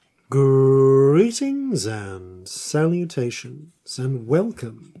Greetings and salutations, and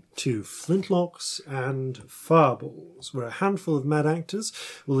welcome to Flintlocks and Fireballs, where a handful of mad actors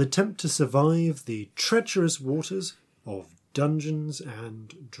will attempt to survive the treacherous waters of Dungeons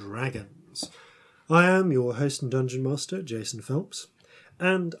and Dragons. I am your host and dungeon master, Jason Phelps,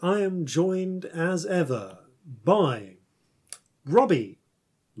 and I am joined as ever by Robbie,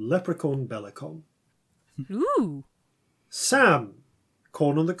 Leprechaun Bellicon. Ooh. Sam,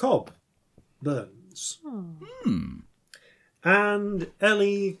 Corn on the Cob, Burns. And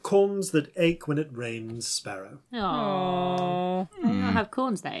Ellie, Corns That Ache When It Rains, Sparrow. Aww. I don't have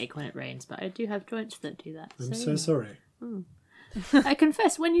corns that ache when it rains, but I do have joints that do that. I'm so sorry. I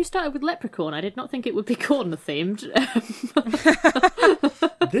confess, when you started with Leprechaun, I did not think it would be corn-themed.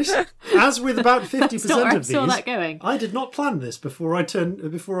 This, as with about 50% That's not where I of saw these, that going. I did not plan this before I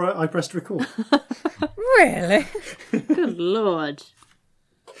pressed record. Really? Good lord.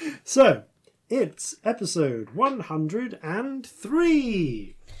 So, it's episode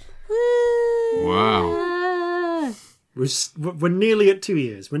 103. Wow. Ah. We're nearly at 2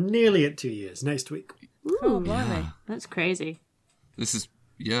 years. We're nearly at 2 years next week. Oh, blimey. That's crazy. This is,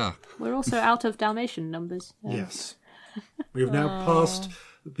 yeah. We're also out of Dalmatian numbers. Yes. We have now passed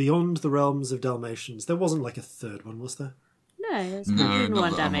beyond the realms of Dalmatians. There wasn't like a third one, was there? No, there's No, 101 not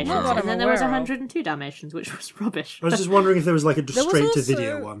that I'm Dalmatians. aware of. And then there was Not that I'm 102 Dalmatians, which was rubbish. I was just wondering if there was like a There was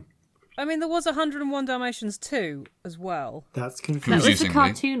straight-to-video also- one. I mean, there was 101 Dalmatians too, as well. That's That confusing. was the Confusingly.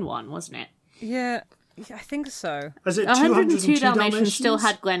 cartoon one, wasn't it? Yeah, I think so. Is it 102 202 Dalmatians still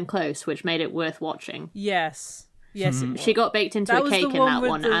had Glenn Close, which made it worth watching. Yes. Yes, it was. She got baked into That a was cake the in one that with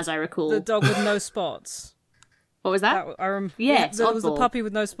one, the- as I recall. The dog with no spots. What was that? Yes, there was the Oddball. puppy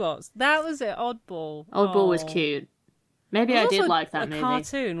with no spots. That was it, Oddball. Oddball was Aw. cute. Maybe There I was did also like that a movie.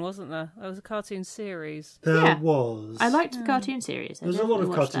 cartoon, wasn't there? There was a cartoon series. There Yeah. was. I liked the cartoon series. There was a lot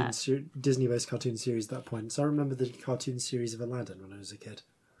of cartoon Disney-based cartoon series at that point. So I remember the cartoon series of Aladdin when I was a kid.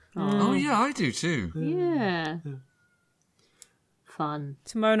 Oh, yeah, I do too. Yeah. Fun.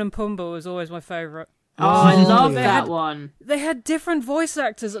 Timon and Pumbaa was always my favourite. Oh, I love yeah. that one. They had different voice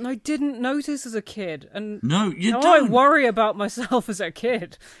actors, and I didn't notice as a kid. And No, you now I don't. worry about myself as a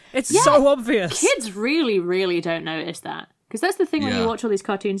kid. It's so obvious. Kids really, really don't notice that. Because that's the thing when you Yeah. watch all these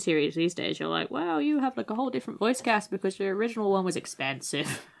cartoon series these days. You're like, wow, you have like a whole different voice cast because your original one was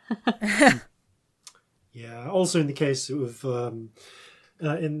expensive. Yeah. Also, in the case of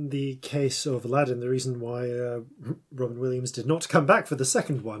Aladdin, the reason why Robin Williams did not come back for the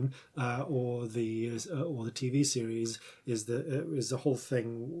second one or the TV series is that it was a whole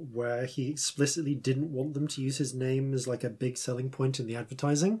thing where he explicitly didn't want them to use his name as like a big selling point in the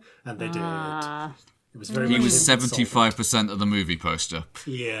advertising, and they did. It was very He much was an insult. 75% of the movie poster.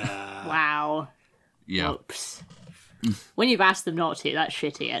 Yeah. Wow. Yeah. Oops. When you've asked them not to, that's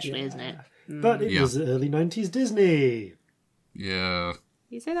shitty, actually, isn't it? But it Yeah. was early 90s Disney. Yeah.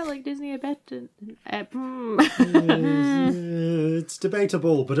 You say that like Disney, I bet. It's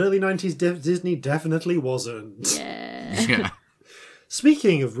debatable, but early 90s Disney definitely wasn't. Yeah.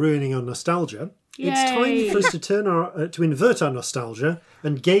 Speaking of ruining our nostalgia, it's time Yay. for us to to invert our nostalgia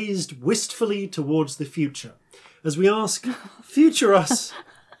and gaze wistfully towards the future, as we ask, future us,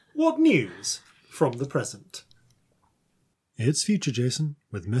 what news from the present? It's Future Jason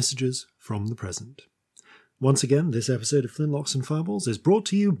with messages from the present. Once again, this episode of Flintlocks and Fireballs is brought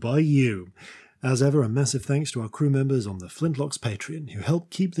to you by you. As ever, a massive thanks to our crew members on the Flintlocks Patreon who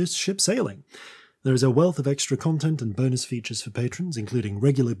help keep this ship sailing. There is a wealth of extra content and bonus features for patrons, including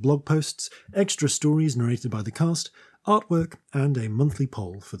regular blog posts, extra stories narrated by the cast, artwork, and a monthly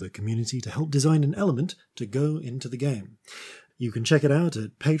poll for the community to help design an element to go into the game. You can check it out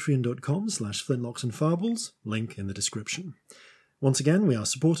at patreon.com/Flintlocks and Fireballs, link in the description. Once again, we are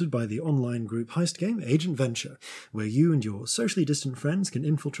supported by the online group heist game Agent Venture, where you and your socially distant friends can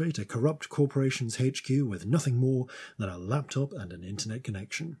infiltrate a corrupt corporation's HQ with nothing more than a laptop and an internet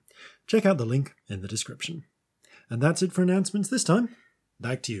connection. Check out the link in the description. And that's it for announcements this time.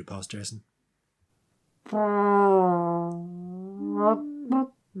 Back to you, Past Jason.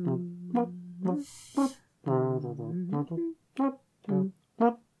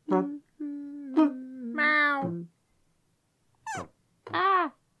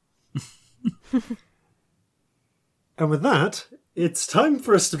 And with that, it's time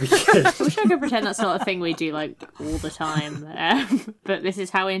for us to begin. I wish I could pretend that's not a thing we do like all the time, but this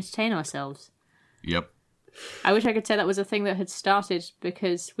is how we entertain ourselves. Yep. I wish I could say that was a thing that had started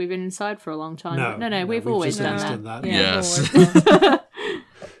because we've been inside for a long time. No, we've always just done always that. Yes. always.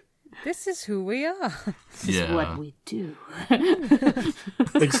 This is who we are. This Yeah. is what we do.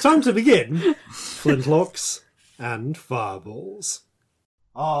 It's time to begin Flintlocks and Fireballs.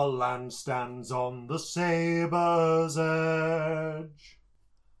 Our land stands on the sabre's edge.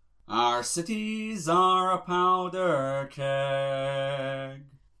 Our cities are a powder keg.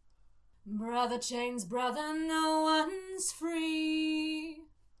 Brother chains brother, no one's free.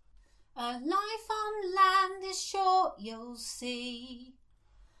 A life on land is short, you'll see.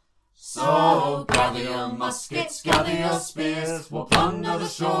 So gather your muskets, gather your spears, we'll plunder the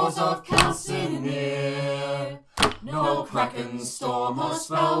shores of Calcinere. No kraken, storm or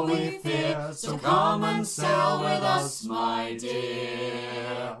spell we fear, so come and sail with us, my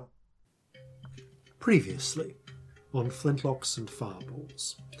dear. Previously, on Flintlocks and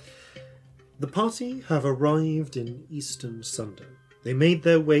Fireballs. The party have arrived in Eastern Sunder. They made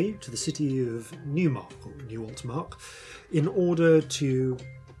their way to the city of Newmark, or New Altmark, in order to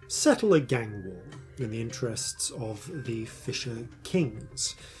settle a gang war in the interests of the Fisher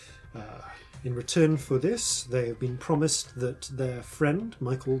Kings. In return for this, they have been promised that their friend,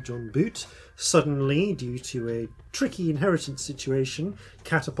 Michael John Boot, suddenly, due to a tricky inheritance situation,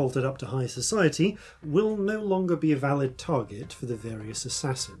 catapulted up to high society, will no longer be a valid target for the various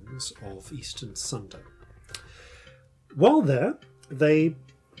assassins of Eastern Sunder. While there, they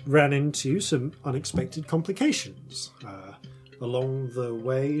ran into some unexpected complications. Along the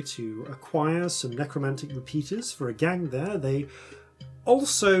way to acquire some necromantic repeaters for a gang there, they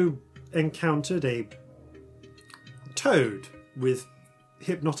also encountered a toad with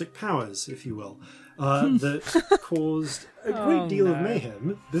hypnotic powers, if you will, that caused a great deal of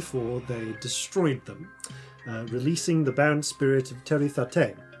mayhem before they destroyed them, releasing the bound spirit of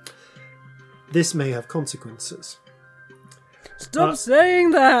Terithate. This may have consequences. Stop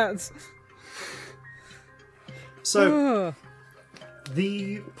saying that! So,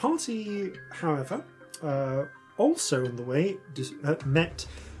 the party, however, also on the way met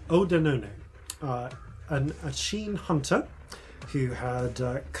Odanone, an Achene hunter who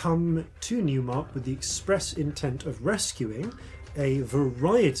had come to Newmark with the express intent of rescuing a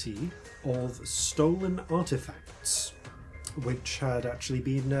variety of stolen artifacts, which had actually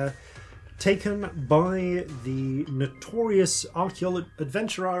been taken by the notorious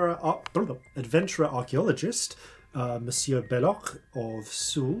adventurer archaeologist Monsieur Belloc of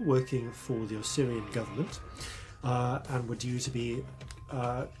Soule, working for the Osirian government, and were due to be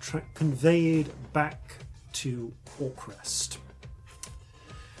conveyed back to Orcrest.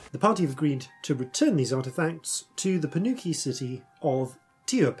 The party have agreed to return these artifacts to the Panuki city of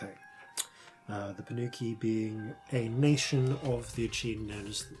Tiope, the Panuki being a nation of the Achene known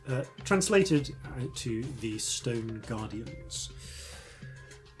as, translated to the Stone Guardians.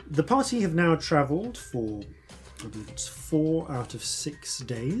 The party have now travelled for, I believe it's 4 out of 6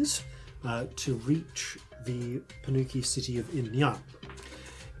 days to reach the Panuki city of Inyan.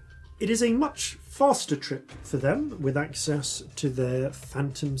 It is a much faster trip for them, with access to their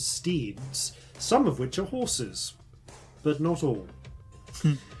phantom steeds, some of which are horses, but not all.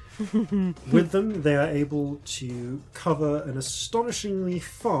 With them, they are able to cover an astonishingly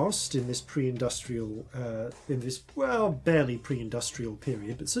fast, in this pre-industrial, barely pre-industrial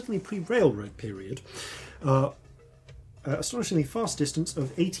period, but certainly pre-railroad period, astonishingly fast distance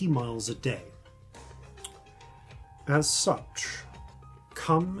of 80 miles a day. As such,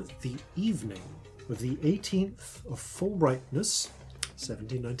 come the evening of the 18th of Full Brightness,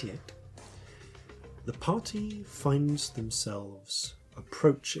 1798, the party finds themselves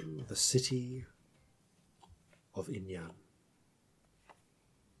approaching the city of Inyan.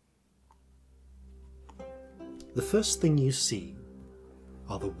 The first thing you see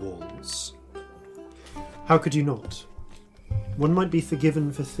are the walls. How could you not? One might be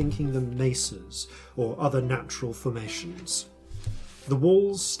forgiven for thinking them mesas or other natural formations. The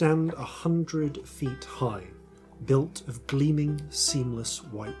walls stand 100 feet high, built of gleaming, seamless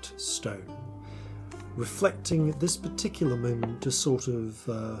white stone, reflecting at this particular moment a sort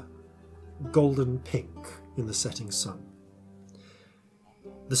of golden pink in the setting sun.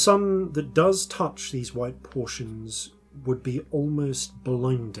 The sun that does touch these white portions would be almost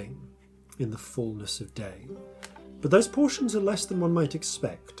blinding in the fullness of day. But those portions are less than one might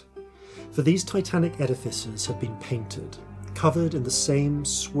expect, for these titanic edifices have been painted, covered in the same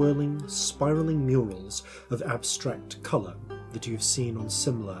swirling, spiralling murals of abstract colour that you've seen on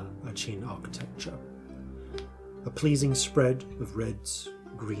similar Achene architecture. A pleasing spread of reds,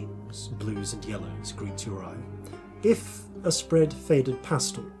 greens, blues and yellows greets your eye, if a spread faded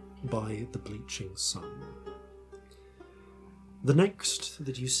pastel by the bleaching sun. The next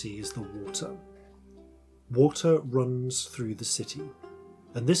that you see is the water. Water runs through the city,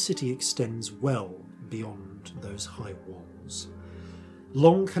 and this city extends well beyond those high walls.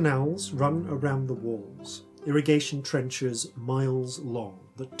 Long canals run around the walls, irrigation trenches miles long,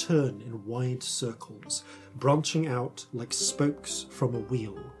 that turn in wide circles, branching out like spokes from a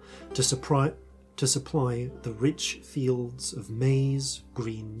wheel to supply the rich fields of maize,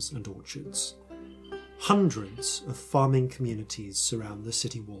 greens and orchards. Hundreds of farming communities surround the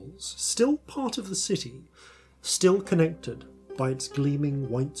city walls, still part of the city, still connected by its gleaming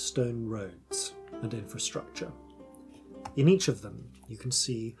white stone roads and infrastructure. In each of them, you can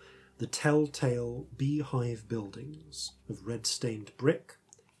see the telltale beehive buildings of red-stained brick,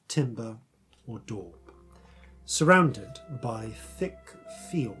 timber or daub, surrounded by thick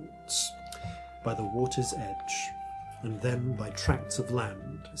fields by the water's edge, and then by tracts of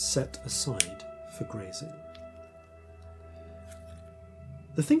land set aside for grazing.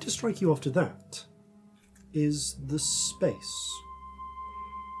 The thing to strike you after that is the space.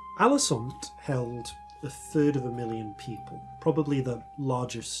 Alisont held 1/3 people, probably the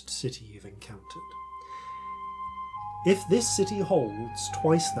largest city you've encountered. If this city holds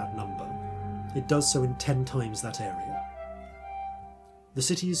twice that number, it does so in 10 times that area. The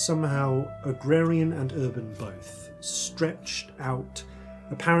city is somehow agrarian and urban both, stretched out,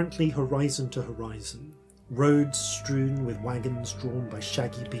 apparently horizon to horizon, roads strewn with wagons drawn by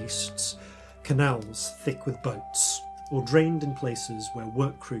shaggy beasts, canals thick with boats, or drained in places where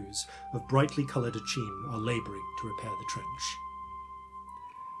work crews of brightly coloured achene are labouring to repair the trench.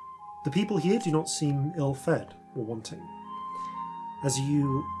 The people here do not seem ill-fed or wanting. As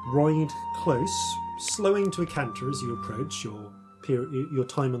you ride close, slowing to a canter as you approach, your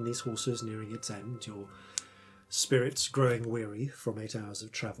time on these horses nearing its end, your spirits growing weary from 8 hours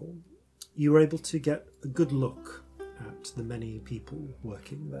of travel, you are able to get a good look at the many people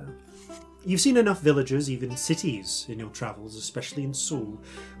working there. You've seen enough villages, even cities, in your travels, especially in Seoul,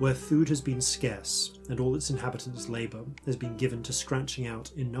 where food has been scarce and all its inhabitants' labour has been given to scratching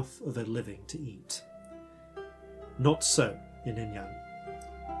out enough of a living to eat. Not so in Inyan.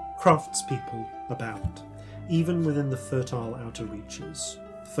 Craftspeople abound, even within the fertile outer reaches,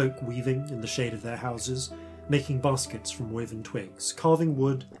 folk weaving in the shade of their houses, making baskets from woven twigs, carving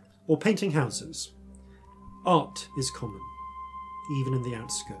wood, or painting houses. Art is common, even in the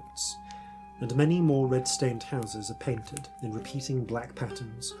outskirts, and many more red-stained houses are painted in repeating black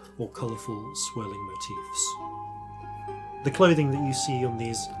patterns or colourful swirling motifs. The clothing that you see on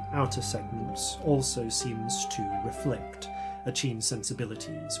these outer segments also seems to reflect achene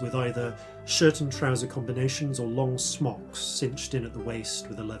sensibilities, with either shirt and trouser combinations or long smocks cinched in at the waist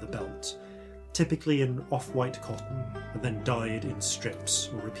with a leather belt, typically in off-white cotton and then dyed in strips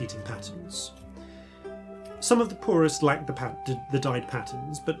or repeating patterns. Some of the poorest lack the dyed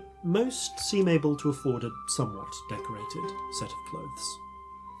patterns, but most seem able to afford a somewhat decorated set of clothes.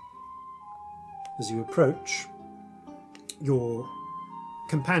 As you approach, your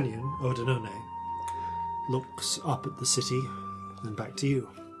companion, Odinone, looks up at the city and back to you.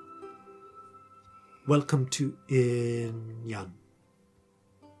 Welcome to Inyan.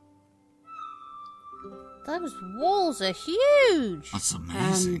 Those walls are huge! That's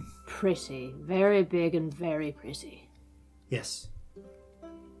amazing. And pretty. Very big and very pretty. Yes.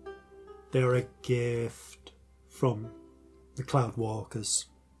 They're a gift from the Cloud Walkers.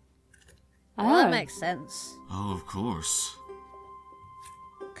 Well, that makes sense. Oh, of course.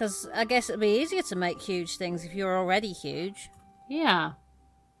 Because I guess it'd be easier to make huge things if you're already huge. Yeah.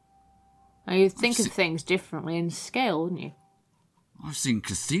 Now, you'd think of things differently in scale, wouldn't you? I've seen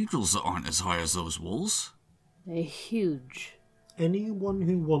cathedrals that aren't as high as those walls. They're huge. Anyone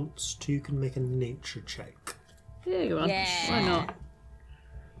who wants to can make a nature check. There you are. Yeah. Why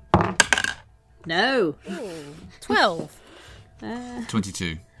not? No. Ooh, 12.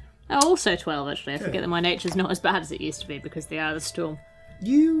 22. Oh, also 12, actually. I Okay. forget that my nature's not as bad as it used to be because of the Eye of the Storm.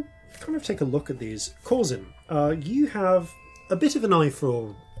 You kind of take a look at these. Corzin, you have a bit of an eye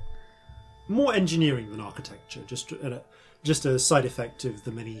for more engineering than architecture, just a side effect of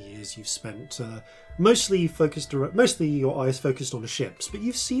the many years you've spent, mostly your eyes focused on the ships, but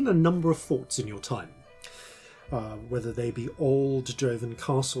you've seen a number of forts in your time, whether they be old Jovan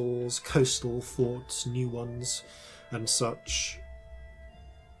castles, coastal forts, new ones, and such.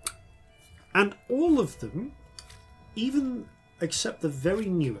 And all of them, even except the very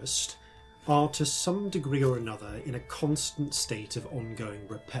newest, are to some degree or another in a constant state of ongoing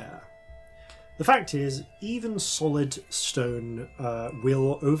repair. The fact is, even solid stone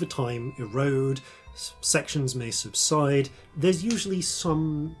will over time erode, sections may subside, there's usually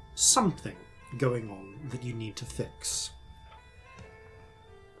something going on that you need to fix.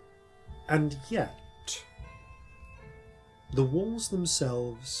 And yet, the walls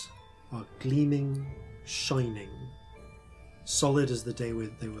themselves are gleaming, shining, solid as the day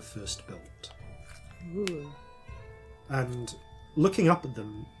they were first built. Ooh. And looking up at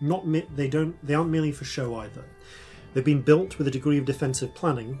them, they aren't merely for show either. They've been built with a degree of defensive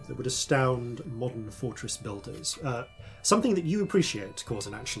planning that would astound modern fortress builders. Something that you appreciate,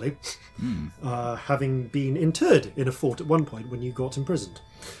 Corzin, actually, having been interred in a fort at one point when you got imprisoned.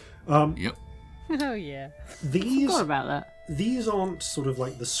 Yep. Oh, yeah. Forgot about that. These aren't sort of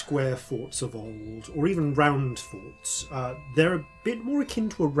like the square forts of old, or even round forts. They're a bit more akin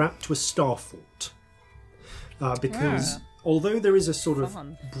to a star fort, because although there is a sort of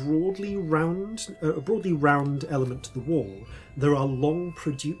broadly round element to the wall, there are long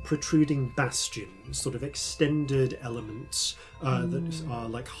protruding bastions, sort of extended elements that are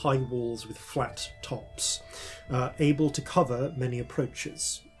like high walls with flat tops, able to cover many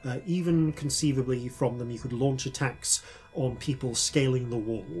approaches. Even conceivably from them you could launch attacks on people scaling the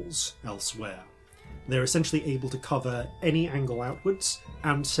walls elsewhere. They're essentially able to cover any angle outwards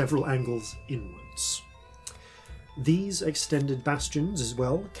and several angles inwards. These extended bastions as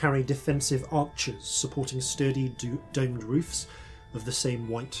well carry defensive arches supporting sturdy domed roofs of the same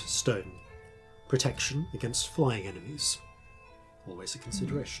white stone. Protection against flying enemies. Always a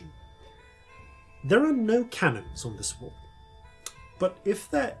consideration. There are no cannons on this wall. But if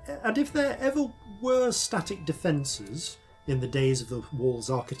there ever were static defences in the days of the wall's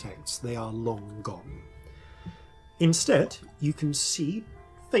architects, they are long gone. Instead, you can see,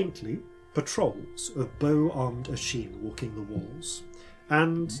 faintly, patrols of bow-armed Ashin walking the walls,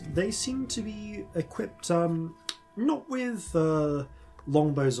 and they seem to be equipped not with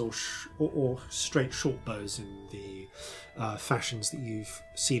longbows or straight short bows in the fashions that you've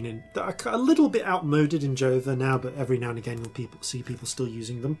seen in that are a little bit outmoded in Jova now, but every now and again you'll see people still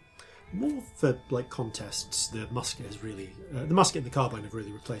using them. More for like contests. The musket and the carbine have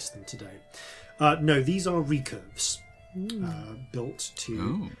really replaced them today. No, these are recurves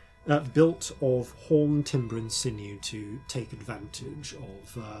built of horn, timber, and sinew to take advantage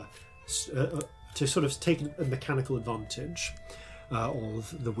of to sort of take a mechanical advantage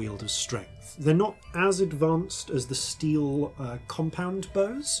of the wield of strength. They're not as advanced as the steel compound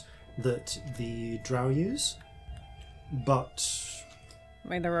bows that the Drow use, but... I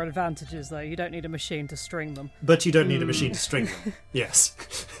mean, there are advantages, though. You don't need a machine to string them. But you don't need a machine to string them, yes.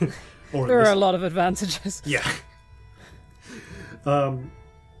 There are a lot of advantages. Yeah.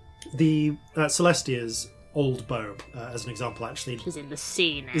 The Celestia's old bow, as an example, actually... Is in the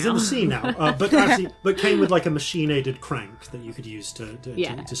sea now. Is in the sea now, but came with like a machine-aided crank that you could use to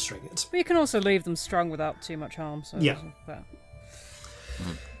string it. But you can also leave them strung without too much harm. So yeah.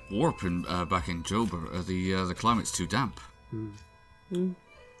 Warp back in Joba, the climate's too damp.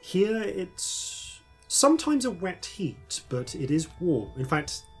 Here it's sometimes a wet heat, but it is warm. In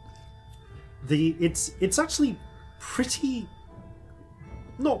fact, it's actually pretty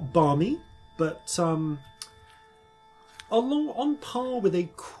not balmy, but on par with a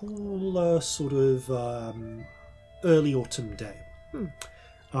cooler sort of early autumn day,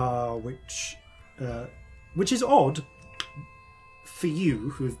 which is odd for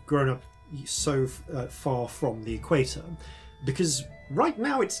you who've grown up so far from the equator, because right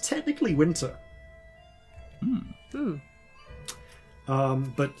now it's technically winter.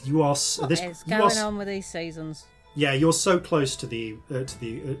 But you are What is going on with these seasons? Yeah, you're so close to the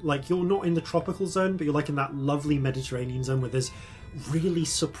like you're not in the tropical zone, but you're like in that lovely Mediterranean zone where there's really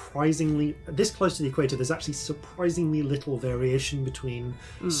surprisingly this close to the equator. There's actually surprisingly little variation between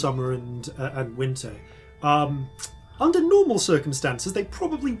summer and winter. Under normal circumstances, they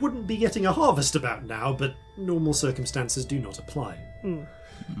probably wouldn't be getting a harvest about now, but normal circumstances do not apply.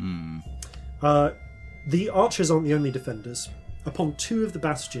 The archers aren't the only defenders. Upon two of the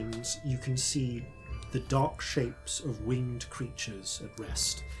bastions, you can see the dark shapes of winged creatures at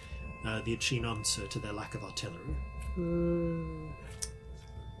rest. The Achin answer to their lack of artillery.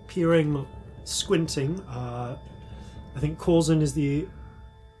 Peering, squinting, I think Corzin is the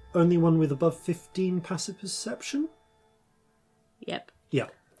only one with above 15 passive perception. Yep. Yeah.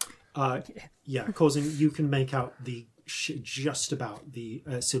 Corzin, you can make out just about the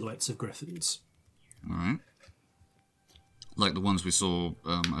silhouettes of griffins. All right. Like the ones we saw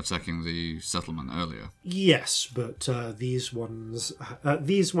attacking the settlement earlier. Yes, but these ones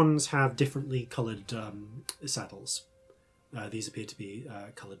have differently coloured saddles. These appear to be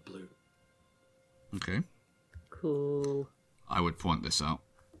coloured blue. Okay. Cool. I would point this out.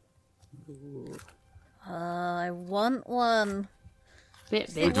 I want one. Bit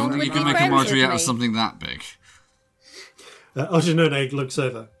I big. don't think would you can be make a friends Marjorie with out of me. something that big. Ojinone looks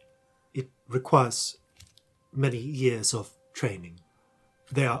over. It requires many years of training.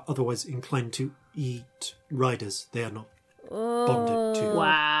 They are otherwise inclined to eat riders. They are not bonded to.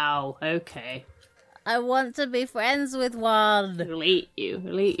 Wow. Okay. I want to be friends with one. He'll eat you.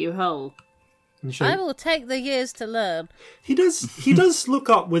 He'll eat you whole. And she- I will take the years to learn. He does look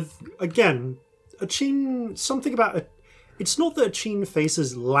up with, again, Achene, something about it. It's not that Achene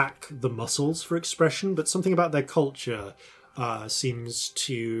faces lack the muscles for expression, but something about their culture seems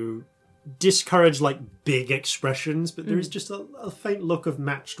to discourage like big expressions, but there is just a faint look of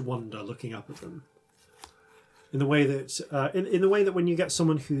matched wonder looking up at them. In the way that in the way that when you get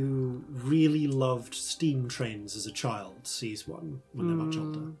someone who really loved steam trains as a child sees one when they're much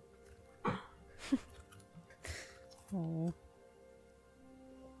older.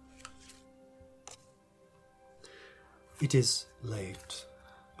 It is late.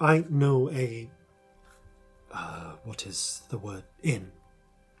 I know a what is the word? Inn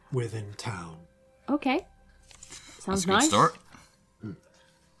within town. Okay. Sounds That's a good nice. start.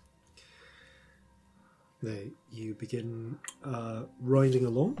 You begin riding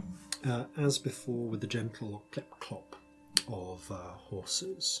along, as before, with the gentle clip-clop of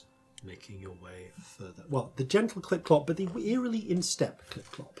horses, making your way further. Well, the gentle clip-clop, but the eerily in-step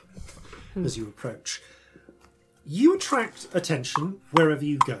clip-clop as you approach. You attract attention wherever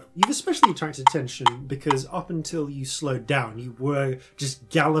you go. You've especially attracted attention because up until you slowed down, you were just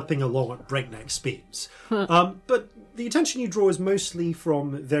galloping along at breakneck speeds. But the attention you draw is mostly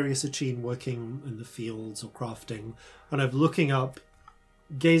from various Achene working in the fields or crafting, kind of looking up,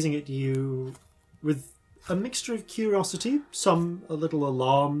 gazing at you with a mixture of curiosity, some a little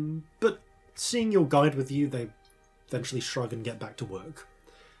alarm, but seeing your guide with you, they eventually shrug and get back to work.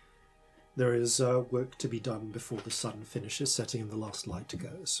 There is work to be done before the sun finishes setting and the last light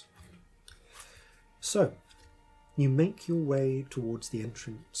goes. So, you make your way towards the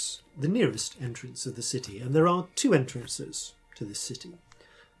entrance, the nearest entrance of the city, and there are two entrances to this city,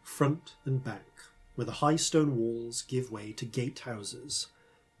 front and back, where the high stone walls give way to gatehouses.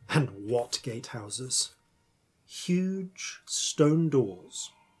 And what gatehouses? Huge stone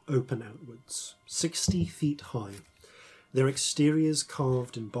doors open outwards, 60 feet high. Their exteriors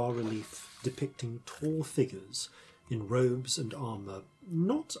carved in bas-relief, depicting tall figures in robes and armour,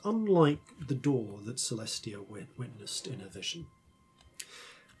 not unlike the door that Celestia witnessed in her vision.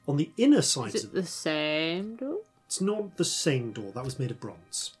 On the inner sides Is of it the same door? it's not the same door, that was made of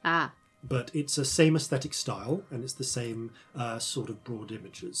bronze. Ah. But it's the same aesthetic style, and it's the same sort of broad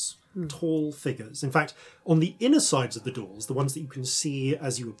images. Tall figures. In fact, on the inner sides of the doors, the ones that you can see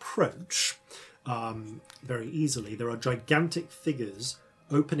as you approach very easily, there are gigantic figures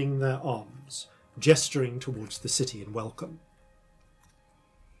opening their arms, gesturing towards the city in welcome.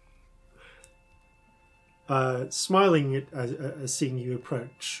 Smiling at seeing you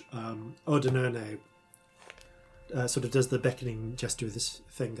approach, Odinone sort of does the beckoning gesture with his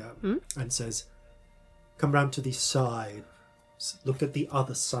finger and says, "Come round to the side. Look at the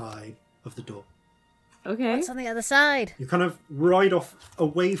other side of the door." Okay. What's on the other side? You kind of ride off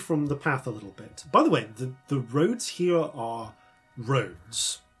away from the path a little bit. By the way, the roads here are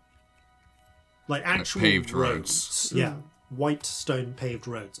roads. Like actual paved roads. Yeah. White stone paved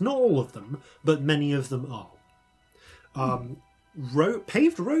roads. Not all of them, but many of them are.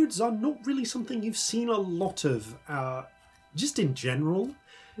 Paved roads are not really something you've seen a lot of, just in general,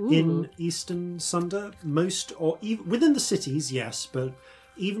 in Eastern Sunder. Most, or even within the cities, yes, but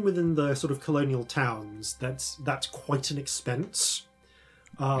even within the sort of colonial towns, that's quite an expense.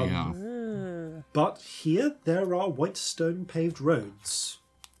 But here there are white stone paved roads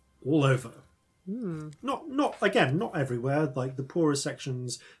all over. Not everywhere. Like the poorer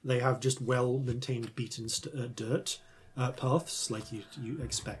sections, they have just well maintained beaten dirt paths, like you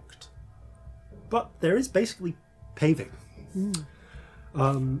expect. But there is basically paving.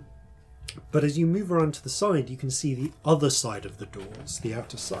 But as you move around to the side, you can see the other side of the doors, the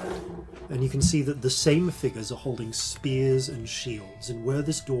outer side. And you can see that the same figures are holding spears and shields, and where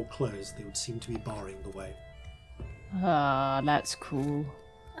this door closed, they would seem to be barring the way. Ah, that's cool.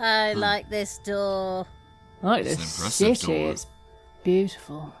 I like this door. I like It's this an impressive city. door. It's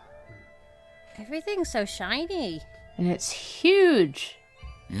beautiful. Everything's so shiny. And it's huge.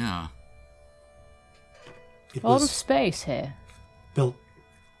 Yeah. It A lot of was space here. built,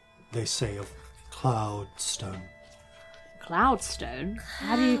 they say, of cloud stone. Cloudstone?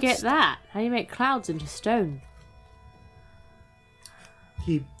 How do you get that? How do you make clouds into stone?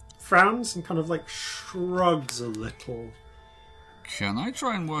 He frowns and kind of like shrugs a little. Can I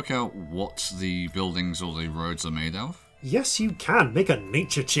try and work out what the buildings or the roads are made of? Yes, you can. Make a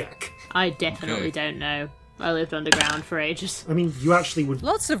nature check. I definitely Okay. don't know. I lived underground for ages. I mean, you actually would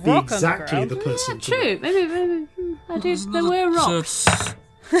Lots of be rock exactly underground. the person to True. know. Maybe I do. There were rocks.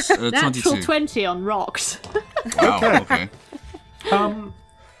 So Natural 22. 20 on rocks. Wow, okay.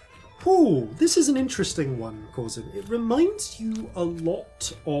 Ooh, this is an interesting one, Corzin. It reminds you a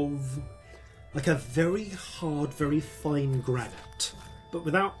lot of like a very hard, very fine granite, but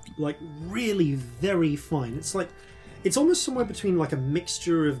without like really very fine. It's almost somewhere between like a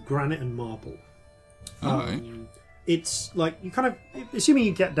mixture of granite and marble. Alright. It's like you kind of, assuming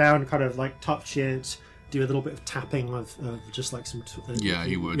you get down, kind of like touch it, do a little bit of tapping of just like some Yeah,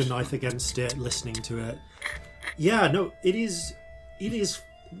 you would. your knife against it, listening to it. Yeah, no, it's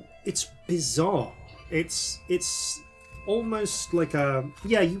bizarre. It's almost like a,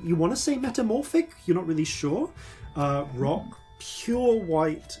 yeah, you want to say metamorphic, you're not really sure. Rock, pure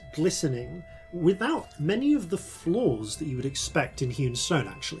white, glistening, without many of the flaws that you would expect in hewn stone.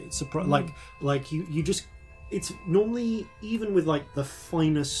 Actually, it's like you just, it's normally, even with like the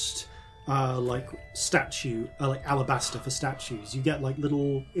finest like statue, like alabaster for statues, you get like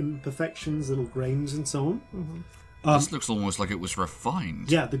little imperfections, little grains and so on. This looks almost like it was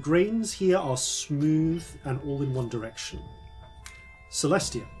refined. Yeah, the grains here are smooth and all in one direction.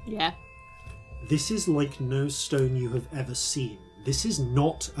 Celestia, Yeah. this is like no stone you have ever seen. This is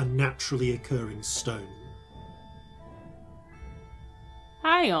not a naturally occurring stone.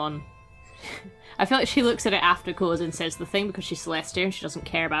 Hang on. I feel like she looks at it after Corzin says the thing because she's Celestia and she doesn't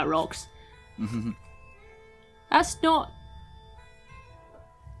care about rocks. That's not...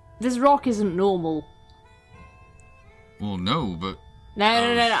 This rock isn't normal. Well, no, but No.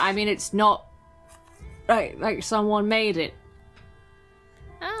 I mean, it's not... Like someone made it.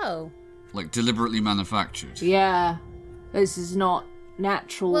 Oh. like deliberately manufactured. Yeah. This is not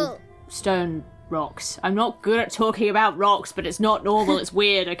natural Well- stone rocks. I'm not good at talking about rocks, but it's not normal, it's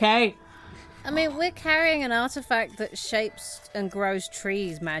weird, okay? I mean, we're carrying an artifact that shapes and grows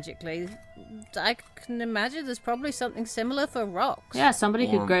trees magically. I can imagine there's probably something similar for rocks. Yeah, somebody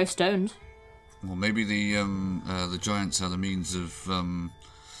Or- could grow stones. Well, maybe the giants had a means of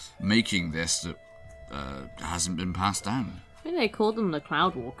making this that hasn't been passed down. I think they called them the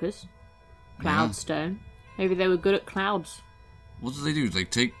Cloud Walkers. Cloudstone. Maybe they were good at clouds. What do? They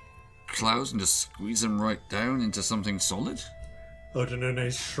take clouds and just squeeze them right down into something solid?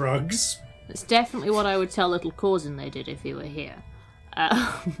 Odinone shrugs. That's definitely what I would tell little Corzin they did if he were here.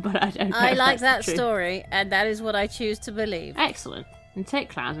 But I don't know. I if like that's that true. story, and that is what I choose to believe. Excellent. And take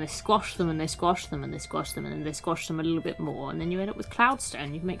clouds and they squash them and they squash them and they squash them and then they squash them a little bit more and then you end up with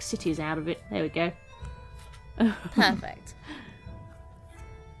cloudstone. You can make cities out of it. There we go. Perfect.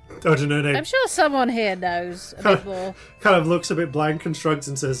 Odinone I'm sure someone here knows a bit more. kind of looks a bit blank and shrugs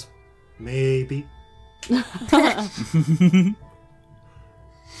and says, maybe.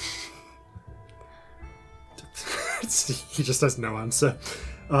 He just has no answer.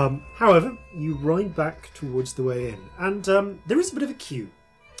 However, you ride back towards the way in, and there is a bit of a queue.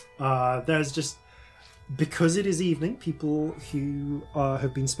 There's just, because it is evening, people who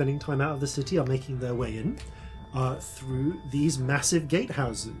have been spending time out of the city are making their way in through these massive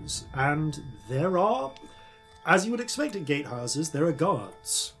gatehouses, and there are, as you would expect at gatehouses, there are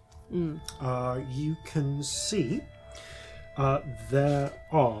guards. You can see there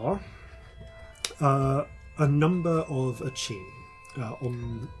are a number of Achin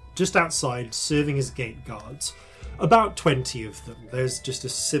on just outside serving as gate guards. About 20 of them. There's just a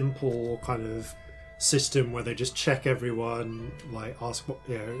simple kind of system where they just check everyone, like ask what,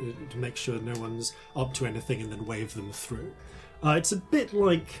 to make sure no one's up to anything, and then wave them through. It's a bit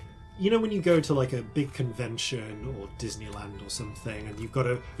like, you know, when you go to like a big convention or Disneyland or something, and you've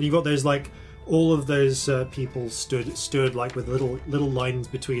got those like all of those people stood like with little lines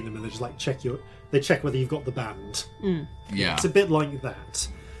between them, and they just like they check whether you've got the band. Yeah. It's a bit like that.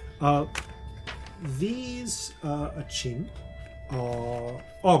 These Achin are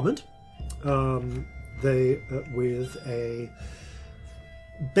armoured. They with a,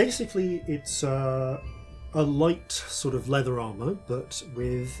 basically it's a light sort of leather armour, but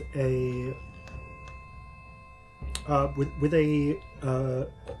with a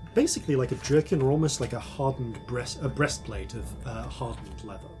basically like a jerkin, or almost like a hardened breastplate of hardened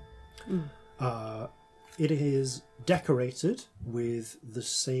leather. It is decorated with the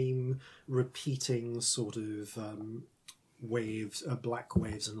same repeating sort of waves, black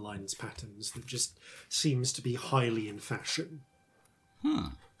waves and lines patterns that just seems to be highly in fashion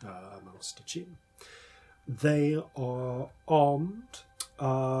amongst Achin. They are armed.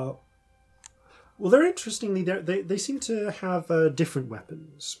 Well, they're interestingly, they seem to have different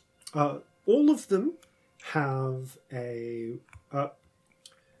weapons. All of them have a.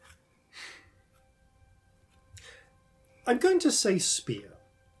 I'm going to say spear,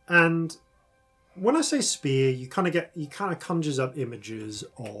 and when I say spear, you kind of conjures up images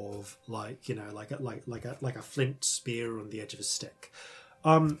of like, you know, like a flint spear on the edge of a stick.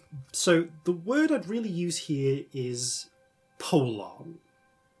 So the word I'd really use here is polearm.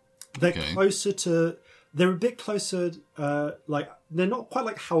 They're Okay. closer to... They're a bit closer, they're not quite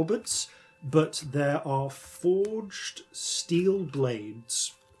like halberds, but there are forged steel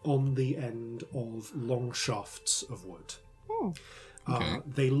blades on the end of long shafts of wood. Okay.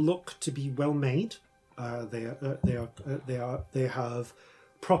 They look to be well made. They have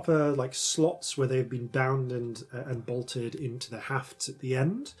proper like slots where they've been bound and bolted into the hafts at the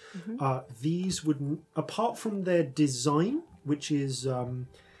end. These wouldn't, apart from their design, which is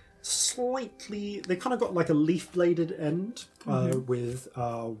slightly, they kind of got like a leaf bladed end with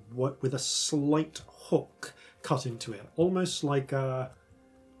a slight hook cut into it, almost like not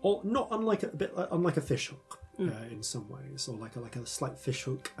unlike unlike a fish hook. In some ways, or like a slight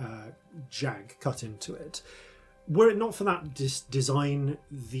fishhook jag cut into it. Were it not for that design,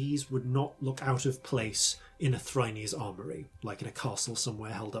 these would not look out of place in a Thryne's armory, like in a castle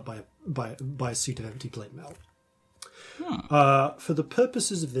somewhere held up by a suit of empty plate mail. For the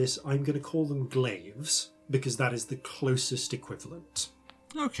purposes of this, I'm going to call them glaives, because that is the closest equivalent,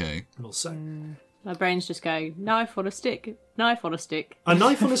 Okay. we'll say. My brains just go, knife on a stick, knife on a stick. A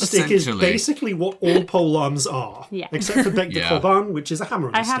knife on a stick is Essentially. basically what all polearms are, Yeah. except for bec de Yeah. Corban, which is a hammer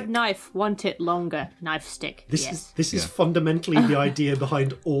on a I stick. have knife, want it longer, knife stick. This yes. is Yeah. fundamentally the idea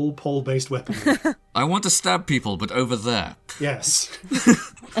behind all pole-based weaponry. I want to stab people, but over there. Yes.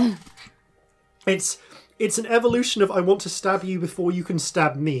 It's an evolution of I want to stab you before you can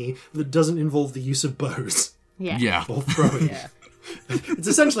stab me that doesn't involve the use of bows Yeah. Yeah. or throwing. It's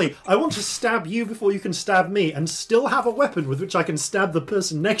essentially I want to stab you before you can stab me and still have a weapon with which I can stab the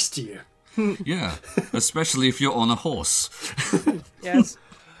person next to you. Yeah. Especially if you're on a horse. Yes.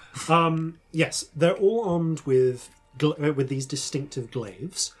 Yes, they're all armed with these distinctive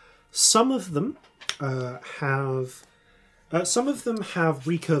glaives. Some of them have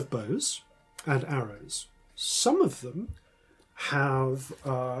recurve bows and arrows. Some of them have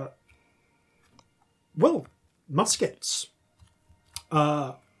muskets.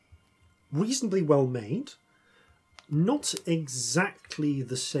 Reasonably well made. Not exactly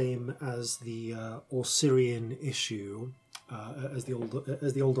the same as the Orsirian issue, as the old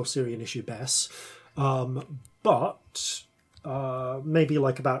Orsirian issue Bess, but maybe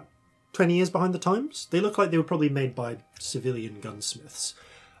like about 20 years behind the times. They look like they were probably made by civilian gunsmiths.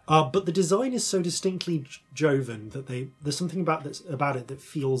 But the design is so distinctly Jovan that there's something about it that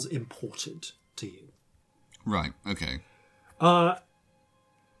feels imported to you. Right. Okay.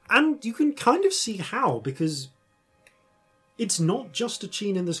 And you can kind of see how, because it's not just a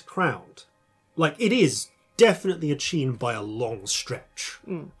Cheen in this crowd. Like, it is definitely a Cheen by a long stretch.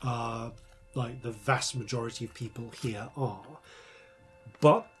 Like, the vast majority of people here are.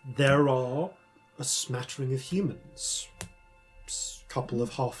 But there are a smattering of humans. Couple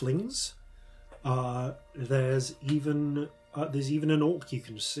of halflings. There's even an orc you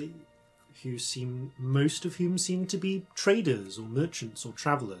can see, most of whom seem to be traders or merchants or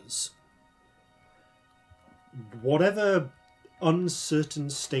travellers. Whatever uncertain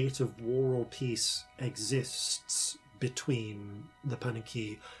state of war or peace exists between the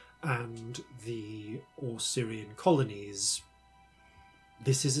Paniki and the Orsirian colonies,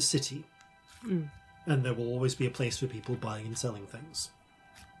 this is a city. And there will always be a place for people buying and selling things.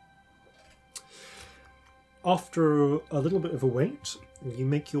 After a little bit of a wait, you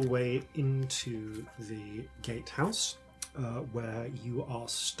make your way into the gatehouse, where you are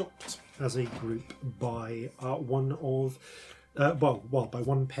stopped as a group by by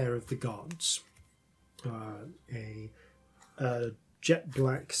one pair of the guards. A jet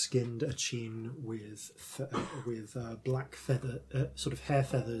black skinned Acheen with black feather, sort of hair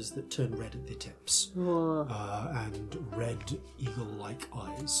feathers that turn red at the tips, and red eagle-like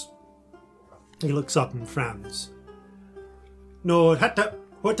eyes. He looks up and frowns. No, hata,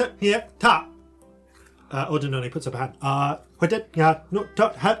 hota, here, ta. Odinone puts up a hand. Hota, ya, no,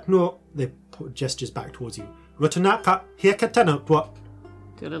 ta, hat, no. They gestures back towards you. Rotanaka, here, katana, twa.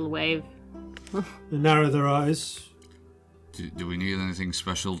 Do a little wave. They narrow their eyes. Do we need anything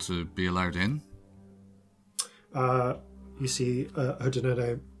special to be allowed in? You see,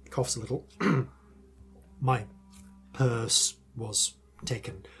 Odinone coughs a little. My purse was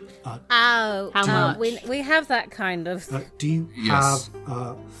taken. How much? We have that kind of. Do you Yes.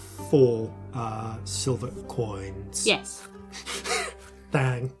 have 4 silver coins? Yes.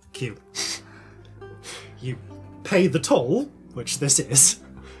 Thank you. You pay the toll, which this is.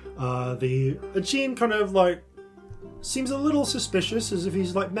 The Acheen kind of like seems a little suspicious, as if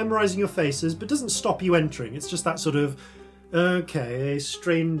he's like memorizing your faces, but doesn't stop you entering. It's just that sort of, okay,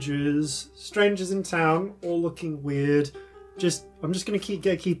 strangers in town, all looking weird. I'm just going to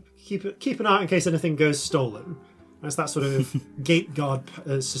keep an eye out in case anything goes stolen. That's that sort of gate guard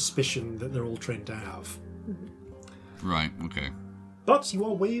suspicion that they're all trained to have. Right. Okay. But you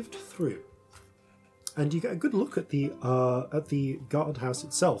are waved through, and you get a good look at the guardhouse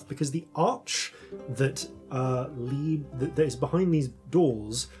itself, because the arch that that is behind these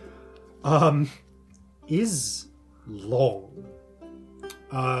doors is long.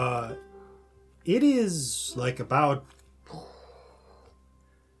 It is like about...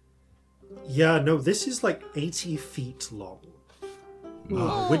 Yeah, no, this is like 80 feet long.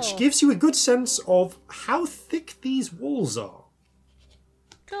 Which gives you a good sense of how thick these walls are.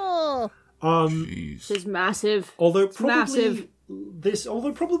 Oh. Jeez. This is massive. Although It's massive.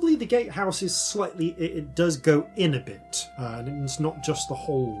 probably the gatehouse is slightly... It does go in a bit. And it's not just the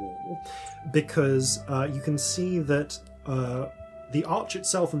whole wall. Because you can see that the arch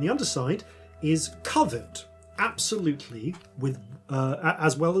itself on the underside is covered absolutely with...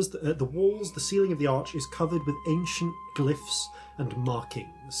 as well as the walls, the ceiling of the arch is covered with ancient glyphs and markings,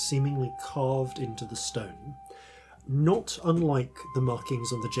 seemingly carved into the stone. Not unlike the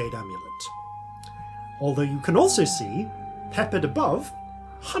markings on the Jade Amulet. Although you can also see, peppered above,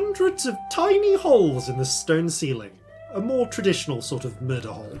 hundreds of tiny holes in the stone ceiling. A more traditional sort of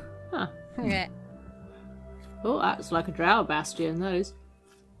murder hole. Huh. Yeah. Oh, that's like a drow bastion, that is.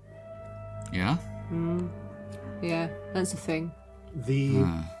 Yeah. Yeah, that's a thing.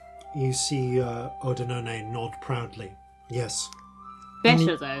 You see Odinone nod proudly. Yes.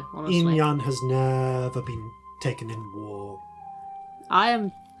 Better, though, honestly. Inyan has never been taken in war. I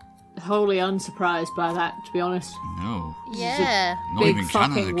am wholly unsurprised by that, to be honest. No. Yeah. Not Big even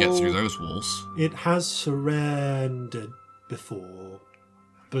Canada fucking gets through wall. those walls. It has surrendered before,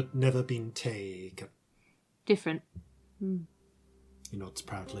 but never been taken. Different. He nods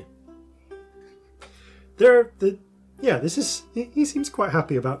proudly. This is... He seems quite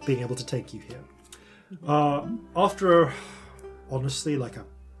happy about being able to take you here. After, honestly, like a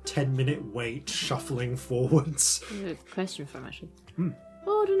 10-minute wait, shuffling forwards. I have a question for him, actually.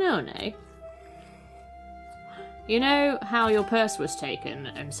 Ordinone, you know how your purse was taken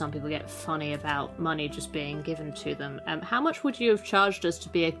and some people get funny about money just being given to them? How much would you have charged us to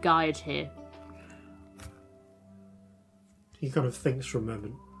be a guide here? He kind of thinks for a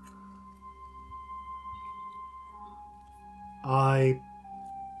moment.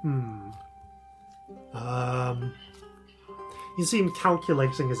 You see him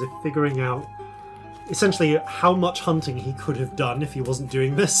calculating as if figuring out essentially how much hunting he could have done if he wasn't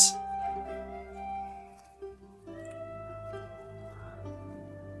doing this.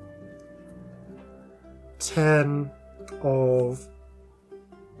 $10 of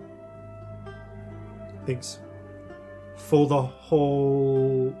things for the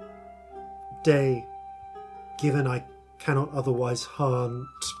whole day, given I cannot otherwise hunt.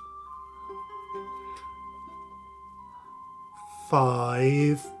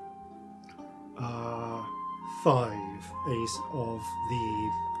 5 ace of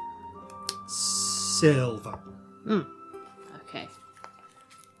the silver. Okay.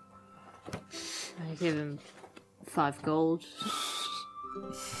 I give him 5 gold.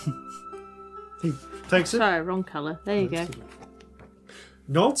 He takes it, Sorry, wrong colour. There you go.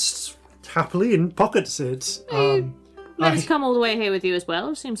 nods happily and pockets it. Let us come all the way here with you as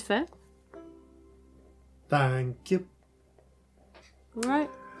well. Seems fair. Thank you. All right.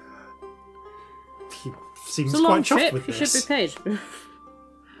 He seems It's a long quite chuffed trip. with You this. should be paid.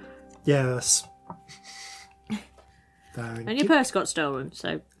 Yes. Thank And you. your purse got stolen,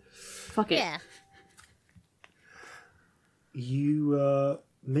 so fuck it. Yeah. You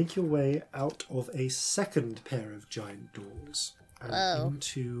make your way out of a second pair of giant doors and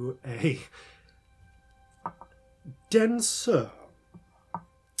into a denser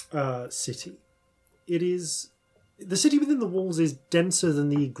city. It is... The city within the walls is denser than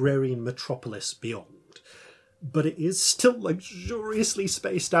the agrarian metropolis beyond, but it is still luxuriously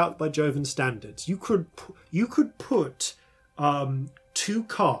spaced out by Jovan standards. You could put 2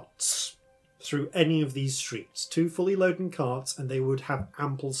 carts through any of these streets, 2 fully loaded carts, and they would have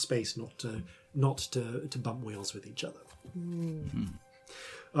ample space not to bump wheels with each other.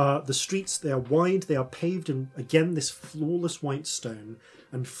 The streets, they are wide, they are paved in, again, this flawless white stone,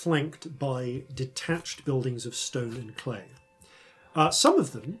 and flanked by detached buildings of stone and clay. Some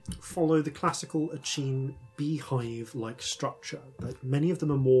of them follow the classical Achene beehive-like structure, but many of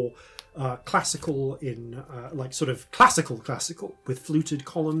them are more classical in, sort of classical, with fluted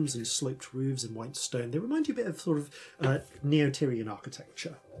columns and sloped roofs and white stone. They remind you a bit of sort of Neo-Tyrian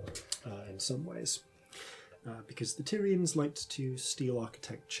architecture in some ways. Because the Tyrians liked to steal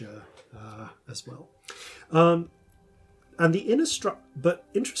architecture as well. And the inner but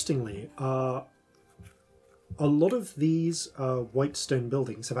interestingly, a lot of these white stone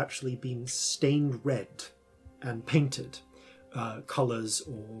buildings have actually been stained red and painted colours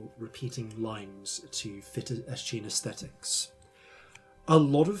or repeating lines to fit Eschine aesthetics. A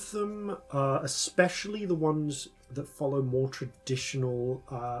lot of them, especially the ones that follow more traditional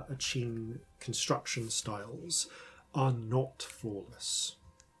Eschine construction styles, are not flawless.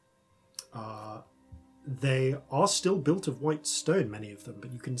 They are still built of white stone, many of them,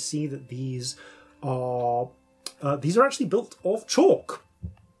 but you can see that these are actually built of chalk.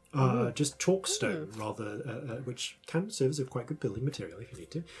 Just chalk stone, rather, which can serve as a quite good building material if you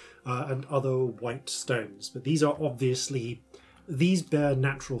need to, and other white stones. But these are obviously, these bear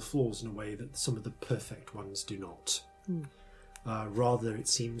natural flaws in a way that some of the perfect ones do not. Rather, it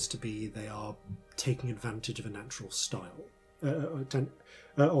seems to be they are taking advantage of a natural style,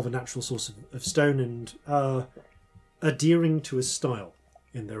 of a natural source of stone, and adhering to a style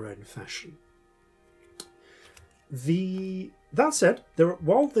in their own fashion. That said,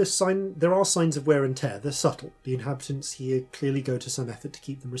 while there are signs of wear and tear, they're subtle. The inhabitants here clearly go to some effort to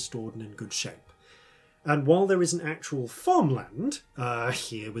keep them restored and in good shape. And while there isn't actual farmland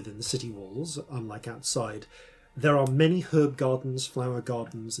here within the city walls, unlike outside, there are many herb gardens, flower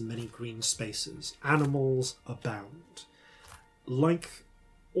gardens, and many green spaces. Animals abound. Like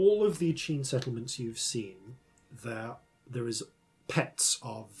all of the Eschine settlements you've seen, pets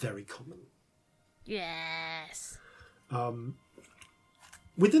are very common. Yes.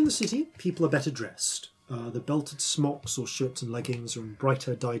 Within the city, people are better dressed. The belted smocks or shirts and leggings are in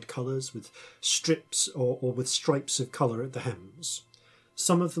brighter dyed colours with strips or with stripes of colour at the hems.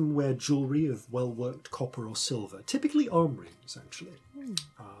 Some of them wear jewellery of well-worked copper or silver, typically arm rings, actually.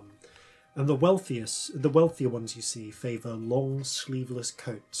 And the wealthier ones you see favour long, sleeveless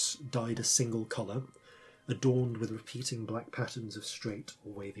coats dyed a single colour, adorned with repeating black patterns of straight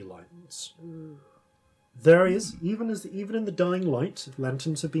or wavy lines. There is, even in the dying light,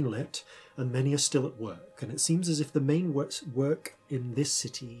 lanterns have been lit, and many are still at work. And it seems as if the main work in this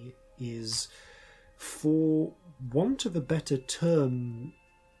city is, for want of a better term,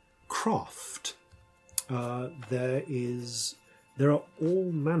 craft. There are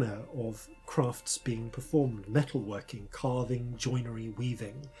all manner of crafts being performed: metalworking, carving, joinery,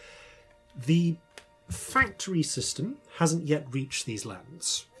 weaving. The factory system hasn't yet reached these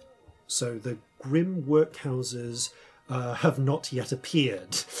lands. So the grim workhouses have not yet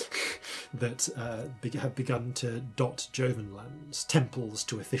appeared that have begun to dot Jovan lands, temples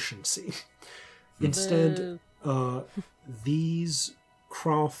to efficiency. Instead, these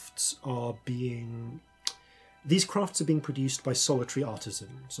crafts are being produced by solitary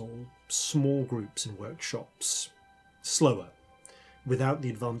artisans or small groups in workshops, slower, without the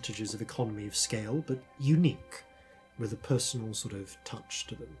advantages of economy of scale, but unique, with a personal sort of touch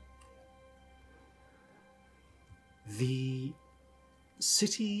to them. The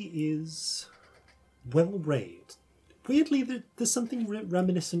city is well raid. Weirdly, there's something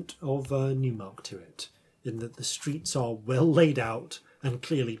reminiscent of Newmark to it, in that the streets are well laid out and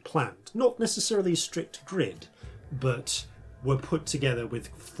clearly planned. Not necessarily a strict grid, but were put together with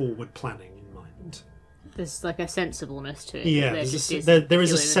forward planning in mind. There's like a sensibleness to it. Yeah, there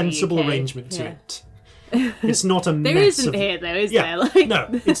is a sensible arrangement to it. It's not a mess. There isn't here, though, is there? Like... No,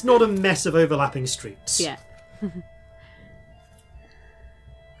 it's not a mess of overlapping streets. Yeah.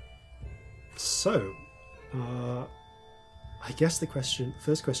 So, I guess the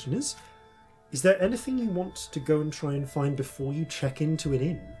first question is there anything you want to go and try and find before you check into an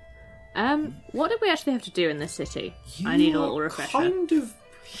inn? What did we actually have to do in this city? I need a little refresher. Kind of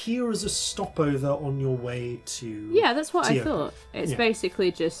here as a stopover on your way to... Yeah, that's what I Tioga. thought. It's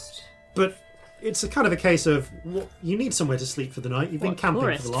basically just... But it's a kind of a case of, you need somewhere to sleep for the night. You've been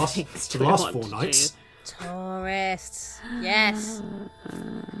camping for the last 4 nights. Tourists. Yes.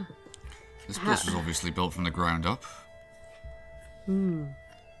 This place was obviously built from the ground up.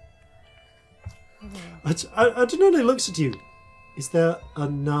 I don't know, he looks at you. Is there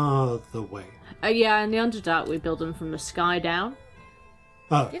another way? Yeah, in the Underdark we build them from the sky down.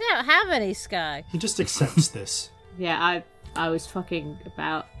 Oh, You don't have any sky. he just accepts this. Yeah, I was fucking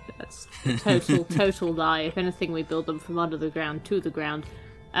about. That's a total lie. If anything, we build them from under the ground to the ground.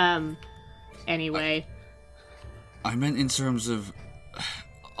 Anyway. I meant in terms of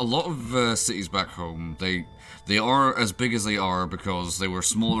a lot of cities back home. They are as big as they are because they were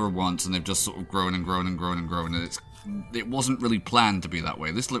smaller once and they've just sort of grown and grown and grown and grown. And it wasn't really planned to be that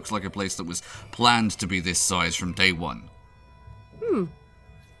way. This looks like a place that was planned to be this size from day one.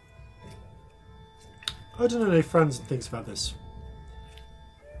 I don't know any friends and things about this.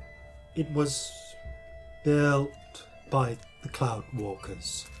 It was built by the Cloud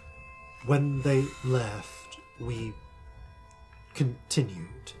Walkers. When they left, we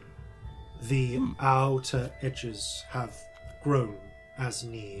continued. The outer edges have grown as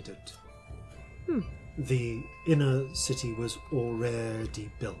needed. The inner city was already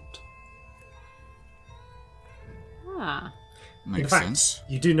built. Ah. In Makes fact, sense.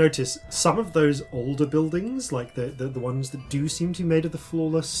 you do notice some of those older buildings, like the ones that do seem to be made of the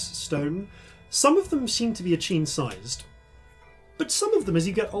flawless stone, some of them seem to be Achene-sized. But some of them, as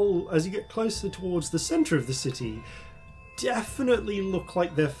you get closer towards the centre of the city, definitely look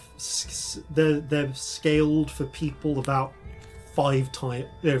like they're scaled for people about 5 times,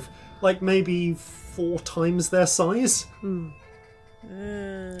 like maybe 4 times their size. Oh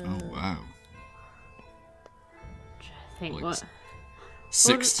wow! I think Like- what?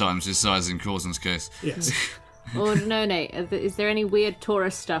 6 times his size in Corzin's case. Yes. Or no, Nate. Is there any weird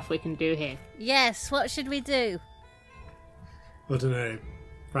tourist stuff we can do here? Yes, what should we do? I don't know.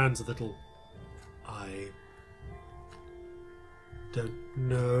 Fran's a little. I don't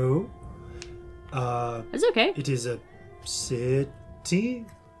know. It's okay. It is a city.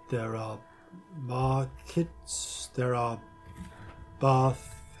 There are markets. There are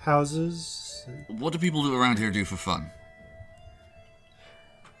bath houses. What do people around here do for fun?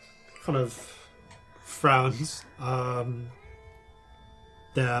 Kind of frowns.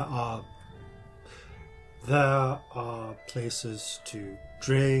 There are places to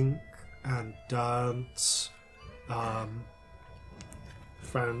drink and dance.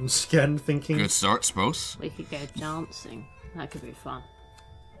 Frowns again, thinking. Good start, suppose. We could go dancing. That could be fun.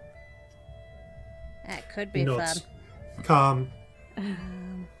 That could be Nods. fun. Calm.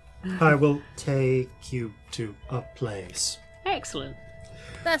 I will take you to a place. Excellent.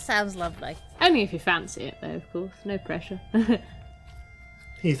 That sounds lovely. Only if you fancy it, though, of course. No pressure.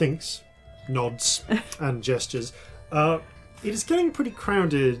 He thinks, nods, and gestures. It is getting pretty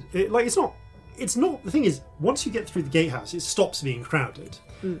crowded. It's not. The thing is, once you get through the gatehouse, it stops being crowded.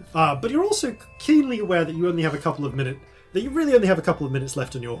 But you're also keenly aware that you only have a couple of minutes. That you really only have a couple of minutes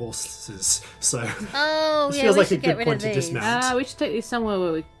left on your horses. So Oh, this yeah, feels we like a should get good rid point of to these. dismount. We should take these somewhere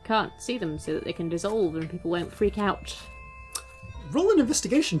where we can't see them so that they can dissolve and people won't freak out. Roll an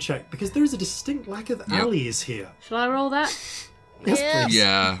investigation check because there is a distinct lack of alleys here. Shall I roll that? Yes, Yeah. please.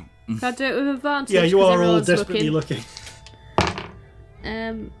 Yeah. Can I do it with advantage? Yeah, you 'cause are all everyone's desperately looking.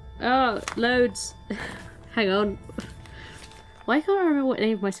 Loads. Hang on. Why can't I remember what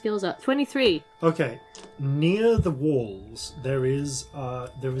any of my skills are? 23. Okay, near the walls there is a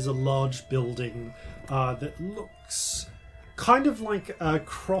large building that looks kind of like a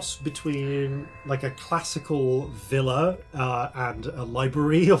cross between like a classical villa and a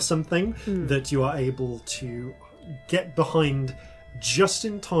library or something that you are able to get behind just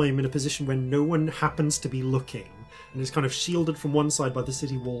in time in a position where no one happens to be looking, and it's kind of shielded from one side by the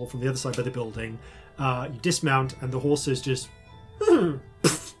city wall, from the other side by the building. You dismount and the horses just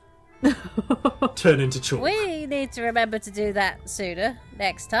turn into chalk. We need to remember to do that sooner.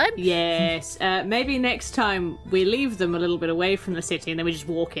 Next time. Yes. Maybe next time we leave them a little bit away from the city and then we just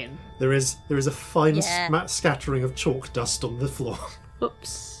walk in. There is a fine Yeah. scattering of chalk dust on the floor.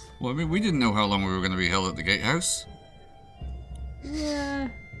 Oops. Well, I mean, we didn't know how long we were going to be held at the gatehouse. Yeah.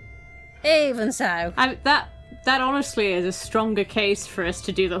 Even so. That honestly is a stronger case for us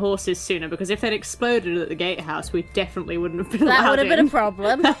to do the horses sooner, because if they'd exploded at the gatehouse, we definitely wouldn't have been That allowed would have been in. a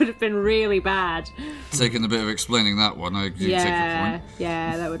problem. That would have been really bad. Taking a bit of explaining that one, I do take your Yeah, point.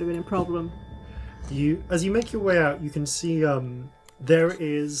 yeah, that would have been a problem. As you make your way out, you can see there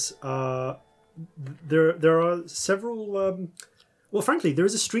are several. Well, frankly, there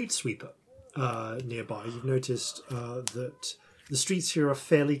is a street sweeper nearby. You've noticed that the streets here are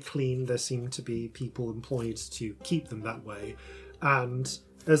fairly clean. There seem to be people employed to keep them that way, and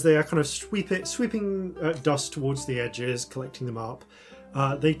as they are kind of sweeping dust towards the edges, collecting them up,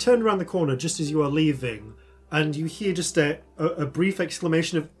 they turn around the corner just as you are leaving, and you hear just a brief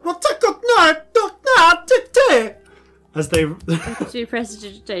exclamation of as they Do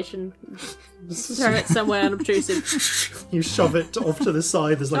prestidigitation. Throw it somewhere unobtrusive. you shove it off to the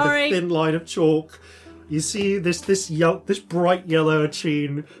side. There's like Sorry. a thin line of chalk. You see this bright yellow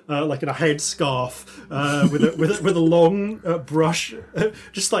Achene, like in a headscarf, with a long brush,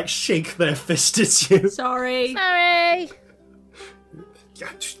 just like shake their fist at you. Sorry. Sorry. Oh,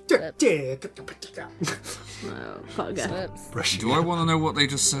 bugger. Oops. Brush Do I want to know what they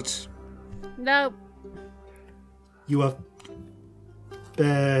just said? Nope. You are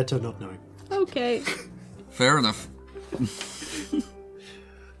better not knowing. Okay. Fair enough.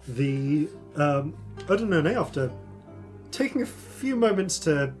 The Udinone, after taking a few moments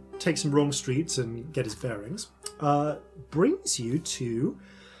to take some wrong streets and get his bearings, brings you to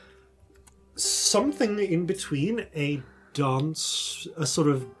something in between a sort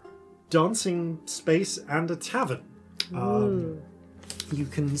of dancing space and a tavern. You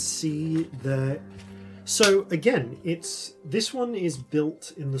can see there. So again, this one is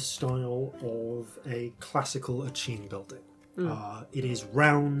built in the style of a classical Achene building. It is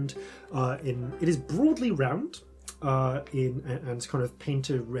round. It is broadly round. And it's kind of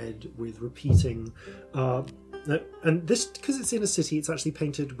painted red with repeating. And this, because it's in a city, it's actually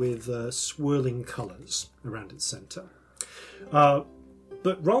painted with swirling colours around its centre.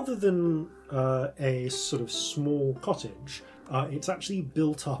 But rather than a sort of small cottage, it's actually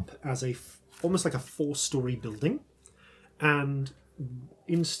built up as almost like a 4-story building. And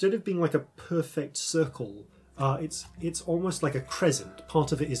instead of being like a perfect circle, it's almost like a crescent.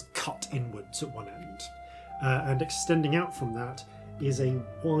 Part of it is cut inwards at one end. And extending out from that is a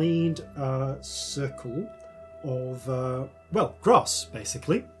wide circle of, grass,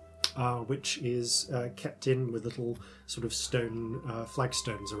 basically, which is kept in with little sort of stone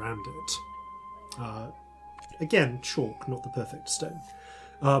flagstones around it. Again, chalk, not the perfect stone.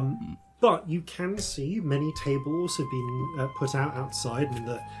 But you can see many tables have been put out outside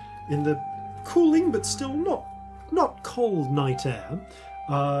in the cooling but still not cold night air.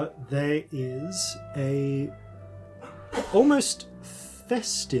 There is a almost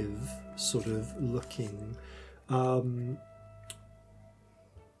festive sort of looking, a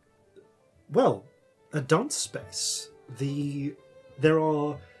dance space. There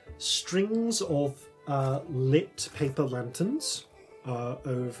are strings of lit paper lanterns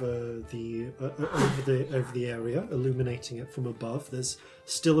over the area, illuminating it from above. There's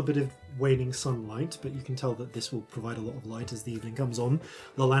still a bit of waning sunlight, but you can tell that this will provide a lot of light as the evening comes on.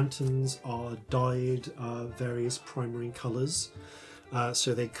 The lanterns are dyed various primary colours,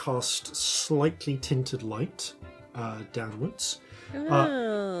 so they cast slightly tinted light downwards.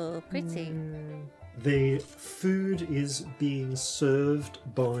 Oh, pretty. The food is being served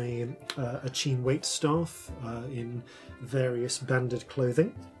by Achene waitstaff in various banded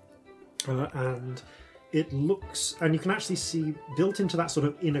clothing, and it looks, and you can actually see built into that sort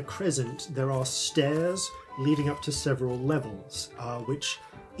of inner crescent there are stairs leading up to several levels,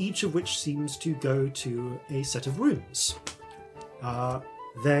 each of which seems to go to a set of rooms.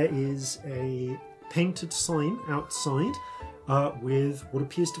 There is a painted sign outside with what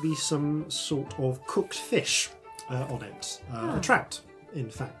appears to be some sort of cooked fish on it. A trout, in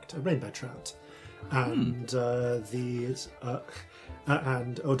fact, a rainbow trout. And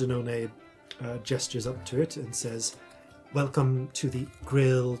and Odinone gestures up to it and says, "Welcome to the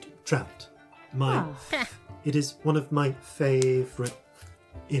grilled trout. It is one of my favourite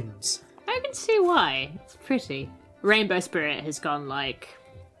inns." I can see why. It's pretty. Rainbow Spirit has gone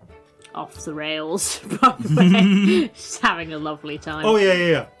off the rails, probably. Just having a lovely time. Oh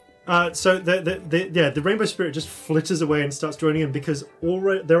yeah. So the Rainbow Spirit just flitters away and starts joining in because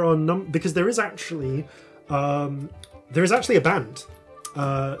because there is actually a band,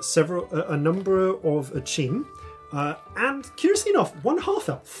 a number of Achene, and curiously enough, one half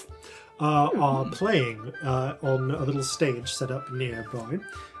elf are playing on a little stage set up nearby.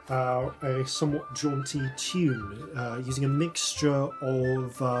 A somewhat jaunty tune using a mixture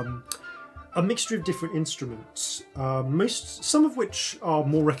of different instruments, some of which are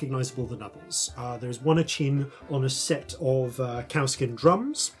more recognisable than others. There's one Achene on a set of cowskin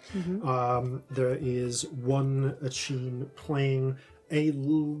drums. There is one Achene playing a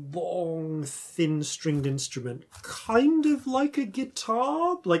long, thin-stringed instrument, kind of like a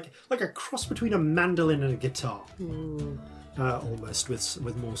guitar, like a cross between a mandolin and a guitar, almost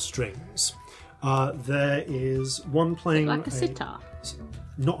with more strings. There is one playing like a sitar.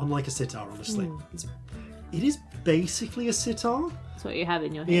 Not unlike a sitar, honestly. It is basically a sitar. That's what you have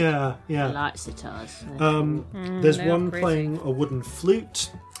in your head. Yeah. I like sitars. There's one playing a wooden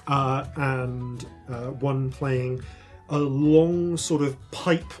flute, and one playing a long sort of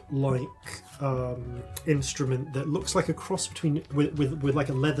pipe-like instrument that looks like a cross between with like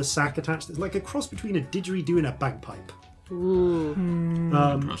a leather sack attached. It's like a cross between a didgeridoo and a bagpipe. Ooh.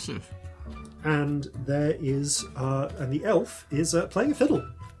 Impressive. And there is, and the elf is playing a fiddle.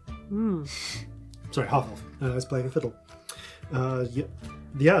 Sorry, half elf is playing a fiddle.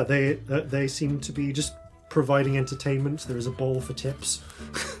 They seem to be just providing entertainment. There is a bowl for tips.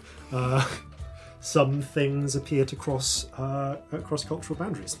 Some things appear to cross cultural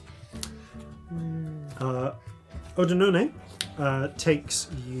boundaries. Odinone takes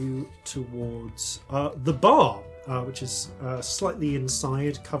you towards the bar which is slightly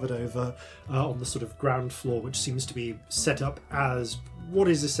inside, covered over on the sort of ground floor, which seems to be set up as what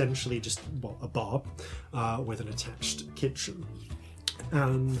is essentially just a bar with an attached kitchen.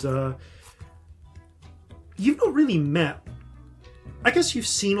 And you've not really met... I guess you've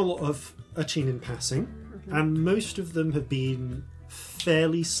seen a lot of Achin in passing, and most of them have been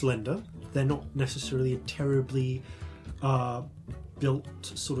fairly slender. They're not necessarily terribly built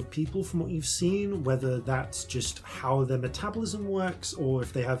sort of people from what you've seen, whether that's just how their metabolism works or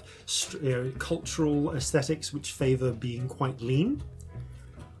if they have cultural aesthetics which favour being quite lean.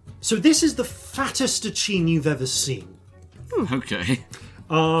 So this is the fattest Achin you've ever seen. Okay.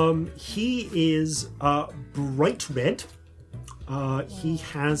 He is bright red. He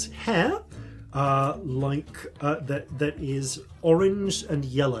has hair that is orange and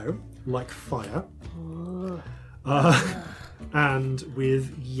yellow, like fire, and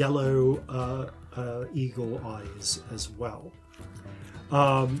with yellow eagle eyes as well.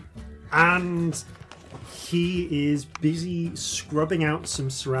 And he is busy scrubbing out some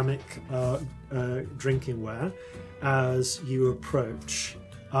ceramic drinking ware as you approach,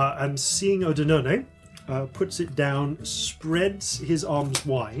 and seeing Odenone, puts it down, spreads his arms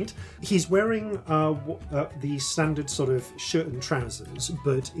wide. He's wearing the standard sort of shirt and trousers,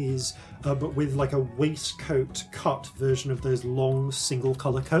 but with like a waistcoat cut version of those long single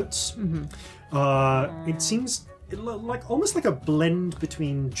colour coats. It seems like almost like a blend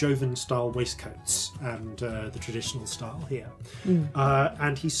between Jovan style waistcoats and the traditional style here.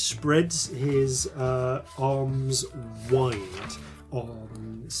 And he spreads his arms wide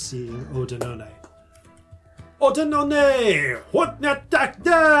on seeing Odenone. Odenone! What natak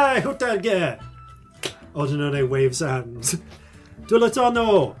day? Hotelge! Odenone waves hands.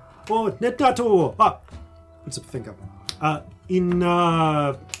 Tulatano! Oh, netato! Puts up a finger. In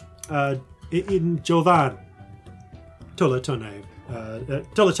Jovan. Tolatono,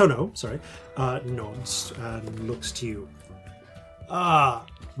 sorry, nods and looks to you.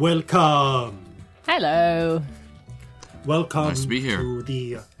 Welcome. Hello. Welcome Nice to be here. to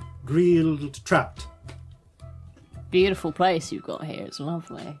the Grilled Trapped. Beautiful place you've got here. It's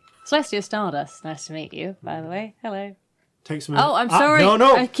lovely. Celestia Stardust. Nice to meet you, by the way. Hello. Takes a minute. Oh, I'm sorry.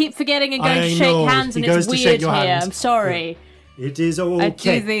 No. I keep forgetting and going I to shake know. hands, and He goes it's to weird shake your here. hand. I'm sorry. It is okay. I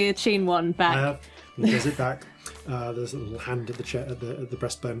do the Chin one back. He does it back. There's a little hand at the at the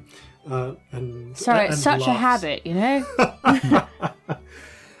breastbone. And Sorry, and it's such a laughs. habit, you know?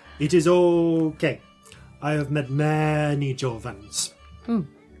 It is okay. I have met many Jovans.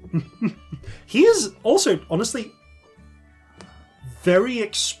 He is also, honestly, very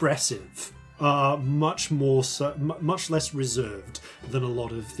expressive. Much less reserved than a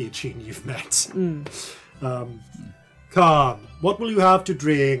lot of the Achin you've met. Come, what will you have to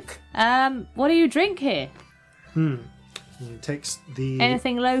drink? What do you drink here? He takes the...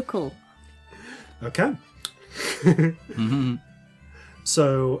 Anything local? Okay.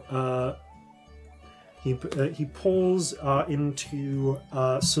 So he pours into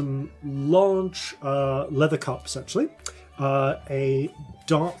some large leather cups, actually, a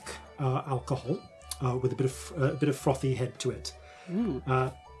dark alcohol with a bit of frothy head to it.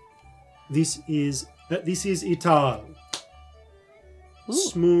 This is Ital.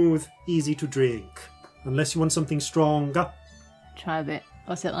 Smooth, easy to drink. Unless you want something stronger. Try a bit.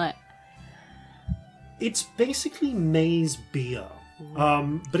 What's it like? It's basically maize beer,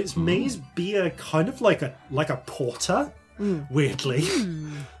 but it's maize beer kind of like a porter, weirdly.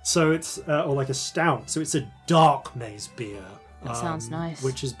 So it's or like a stout. So it's a dark maize beer. That sounds nice.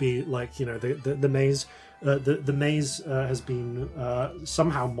 Which has been like the maize. The maize has been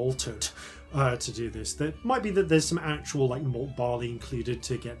somehow malted to do this. There might be that there's some actual like malt barley included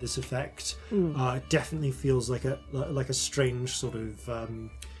to get this effect. It definitely feels like a strange sort of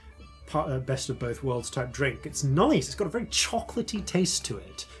best of both worlds type drink. It's nice. It's got a very chocolatey taste to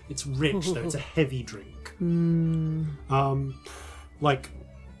it. It's rich though. It's a heavy drink. Like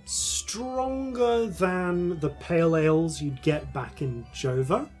stronger than the pale ales you'd get back in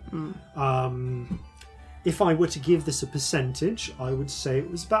Jova. If I were to give this a percentage, I would say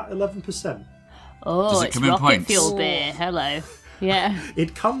it was about 11%. Oh, Does it it's come in rocket pints? fuel beer. Hello. Yeah.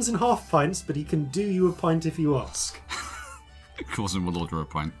 It comes in half pints, but he can do you a pint if you ask. Of course, we'll order a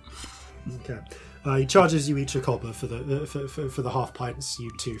pint. Okay. He charges you each a cobber for the half pints. You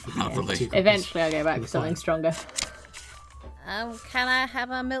two for the Lovely. 2 cobbers. Eventually I'll go back For for the something pint. stronger. Can I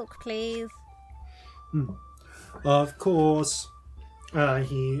have a milk, please? Of course.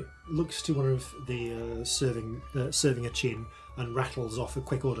 He looks to one of the serving Achin and rattles off a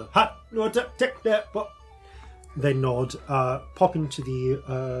quick order. Ha! No, take that. They nod, pop into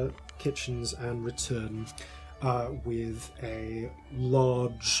the kitchens and return. with a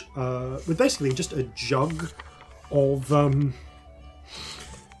large, with basically just a jug of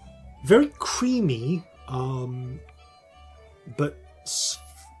very creamy, but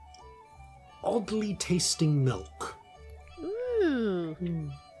oddly tasting milk. Ooh.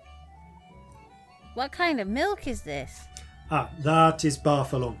 What kind of milk is this? That is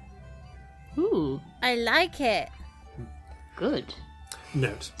buffalo. Ooh, I like it. good.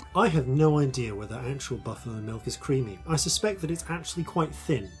 Note, I have no idea whether actual buffalo milk is creamy. I suspect that it's actually quite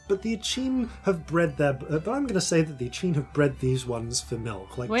thin, but the Achene have bred their... but I'm going to say that the Achene have bred these ones for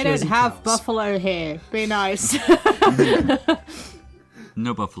milk, like We Jersey don't have cows. buffalo here. Be nice.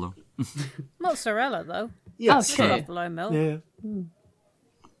 No buffalo. Mozzarella, though. Yes. Oh, sure. Buffalo milk. Yeah.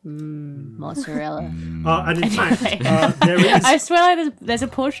 Mozzarella. And in fact, there is... I swear like there's a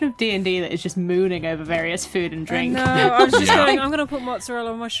portion of D&D that is just mooning over various food and drink. No, I was just Yeah. going, I'm going to put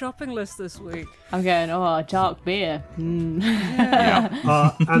mozzarella on my shopping list this week. I'm going, oh, dark beer.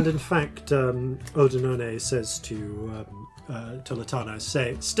 Yeah. And in fact, Odinone says to Latano,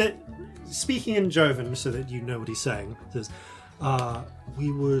 speaking in Jovan so that you know what he's saying, says,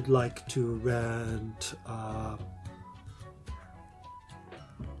 we would like to rent...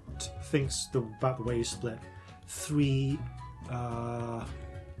 thinks about the way you split 3,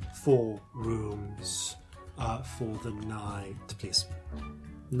 4 rooms for the night, please.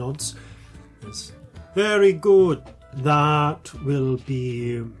 Nods. Yes. Very good. That will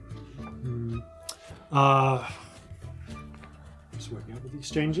be just working out with the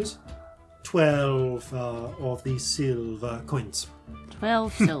exchanges. 12 of the silver coins.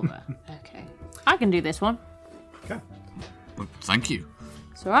 12 silver. Okay. I can do this one. Okay. Well, thank you.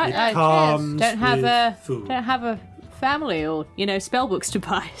 It's all right. It I comes don't have with a food. don't have a family or spell books to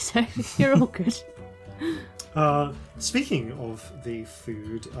buy, so you're all good. Speaking of the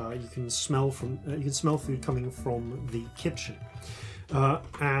food, you can smell food coming from the kitchen,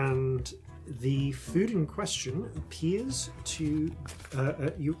 and the food in question appears to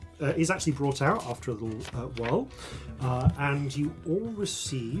is actually brought out after a little while, and you all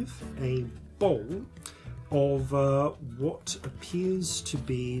receive a bowl of what appears to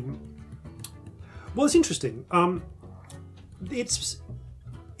be... Well, it's interesting.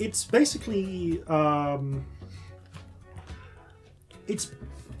 It's basically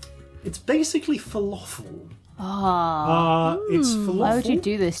it's basically falafel. It's falafel. Why would you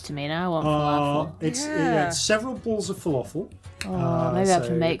do this to me? Now I want falafel. It's several balls of falafel. Maybe I have to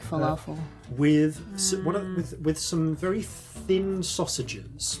so, make falafel. with some very thin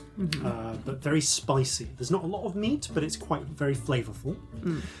sausages, but very spicy. There's not a lot of meat, but it's quite very flavorful.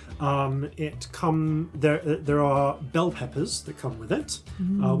 There are bell peppers that come with it,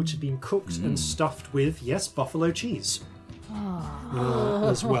 which have been cooked and stuffed with buffalo cheese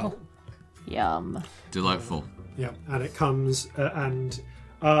as well. Yum. Delightful. Yeah, and it comes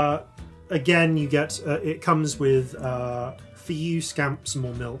again you get it comes with for you scamp some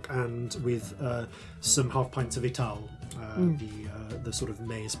more milk and with some half pints of Ital, the sort of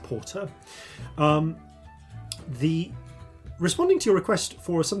maize porter. The responding to your request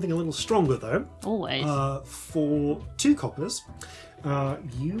for something a little stronger though, Always. for 2 coppers,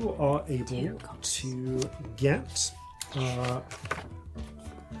 you are able to get.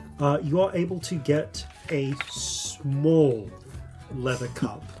 You are able to get a small leather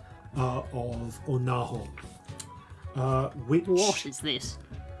cup of onaho. Which... What is this?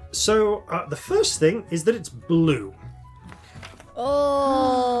 So, the first thing is that it's blue.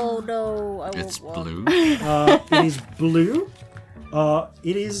 Oh no! I It's want one. blue. It is blue.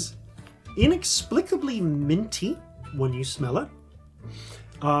 It is inexplicably minty when you smell it.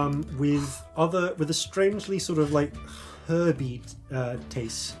 With a strangely sort of like herby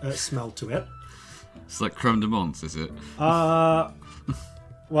smell to it. It's like creme de menthe, is it?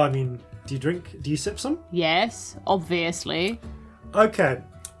 Well, I mean, do you sip some? Yes, obviously. Okay.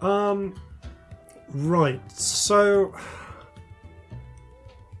 Right. So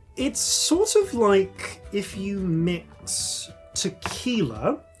it's sort of like if you mix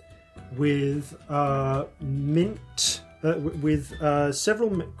tequila with mint, with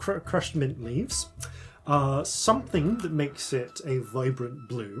several crushed mint leaves, something that makes it a vibrant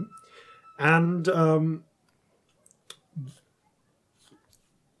blue, and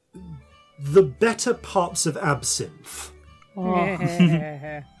the better parts of absinthe.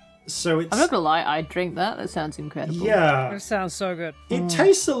 So it's... I'm not gonna lie, I'd drink that. That sounds incredible. Yeah. That sounds so good. It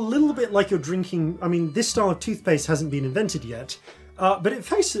tastes a little bit like you're drinking... I mean, this style of toothpaste hasn't been invented yet, but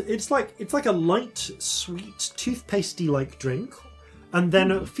it's like a light, sweet, toothpastey-like drink, and then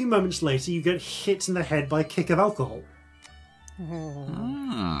a few moments later you get hit in the head by a kick of alcohol.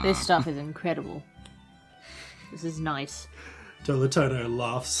 This stuff is incredible. This is nice. Tolatono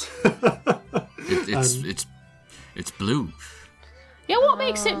laughs. It's blue. Yeah, what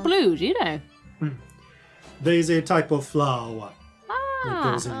makes it blue? Do you know? There's a type of flower that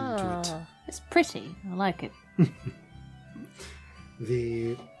goes into it. It's pretty. I like it.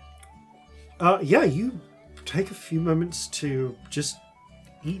 You take a few moments to just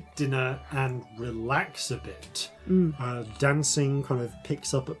eat dinner and relax a bit. Dancing kind of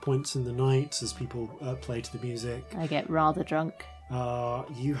picks up at points in the night as people play to the music. I get rather drunk.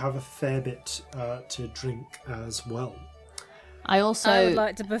 You have a fair bit to drink as well. I also I would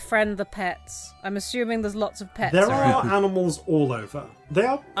like to befriend the pets. I'm assuming there's lots of pets There around. are animals all over. They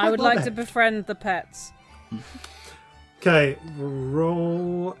are. I would like to befriend the pets. Okay,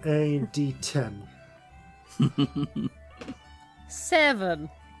 roll a d10. 7.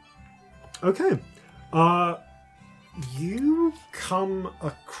 Okay. You come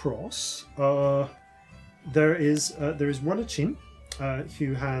across there is one Achin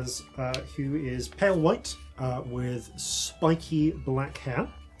who is pale white with spiky black hair,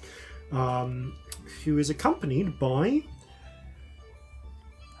 who is accompanied by,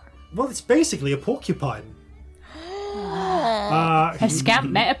 well, it's basically a porcupine. Has Scamp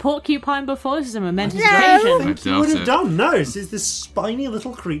met a porcupine before? This is a momentous I occasion. think you would have done. No, this is this spiny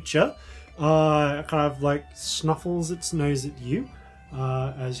little creature. Kind of like snuffles its nose at you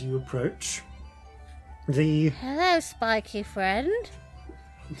as you approach. Hello, spiky friend.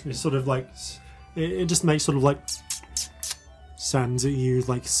 It's sort of like it just makes sort of like sounds at you,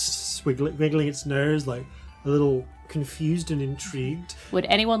 like wiggling its nose, like a little confused and intrigued. Would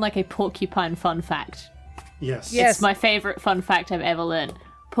anyone like a porcupine fun fact? Yes. Yes. It's my favourite fun fact I've ever learned.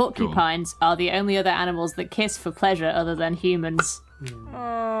 Porcupines are the only other animals that kiss for pleasure other than humans.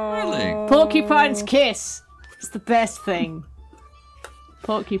 Really? Porcupines kiss! It's the best thing.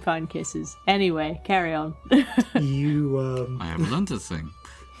 Porcupine kisses. Anyway, carry on. You I have learned a thing.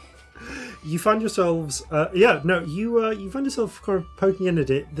 you find yourselves you find yourself kind of poking in at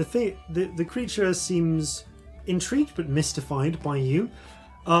it. The creature seems intrigued but mystified by you,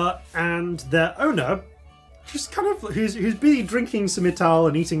 and their owner, just kind of who's busy drinking some Ital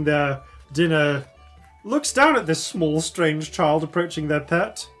and eating their dinner, looks down at this small strange child approaching their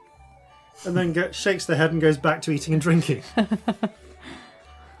pet, and then shakes their head and goes back to eating and drinking.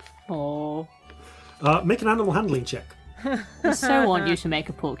 Oh, Make an animal handling check. I so want you to make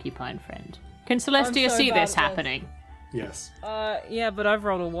a porcupine friend. Can Celestia so see bad this at this. happening? Yes. Yeah, but I've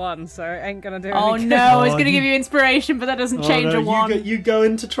rolled a 1, so it ain't gonna do Oh any good. no, it's Oh, going to you- give you inspiration, but that doesn't change a one. You go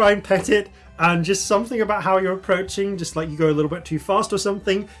in to try and pet it, and just something about how you're approaching, just like you go a little bit too fast or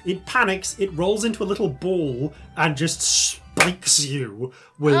something, it panics, it rolls into a little ball, and just spikes you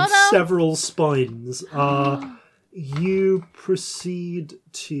with Oh, no. several spines. You proceed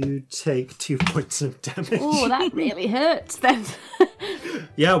to take 2 points of damage. Oh, that really hurts then.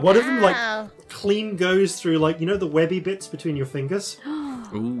 Yeah, one of them Ow. clean goes through the webby bits between your fingers,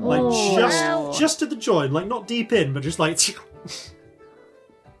 Ooh. Ow. just at the joint, not deep in, but just Oh,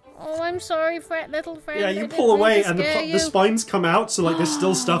 I'm sorry, little friend. yeah, I you didn't pull mean to away and scare the you. spines come out, so they're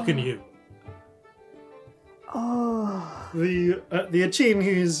still stuck in you. The Achin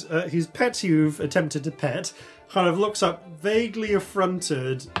whose pet you've attempted to pet kind of looks up vaguely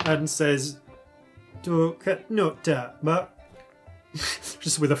affronted and says, "Do not but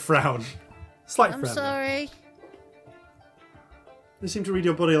just with a frown, slight I'm frown. sorry. They seem to read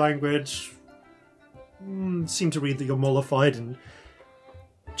your body language. Seem to read that you're mollified and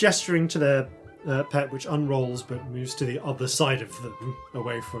gesturing to their pet, which unrolls but moves to the other side of them,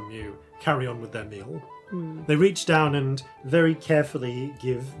 away from you. Carry on with their meal. They reach down and very carefully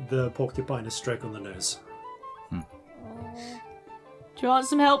give the porcupine a stroke on the nose. Do you want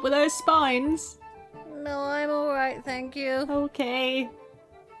some help with those spines? No, I'm alright, thank you. Okay.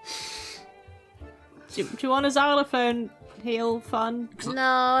 Do you want a xylophone heal fun?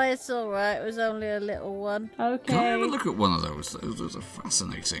 No, it's alright. It was only a little one. Can I Okay. have a look at one of those? Those are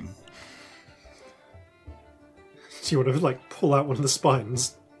fascinating. Do you want to pull out one of the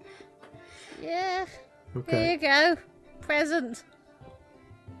spines? Yeah. Here Okay. you go. Present.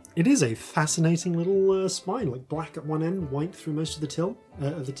 It is a fascinating little spine, black at one end, white through most of the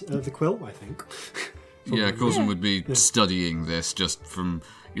of the quill, I think. Yeah, Coulson would be studying this just from,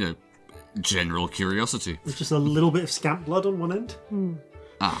 general curiosity. There's just a little bit of scamp blood on one end.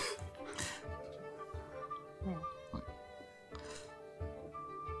 Ah,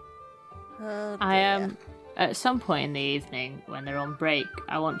 Oh, I dear. at some point in the evening when they're on break,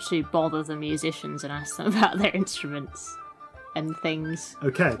 I want to bother the musicians and ask them about their instruments and things,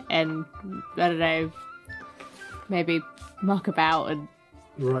 Okay. and I don't know, maybe muck about and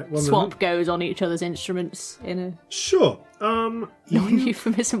Right, one swap moment. goes on each other's instruments in a Sure.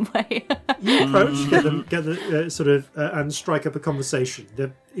 non-euphemism way. You approach, get the and strike up a conversation.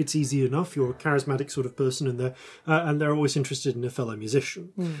 It's easy enough. You're a charismatic sort of person, and they're always interested in a fellow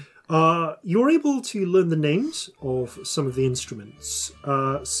musician. You're able to learn the names of some of the instruments.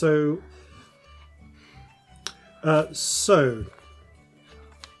 So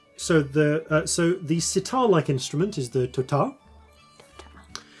the sitar-like instrument is the totar.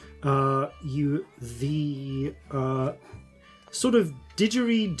 The sort of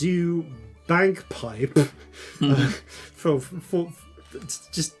didgeridoo bagpipe. For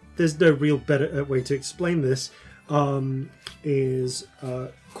just there's no real better way to explain this. Is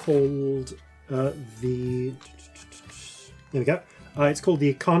called the. There we go. It's called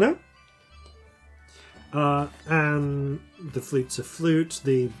the Ikano. And the flute's a flute,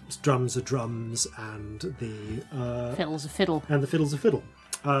 the drums are drums, and the Fiddle's a fiddle. And the fiddle's a fiddle.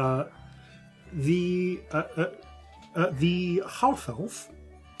 The half elf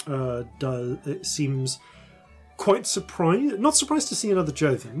seems quite surprised, not surprised to see another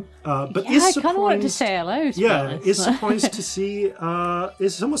Joven, but Yeah, is I surprised. kind of wanted to say hello. To be honest. Is surprised to see.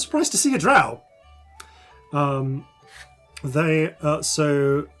 Is somewhat surprised to see a drow.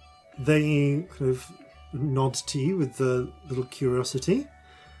 They kind of nod to you with a little curiosity.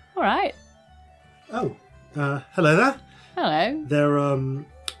 All right. Oh, hello there. Hello. They're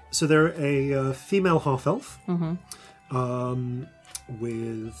a female half elf, Mm-hmm.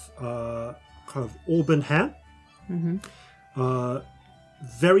 with kind of auburn hair, Mm-hmm.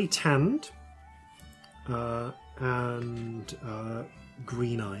 very tanned, and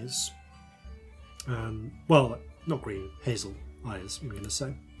green eyes. Well, not green, hazel eyes, I'm going to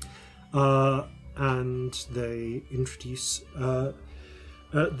say. And they introduce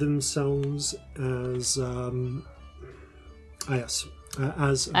themselves as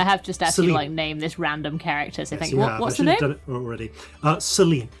as I have just asked you Celine. to name this random character. So Yes, think, you have. what's I the should have name? done it already.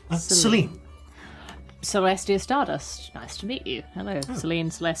 Celine. Celine. Celestia Stardust. Nice to meet you. Hello, Oh. Celine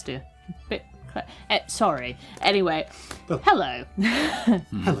Celestia. Sorry. Anyway, Well- hello.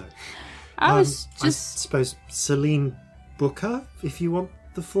 Hello. I was I just suppose Celine Booker, if you want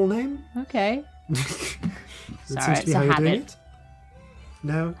the full name. okay. That Sorry, seems to be it's how a you're doing habit. it.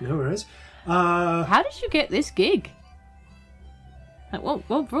 No worries. How did you get this gig? Like,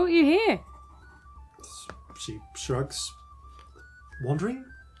 what brought you here? She shrugs. Wandering?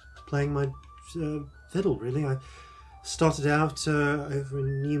 Playing my fiddle, really. I started out over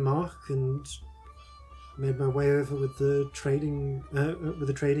in Newmark and made my way over with the trading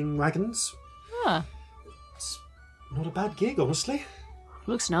wagons. Ah, It's not a bad gig, honestly.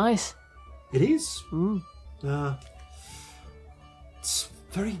 looks nice. It is. Mm. It's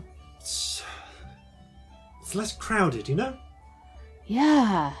very. It's less crowded, you know?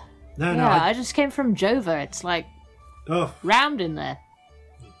 Yeah. No, I just came from Jova. It's like Oh, round in there.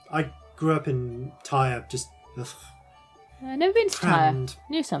 I grew up in Tyre, just. Ugh, I've never been to Tyre. crammed.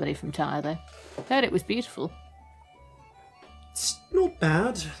 Knew somebody from Tyre though. Heard it was beautiful. It's not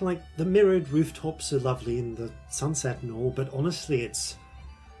bad. Like, the mirrored rooftops are lovely in the sunset and all, but honestly, it's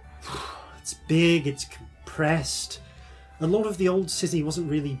big, it's compressed. A lot of the old city wasn't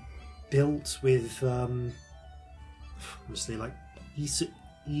really built with, honestly, like,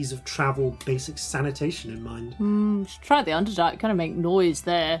 ease of travel, basic sanitation in mind. Just try the Underdark. Kind of make noise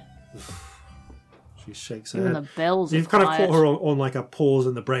there. She shakes her Even head. the bells. You've are kind of quiet. caught her on like a pause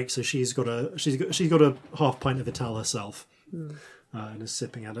in the break, so she's got a half pint of Vital herself, and is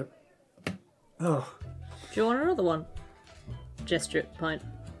sipping at it. Oh, Do you want another one? Gesture at pint.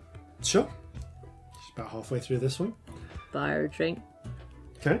 sure. She's about halfway through this one. Buy her a drink.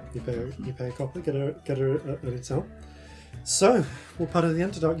 Okay, you pay a copper, get her an Vital. So, what part of the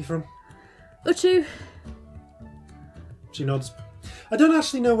Underdark you from? Utu. She nods. I don't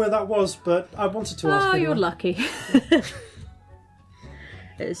actually know where that was, but I wanted to ask. Oh, anyway. you're lucky.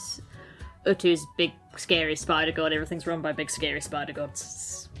 It's Utu's big, scary spider god. Everything's run by big, scary spider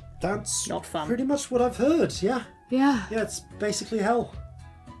gods. That's Not fun. pretty much what I've heard. Yeah, Yeah, it's basically hell.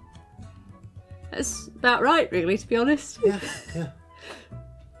 that's about right, really, to be honest. Yeah.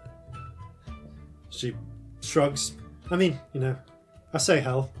 She shrugs. I mean, I say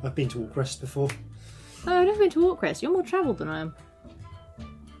hell. I've been to Walkrest before. Oh, I've never been to Walkrest. You're more travelled than I am.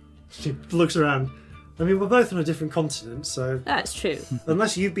 She looks around. I mean, we're both on a different continent, so That's true.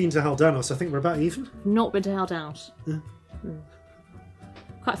 unless you've been to Haldanos, I think we're about even. Not been to Helldown.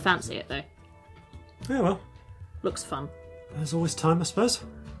 Quite fancy it though. Yeah, well, Looks fun. there's always time, I suppose.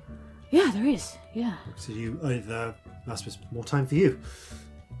 Yeah, there is. Yeah. So I suppose more time for you.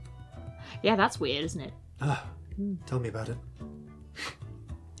 Yeah, that's weird, isn't it? Tell me about it.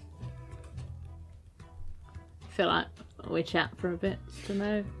 feel like we chat for a bit to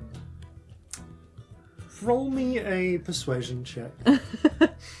know. Roll me a persuasion check.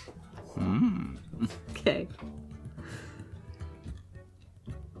 Okay.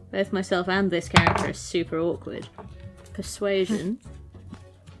 Both myself and this character are super awkward. Persuasion.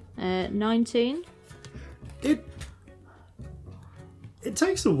 19. It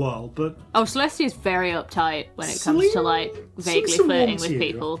takes a while, but Oh, Celestia's very uptight when it comes to Selena like vaguely seems to flirting want with you.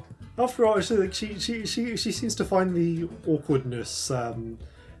 people. after all, actually, like, she seems to find the awkwardness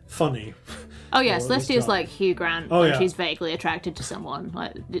funny. Oh yeah, Or at least Celestia's try. like Hugh Grant Oh, when yeah. she's vaguely attracted to someone.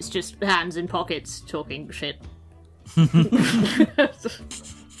 Like it's just hands in pockets talking shit.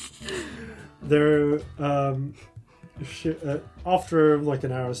 There, after like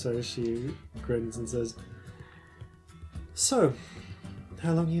an hour or so, she grins and says, "So,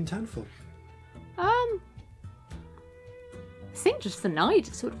 how long are you in town for?" I think just the night,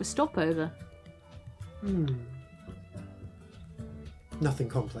 sort of a stopover. Nothing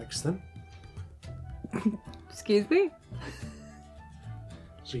complex then. Excuse me?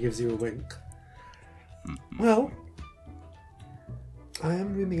 She gives you a wink. Well, I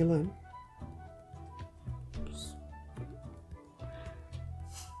am rooming alone.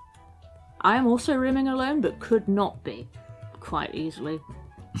 I am also rooming alone, but could not be quite easily.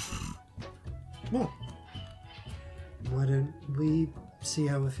 Well, why don't we see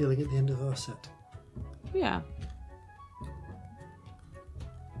how we're feeling at the end of our set? Yeah.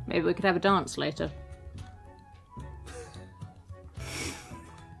 Maybe we could have a dance later.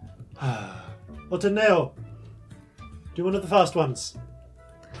 Or to Neil. Do one of the fast ones.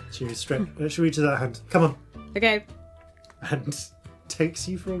 She reaches out her hand. Come on. Okay. And takes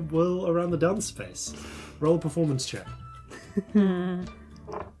you for a whirl around the dance space. Roll a performance check.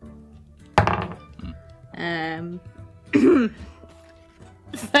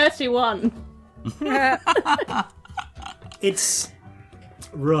 31. It's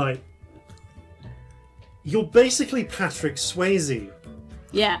right. You're basically Patrick Swayze.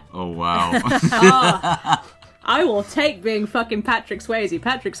 Yeah. Oh, wow. I will take being fucking Patrick Swayze.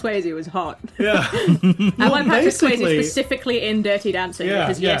 Patrick Swayze was hot. Yeah. I want Patrick Swayze basically- specifically in Dirty Dancing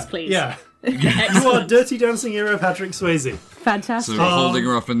because yes, please. Yeah. You are Dirty Dancing era Patrick Swayze. Fantastic. So holding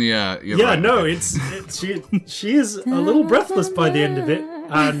her up in the air. You're Yeah, right, no, okay. she is a little breathless by the end of it,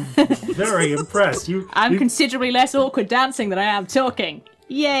 and very impressed. I'm considerably less awkward dancing than I am talking.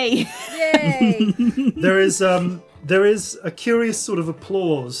 Yay! Yay! there is a curious sort of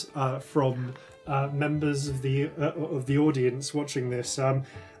applause from members of the audience watching this.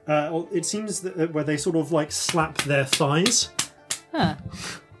 It seems that where they sort of like slap their thighs.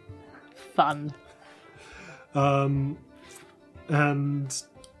 Fun. And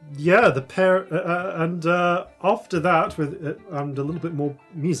yeah, the pair, and after that, with and a little bit more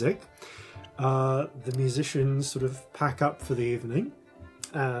music, the musicians sort of pack up for the evening,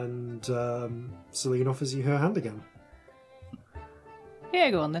 and Celine offers you her hand again. Yeah,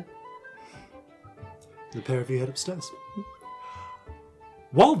 go on then. The pair of you head upstairs.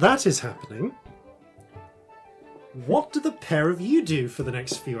 While that is happening, what do the pair of you do for the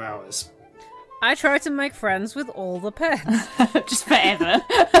next few hours? I try to make friends with all the pets. Just forever.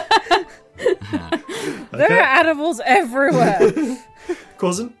 There are animals everywhere.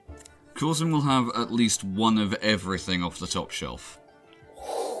 Corzin? Corzin will have at least one of everything off the top shelf.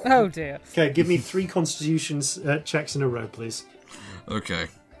 Oh dear. Okay, give me 3 constitution checks in a row, please. Okay.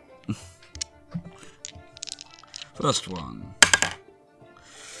 First one.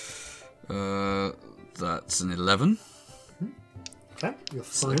 That's an 11. Okay, you're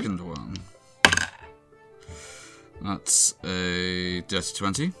fine. Second one. That's a dirty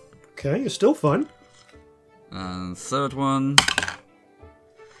 20. Okay, you're still fine. And third one.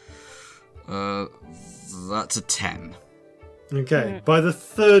 That's a 10. Okay, by the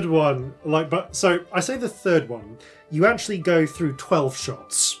third one, so I say the third one, you actually go through 12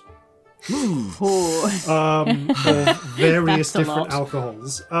 shots of various That's a different lot.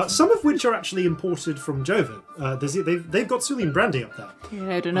 alcohols, some of which are actually imported from Joven. They've got Celine brandy up there.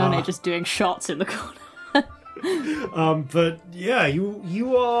 Yeah, Danone just doing shots in the corner. But yeah,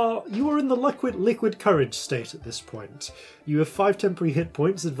 you are in the liquid courage state at this point. You have 5 temporary hit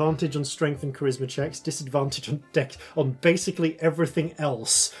points, advantage on strength and charisma checks, disadvantage on dex on basically everything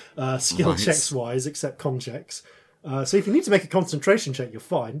else, skill Right. checks wise, except con checks. So if you need to make a concentration check, you're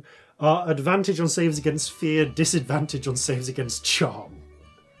fine. Advantage on saves against fear, disadvantage on saves against charm.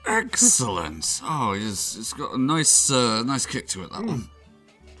 Excellent. Oh, it's got a nice kick to it, that one.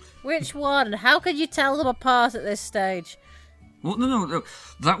 Which one? How could you tell them apart at this stage? Well, no.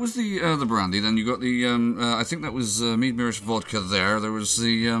 That was the brandy. Then you got the I think that was mead Mirish vodka. There was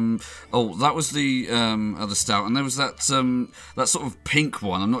the that was the stout, and there was that that sort of pink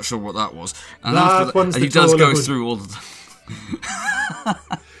one. I'm not sure what that was. And That one's and the he does go Tullahun. through all of them.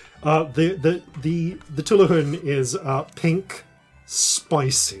 The Tullahun is pink,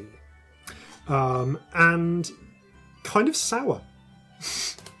 spicy, and kind of sour.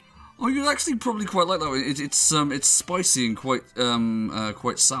 Oh, you'd actually probably quite like that one. It's spicy and quite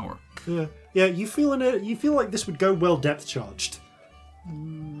sour. Yeah. You feel like this would go well depth charged.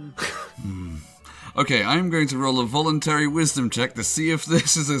 Okay, I'm going to roll a voluntary wisdom check to see if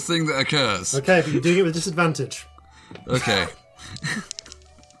this is a thing that occurs. Okay, but you're doing it with disadvantage. Okay.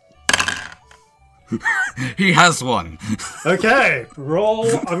 He has one. Okay, roll.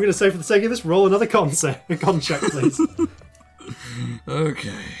 I'm going to say for the sake of this, roll another con check, please.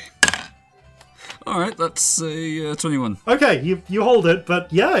 Okay. All right, that's a 21. Okay, you hold it,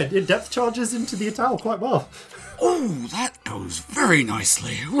 but yeah, it depth charges into the Ital quite well. Oh, that goes very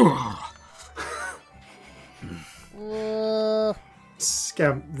nicely.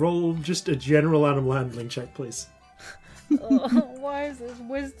 Scamp, roll just a general animal handling check, please. Why is this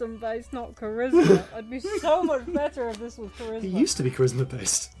wisdom based, not charisma? I'd be so much better if this was It charisma. used to be charisma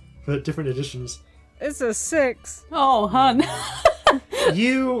based, but different editions. It's a 6. Oh, hun.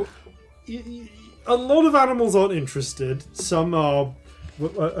 You a lot of animals aren't interested. Some are.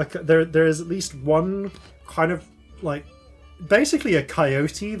 There is at least one kind of like basically a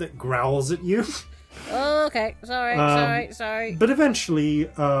coyote that growls at you. Oh, okay. Sorry. But eventually,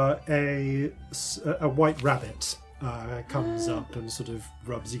 a white rabbit comes up and sort of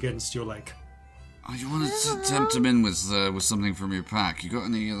rubs against your leg. Oh, you wanted to tempt him in with something from your pack. You got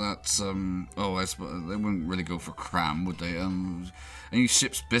any of that? I suppose they wouldn't really go for cram, would they? Any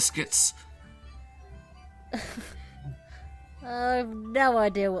ship's biscuits? I've no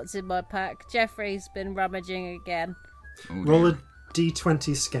idea what's in my pack. Jeffrey's been rummaging again. Oh, Roll dear. a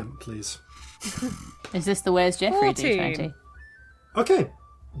d20 scamp, please. Is this the Where's Jeffrey 14. D20? Okay,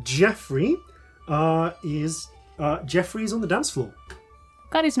 Jeffrey Jeffrey's on the dance floor.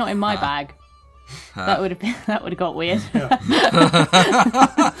 Glad he's not in my bag. That would have got weird.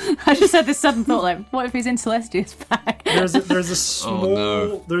 I just had this sudden thought, like, what if he's in Celestia's bag? There's a small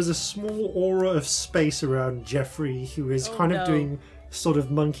no. there's a small aura of space around Jeffrey, who is kind of no. doing sort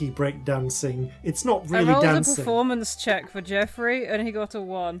of monkey break dancing. It's not I really rolled dancing. a performance check for Jeffrey and he got a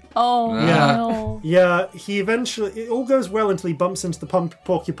 1. Oh, Yeah. no. Yeah, he eventually... It all goes well until he bumps into the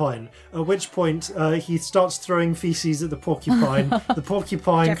porcupine, at which point he starts throwing feces at the porcupine. The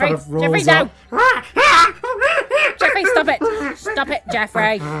porcupine Jeffrey, kind of rolls Jeffrey, no! up. Jeffrey, stop it! Stop it,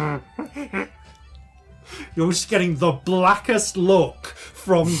 Jeffrey! You're just getting the blackest look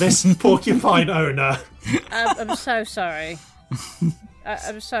from this porcupine owner. I'm so sorry.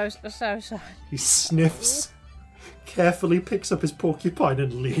 I'm so sorry. He sniffs, carefully picks up his porcupine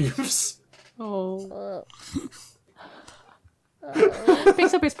and leaves. Oh.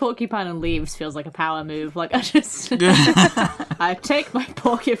 Picks up his porcupine and leaves feels like a power move. Like, I just... I take my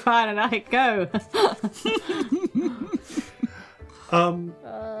porcupine and I go.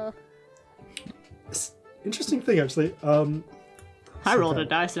 Interesting thing, actually. I rolled a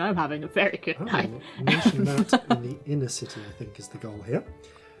dice and I'm having a very good night. I'll mention that in the inner city, I think, is the goal here.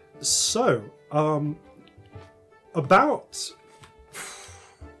 So, about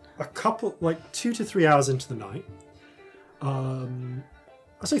a couple, like 2 to 3 hours into the night, I'll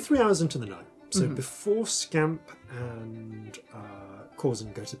say 3 hours into the night, so before Scamp and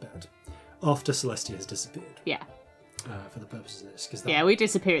Corzin go to bed, after Celestia has disappeared, Yeah. for the purposes of this, because Yeah, we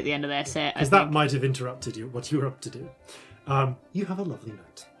disappear at the end of their set. I because that think. might have interrupted you, what you were up to do. You have a lovely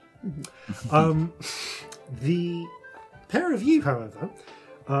night. The pair of you, however,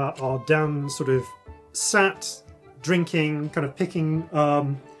 are down, sort of sat, drinking, kind of picking.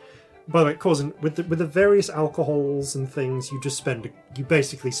 By the way, Corzin, with the various alcohols and things, you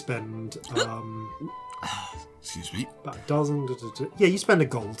basically spend Excuse me. about a dozen. Yeah, you spend a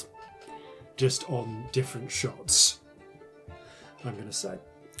gold just on different shots. I'm going to say,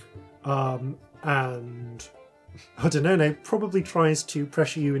 and I don't know. Probably tries to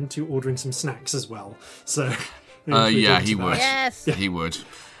pressure you into ordering some snacks as well. So, Yeah, he would. Yes! He would.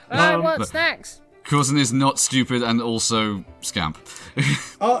 I want snacks! Corzin is not stupid and also Scamp.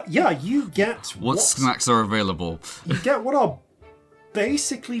 Yeah, you get What snacks are available? You get what are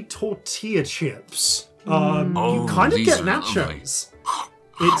basically tortilla chips. You Oh, kind of these get are nachos.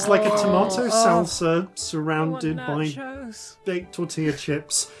 It's like a tomato salsa surrounded I by want nachos. baked tortilla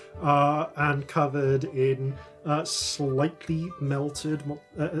chips and covered in slightly melted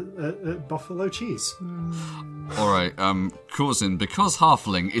buffalo cheese. All right, Corzin, because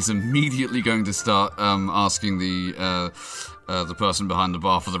Halfling is immediately going to start asking the person behind the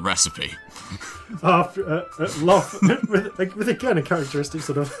bar for the recipe. After laugh with again a characteristic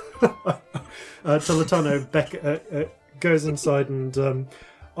sort of Tolentano goes inside and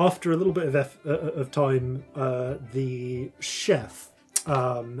after a little bit of time, the chef,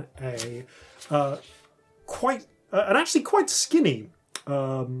 quite and actually quite skinny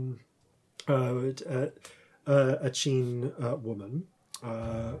Achene woman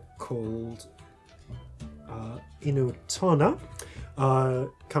called Inutana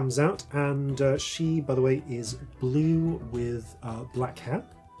comes out, and she, by the way, is blue with black hair.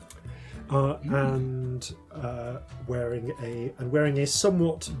 And wearing a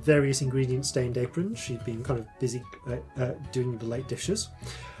somewhat various ingredient stained apron. She'd been kind of busy doing the late dishes.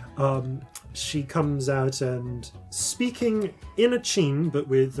 She comes out and, speaking in Achene but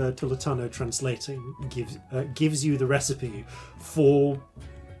with Tolentano translating, gives you the recipe for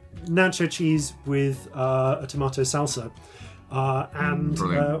nacho cheese with a tomato salsa and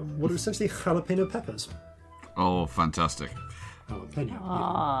what are essentially jalapeno peppers. Oh, fantastic. Oh,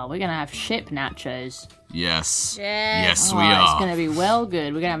 we're gonna have ship nachos. Yes. Yeah. Yes, we It's are. gonna be well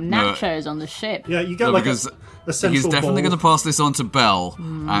good. We're gonna have nachos on the ship. Yeah, you get No, like because a central he's definitely bowl. going to pass this on to Belle,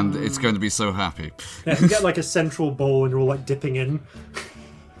 and it's going to be so happy. Yeah, you get like a central bowl and you're all like dipping in.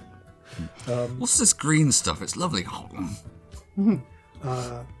 What's this green stuff? It's lovely.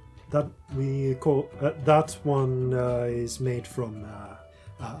 That we call that one is made from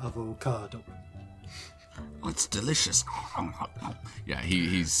avocado. Oh, it's delicious. Yeah,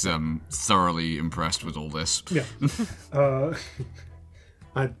 he's thoroughly impressed with all this. Yeah.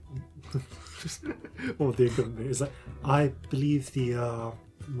 I. Or the equivalent is like, I believe the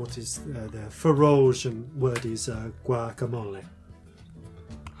what is the Ferocian word is guacamole.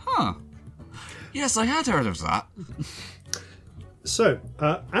 Huh. Yes, I had heard of that. So,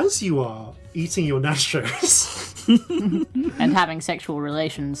 as you are eating your nachos And having sexual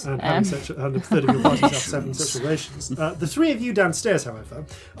relations. and and a third of your party have having sexual relations, the three of you downstairs, however,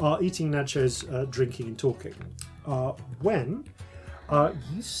 are eating nachos, drinking, and talking. When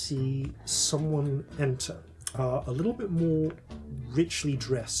you see someone enter, a little bit more richly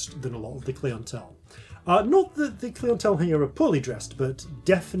dressed than a lot of the clientele. Not that the clientele here are poorly dressed, but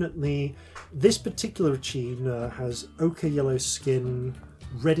definitely this particular Achene has ochre yellow skin,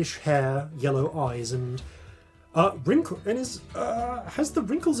 reddish hair, yellow eyes, and has the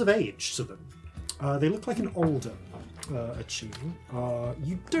wrinkles of age to them. They look like an older Achene.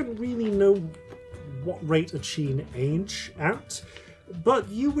 You don't really know what rate Achene age at, but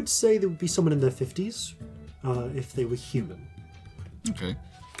you would say there would be someone in their 50s if they were human. Okay.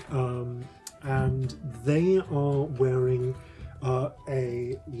 And they are wearing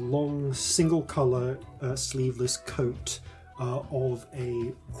a long single colour sleeveless coat of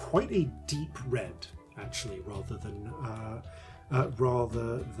quite a deep red, actually, rather than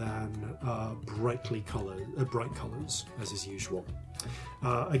bright colours as is usual.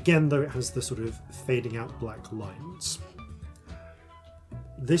 Again, though, it has the sort of fading out black lines.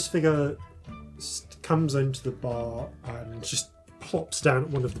 This figure comes into the bar and just plops down at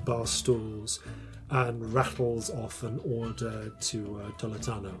one of the bar stools and rattles off an order to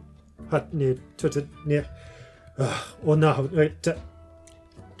Tolentano.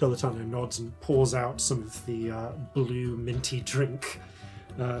 Tolentano nods and pours out some of the blue minty drink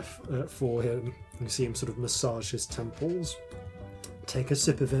for him. You see him sort of massage his temples, take a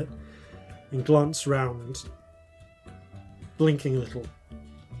sip of it, and glance round, blinking a little.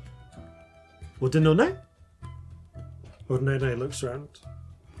 Ordinone? Ordinone looks around.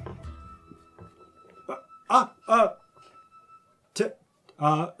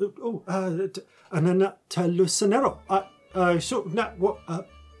 Lucinero.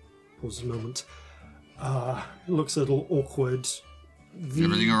 Pause a moment. Looks a little awkward.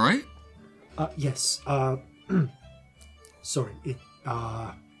 Everything all right? Yes. Sorry.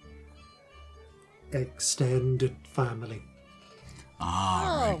 Extended family.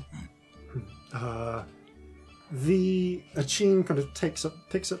 Right. The Achene kind of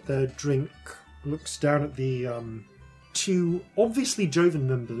picks up their drink, looks down at the two obviously Joven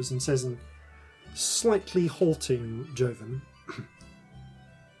members and says in slightly halting Joven,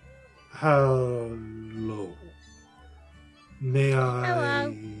 "Hello. May I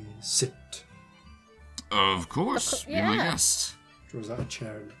Hello. sit?" Of course. Be my yeah. guest. Draws out a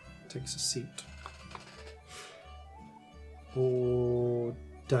chair and takes a seat.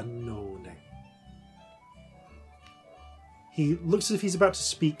 Danone. He looks as if he's about to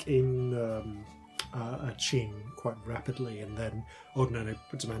speak in a chin quite rapidly, and then Ognano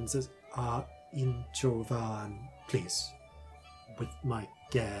puts him hand and says, Inchovan, please, with my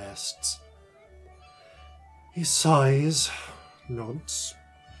guests. He sighs, nods.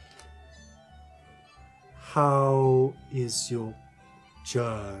 How is your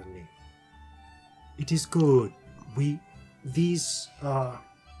journey? It is good. This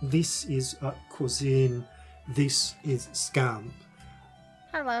is Cuisine. This is Scamp.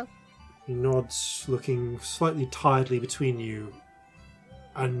 Hello. He nods, looking slightly tiredly between you,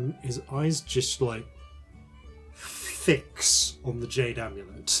 and his eyes just fix on the jade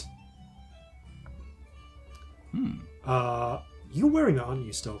amulet. You're wearing that, aren't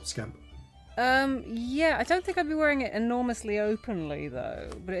you, still, Scamp? Yeah, I don't think I'd be wearing it enormously openly, though,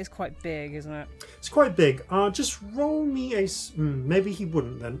 but it is quite big, isn't it? It's quite big. Just roll me a... maybe he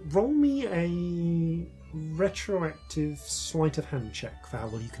wouldn't, then. Roll me a retroactive sleight of hand check for how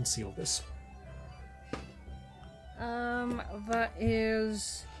well you conceal this. That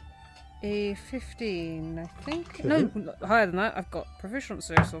is a 15, I think. Okay. No, higher than that. I've got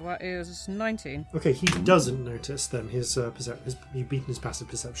proficiency, so that is 19. Okay, he doesn't notice then his you've beaten his passive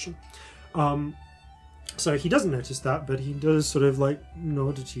perception. So he doesn't notice that, but he does sort of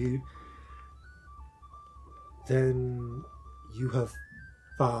nod at you. Then you have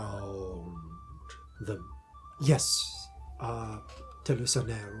found them. Yes,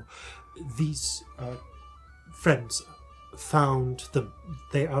 Telusanero. These friends found them.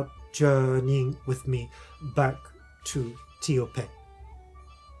 They are journeying with me back to Tiope.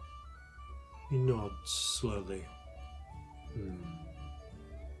 He nods slowly.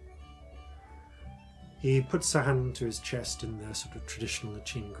 He puts a hand to his chest in their sort of traditional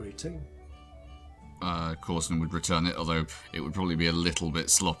Achin greeting. Corson would return it, although it would probably be a little bit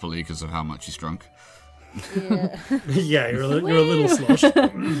sloppily because of how much he's drunk. Yeah. Yeah, you're a little sloshed.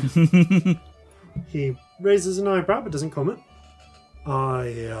 He raises an eyebrow but doesn't comment. I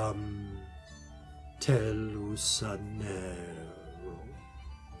am Telusanero.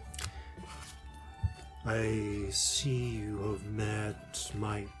 I see you have met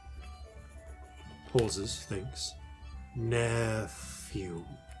my... Pauses, thinks. Nephew.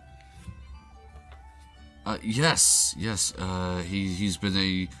 Yes. He's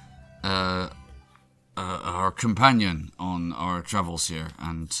been our companion on our travels here,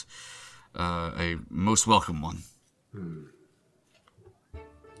 and a most welcome one. Nods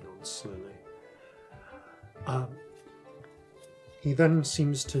slowly. He then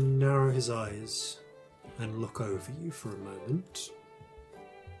seems to narrow his eyes and look over you for a moment.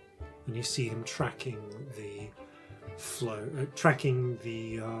 And you see him tracking the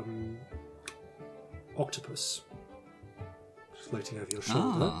octopus floating over your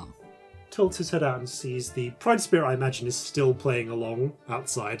shoulder. Tilts his head out and sees the Pride Spirit, I imagine, is still playing along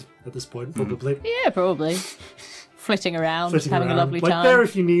outside at this point, probably. Yeah, probably. Flitting around, having a lovely time. There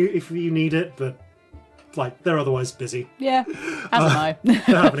if you need it, but they're otherwise busy. Yeah, as am I. They're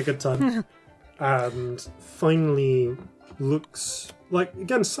having a good time. And finally looks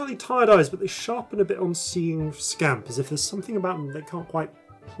again, slightly tired eyes, but they sharpen a bit on seeing Scamp, as if there's something about them they can't quite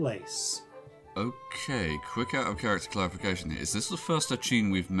place. Okay, quick out of character clarification here. Is this the first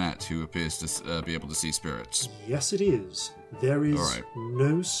Achin we've met who appears to be able to see spirits? Yes, it is. There is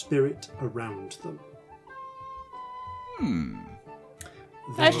no spirit around them.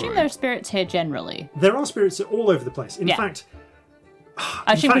 I assume there are spirits here generally. There are spirits all over the place. In fact,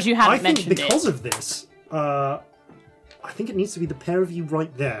 I assume because you haven't mentioned it. Because of this, I think it needs to be the pair of you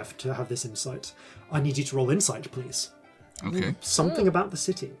right there to have this insight. I need you to roll insight, please. Okay. Something about the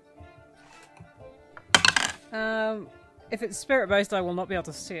city. If it's spirit-based, I will not be able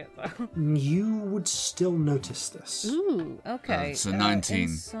to see it, though. You would still notice this. Ooh, okay. So 19.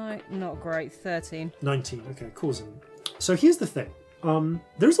 Insight, not great. 13. 19, okay, Corzin. So here's the thing.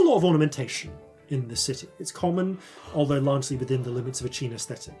 There's a lot of ornamentation in the city. It's common, although largely within the limits of Achin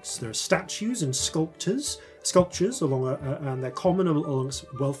aesthetics. There are statues and sculptures and they're common amongst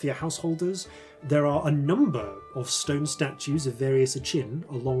wealthier householders. There are a number of stone statues of various Achin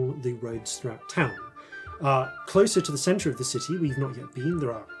along the roads throughout town. Closer to the centre of the city, we've not yet been,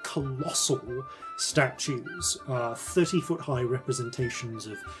 there are colossal statues, 30-foot high representations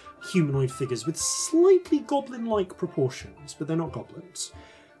of humanoid figures with slightly goblin-like proportions, but they're not goblins.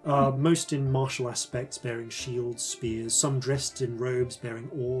 Most in martial aspects, bearing shields, spears, some dressed in robes bearing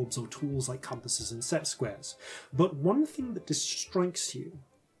orbs or tools like compasses and set squares. But one thing that strikes you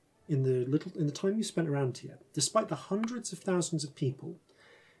in the time you spent around here, despite the hundreds of thousands of people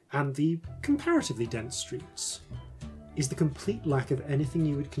and the comparatively dense streets, is the complete lack of anything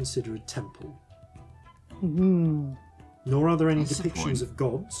you would consider a temple. Nor are there any That's the depictions point. of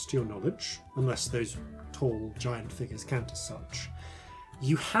gods, to your knowledge, unless those tall, giant figures count as such.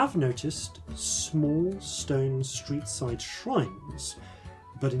 You have noticed small stone street-side shrines,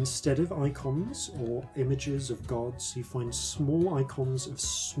 but instead of icons or images of gods, you find small icons of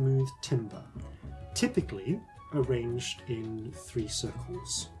smooth timber, typically arranged in 3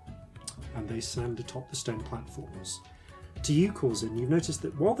 circles, and they stand atop the stone platforms. To you, Corzin, you've noticed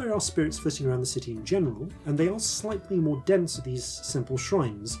that while there are spirits flitting around the city in general, and they are slightly more dense at these simple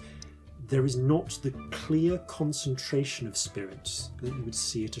shrines, there is not the clear concentration of spirits that you would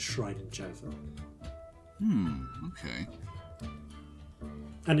see at a shrine in Jova. Okay.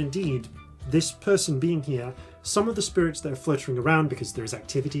 And indeed, this person being here, some of the spirits that are floating around, because there is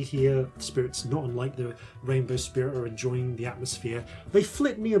activity here, spirits not unlike the rainbow spirit are enjoying the atmosphere, they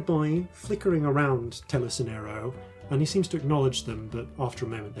flit nearby, flickering around Telesinero, and he seems to acknowledge them, but after a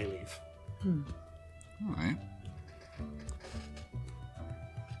moment they leave. All right.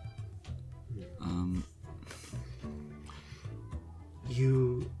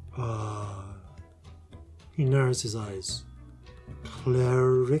 You are... He narrows his eyes.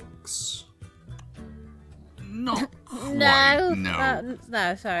 Clerics? Not quite. No.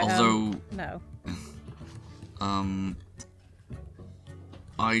 No, sorry. Although, no.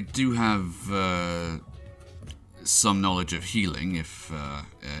 I do have some knowledge of healing, if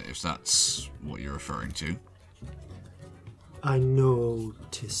that's what you're referring to. I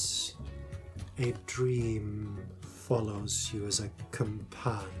notice a dream follows you as a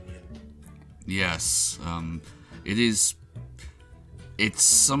companion. Yes, it is. It's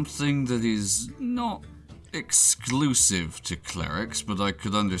something that is not exclusive to clerics, but I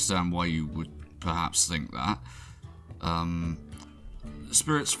could understand why you would perhaps think that.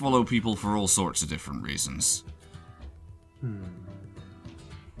 Spirits follow people for all sorts of different reasons.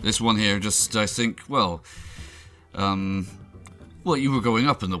 This one here, just, I think, well, you were going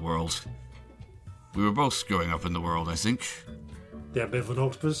up in the world. We were both going up in the world, I think. The Ambivalent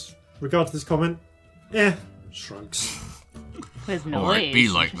Octopus, regards this comment, shrugs. With noise. Or it'd be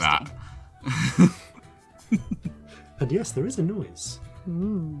like that. And yes, there is a noise.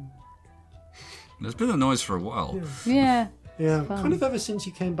 There's been a noise for a while. Yeah. Yeah, Fun. kind of ever since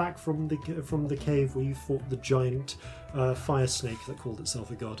you came back from the cave where you fought the giant fire snake that called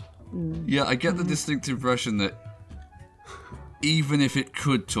itself a god. Yeah, I get the distinct impression that even if it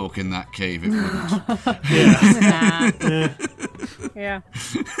could talk in that cave, it wouldn't. Yeah.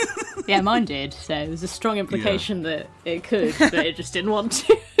 Yeah, mine did. So there's a strong implication that it could, but it just didn't want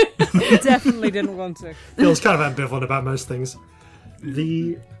to. Definitely didn't want to. Feels kind of ambivalent about most things.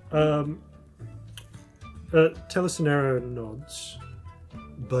 The Telesinero nods,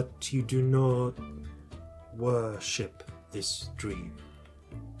 but you do not worship this dream.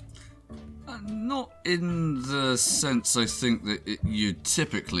 Not in the sense I think that you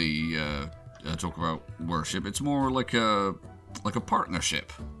typically talk about worship. It's more like a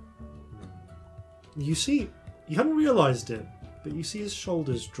partnership. You see, you hadn't realised it, but you see his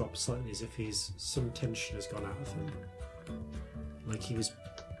shoulders drop slightly as if some tension has gone out of him. Like he was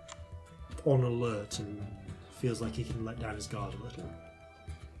on alert and feels like he can let down his guard a little.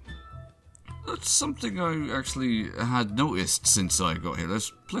 That's something I actually had noticed since I got here.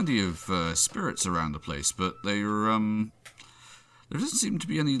 There's plenty of spirits around the place, but there doesn't seem to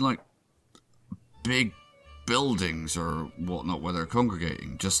be any, like, big buildings or whatnot where they're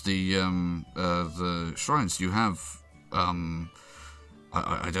congregating. Just the shrines. You have,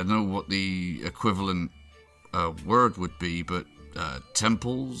 I don't know what the equivalent word would be, but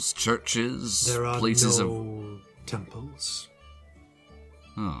temples, churches, There are places no temples.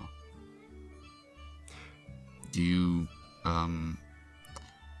 Oh. Do you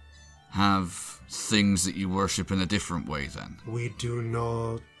have things that you worship in a different way then? We do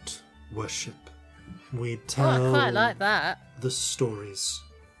not worship. We Oh, tell I quite like that. the stories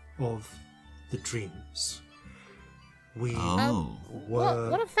of the dreams. We Oh. were...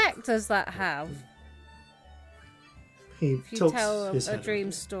 What effect does that have? He If you tilts tell his a head.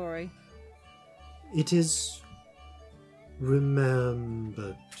 dream story. It is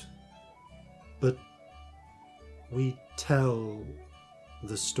remembered, but we tell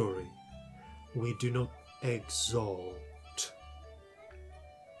the story. We do not exalt.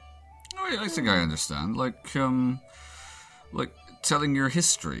 I think I understand. Like telling your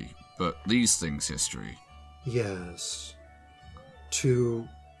history, but these things' history. Yes. To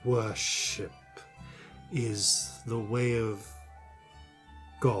worship is the way of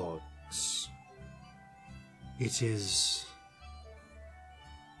gods. It is...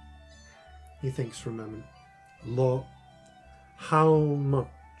 He thinks for a moment. How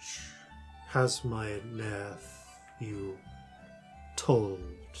much has my Neth you told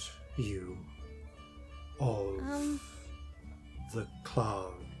you of the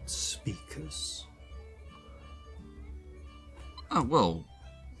Cloud Speakers? Oh, well,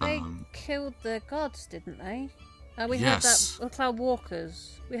 They killed their gods, didn't they? We Yes. heard that. Cloud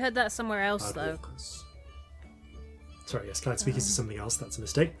Walkers. We heard that somewhere else, Cloud though. Walkers. Sorry, yes, Cloud Speakers is something else. That's a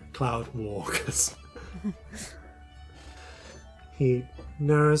mistake. Cloud Walkers. He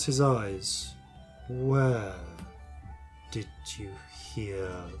narrows his eyes. Where did you hear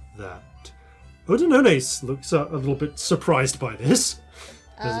that? Odonones looks a little bit surprised by this.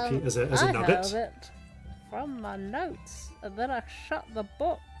 As a I nugget. heard it from my notes, and then I shut the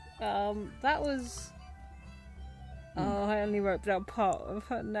book. That was. Oh, I only wrote down part of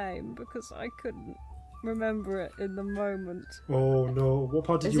her name because I couldn't remember it in the moment. Oh no, what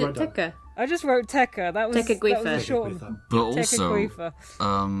part did Is you it write down? Tekka? I just wrote Tekka. That was Tekka that was Guifa. a short Tekka Guifa. but also,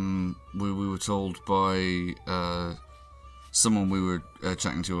 Guifa. we were told by someone we were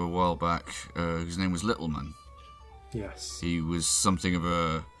chatting to a while back, whose name was Littleman. Yes. He was something of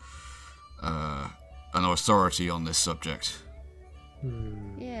an authority on this subject.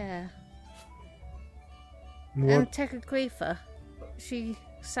 Yeah. What? And Tekka Guifa, she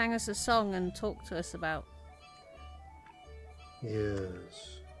sang us a song and talked to us about.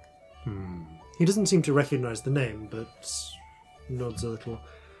 Yes. He doesn't seem to recognize the name, but nods a little.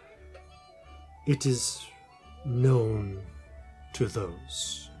 It is known to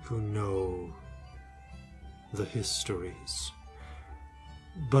those who know the histories,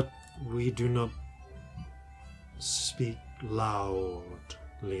 but we do not speak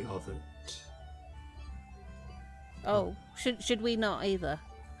loudly of it. Oh, should we not either?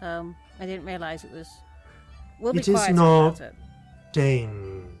 I didn't realise it was. We'll be It is quiet not about it.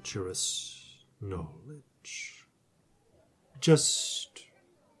 dangerous knowledge. Just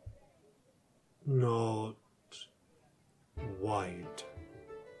not wide.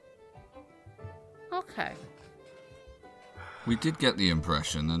 Okay. We did get the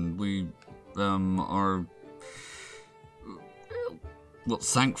impression, and we are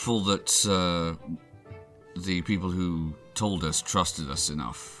thankful that the people who told us trusted us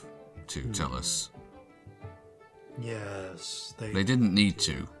enough to tell us. Yes, They didn't need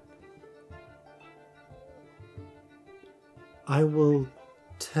to. I will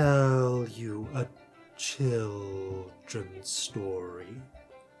tell you a children's story,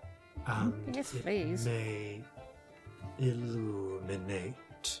 and Yes, it please. may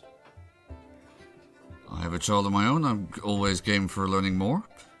illuminate. I have a child of my own. I'm always game for learning more.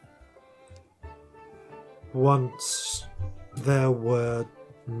 Once there were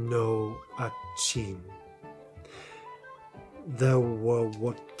no Achin. There were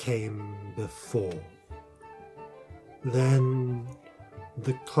what came before. Then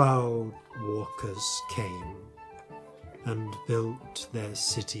the Cloud Walkers came and built their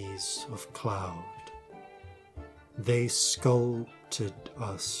cities of cloud. They sculpted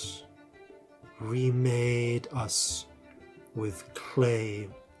us, remade us with clay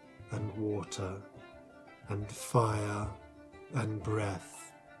and water and fire and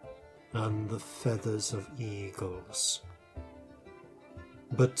breath and the feathers of eagles.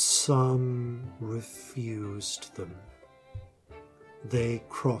 But some refused them. They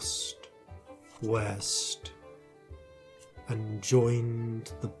crossed west and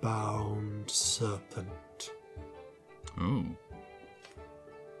joined the bound serpent. Oh.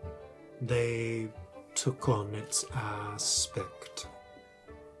 They took on its aspect.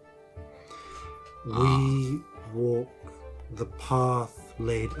 We walk the path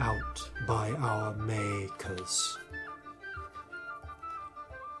laid out by our makers.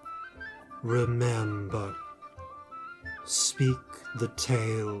 Remember, speak the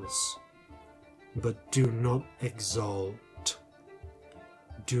tales, but do not exalt.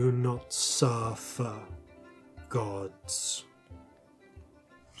 Do not suffer gods.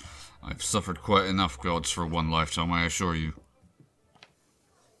 I've suffered quite enough gods for one lifetime, I assure you.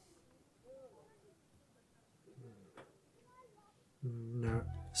 No,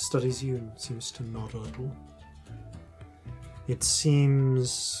 studies you and seems to nod a little. It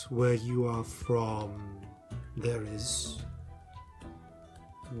seems where you are from, there is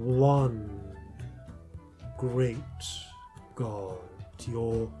one great god,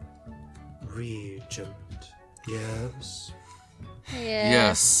 your regent, yes? Yeah.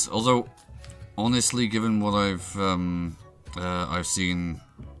 Yes, although honestly, given what I've seen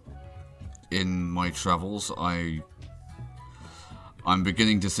in my travels, I'm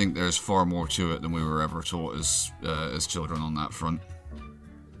beginning to think there's far more to it than we were ever taught as children on that front.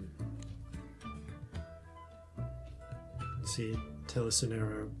 See,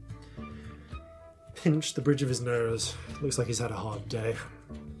 Telesinero pinch the bridge of his nose. Looks like he's had a hard day.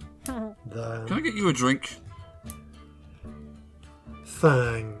 Then, Can I get you a drink?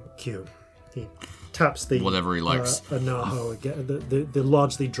 thank you. He taps the Whatever he likes. Anaho again, the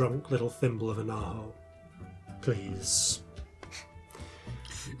largely drunk little thimble of Anaho. Please.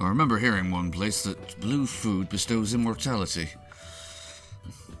 I remember hearing one place that blue food bestows immortality.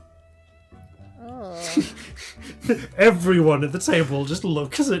 Oh. Everyone at the table just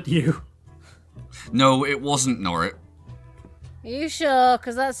looks at you. No, it wasn't Norrit. You sure?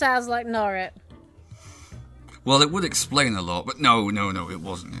 Because that sounds like Norrit. Well, it would explain a lot, but no, it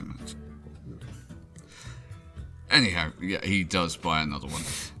wasn't him. Anyhow, yeah, he does buy another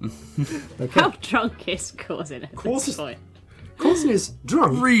one. How drunk is Corzin at Course this is- point? Coulson is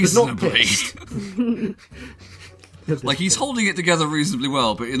drunk, but not Reasonably. pissed. Like, he's holding it together reasonably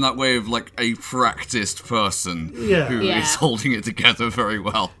well, but in that way of, like, a practiced person Yeah. who Yeah. is holding it together very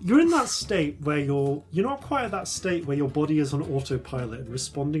well. You're in that state where you're not quite at that state where your body is on autopilot and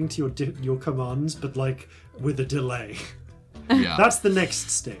responding to your commands, but like with a delay. Yeah. That's the next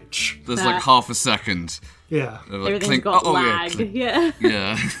stage. There's, like, half a second. Yeah. of, like, Everything's clink- got oh, lag. Yeah.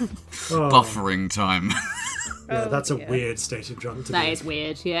 Yeah. Oh, Buffering time. yeah, that's a dear. weird state of drunk to That be is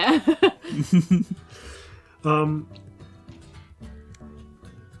weird, yeah.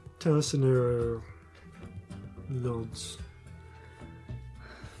 Tarsanero nods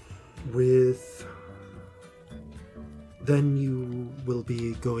with. Then you will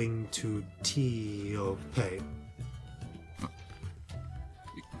be going to tea or pay.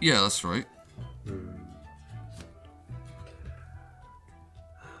 Yeah, that's right.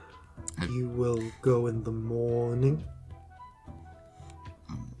 You will go in the morning.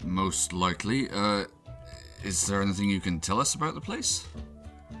 Most likely. Is there anything you can tell us about the place?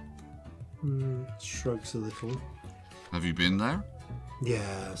 Shrugs a little. Have you been there?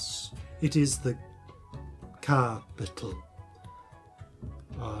 Yes, it is the capital.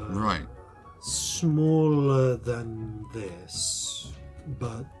 Right. Smaller than this,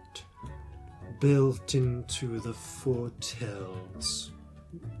 but built into the foothills,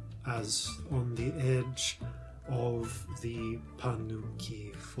 as on the edge of the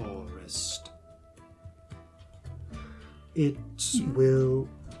Panuki forest. It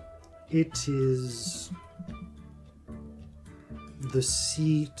is the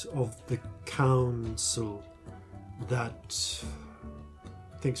seat of the council that,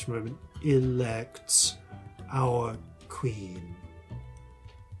 thanks for a moment, elects our queen.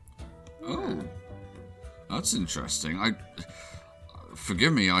 Oh. That's interesting.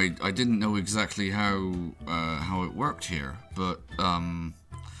 Forgive me, I didn't know exactly how it worked here, but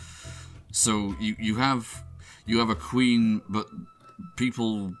so you have a queen, but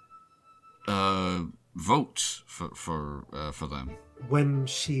people vote for them. When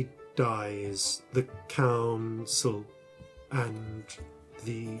she dies, the council and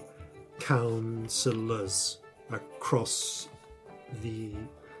the councillors across the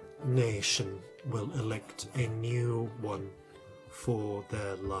nation will elect a new one for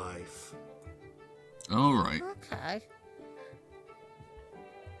their life. All right, Okay.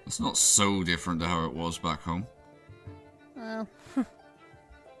 it's not so different to how it was back home. Well,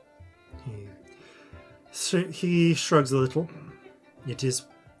 He shrugs a little.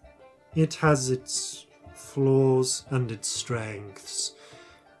 It has its flaws and its strengths.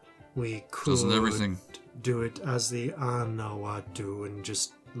 We could Doesn't everything? do it as the Anawa do and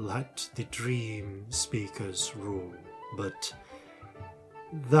just let the dream speakers rule, but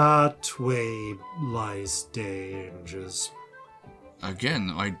that way lies dangers.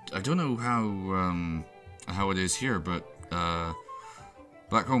 Again, I don't know how it is here, but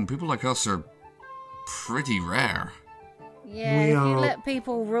back home, people like us are pretty rare. yeah, We if you are- let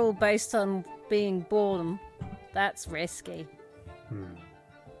people rule based on being born, that's risky.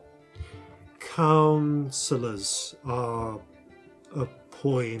 Councillors are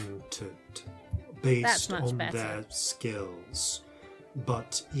appointed That's based much on better. their skills,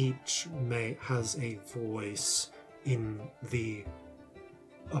 but each has a voice in the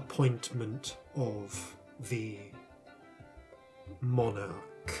appointment of the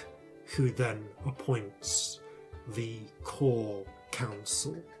monarch, who then appoints the core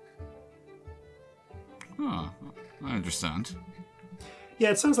council. Ah, I understand. Yeah,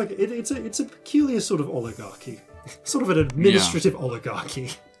 it sounds like it's a peculiar sort of oligarchy, sort of an administrative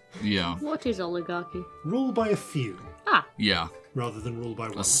oligarchy, Yeah, What is oligarchy? ruled by a few yeah, rather than ruled by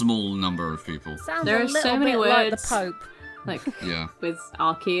one. a small number of people. Sounds There a are little so many bit like the words. Pope. Like, Yeah, with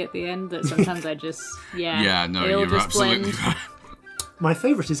archy at the end, that sometimes I just, yeah, no, they all you're just absolutely blend. right. My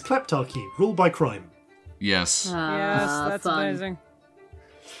favourite is kleptarchy, ruled by crime. Yes. Yes, that's fun. amazing.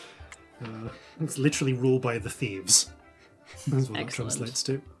 It's literally rule by the thieves. That's what that Excellent. translates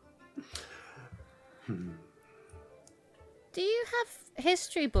to. Do you have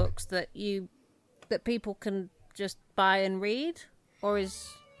history books that people can just buy and read, or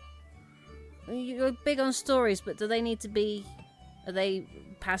you're big on stories? But do they need to be? Are they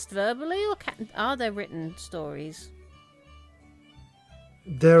passed verbally, or are there written stories?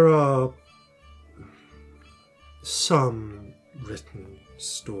 There are some written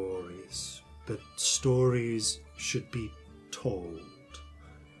stories, but stories should be told.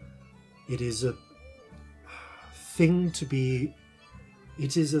 It is a thing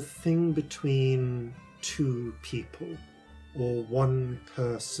between two people, or one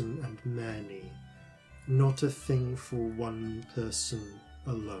person and many, not a thing for one person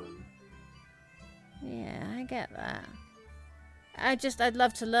alone. Yeah, I get that. I'd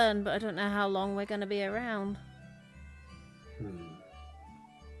love to learn, but I don't know how long we're going to be around.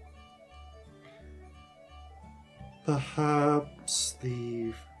 Perhaps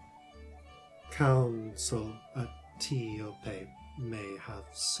the council at Tiope may have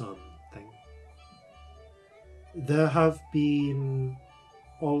something. There have been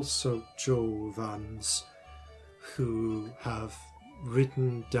also Jovans who have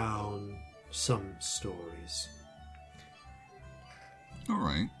written down some stories.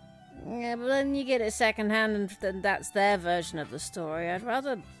 Alright. Yeah, but then you get it secondhand, and then that's their version of the story. I'd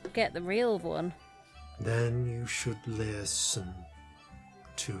rather get the real one. Then you should listen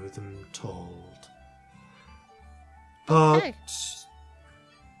to them told. But Okay.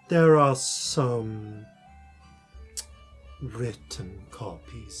 there are some written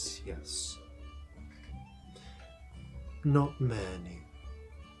copies, yes. Not many.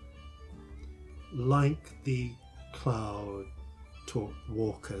 Like the Cloud Talk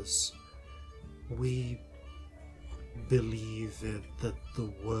Walkers, we believe it that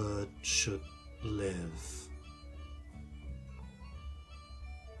the word should live.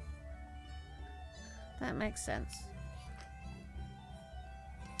 That makes sense.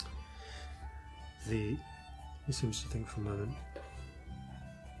 He seems to think for a moment.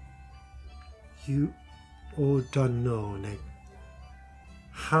 You Ordinone,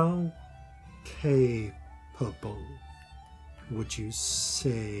 how capable would you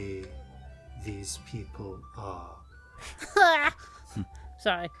say these people are?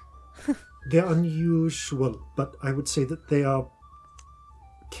 Sorry. They're unusual, but I would say that they are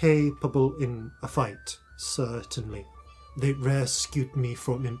capable in a fight, certainly. They rescued me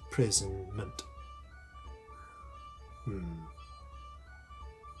from imprisonment.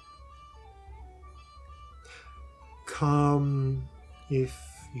 Come, if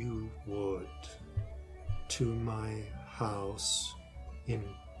you would, to my house in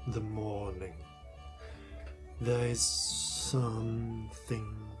the morning. There is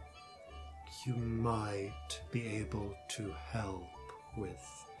something you might be able to help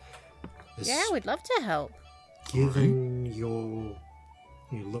with. Yeah, we'd love to help. Given your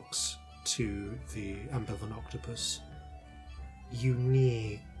he looks to the ambivalent octopus,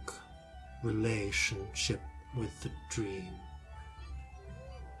 unique relationship with the dream.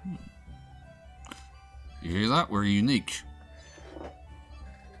 You hear that? We're unique.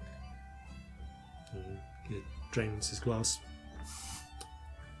 He drains his glass.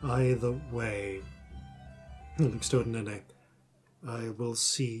 Either way, he looks to Nene. I will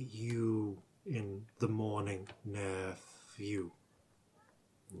see you in the morning, nephew.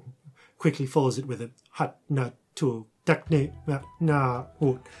 Quickly follows it with a hat na to takne na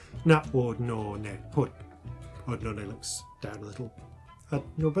wood no ne put. Ordinone looks down a little.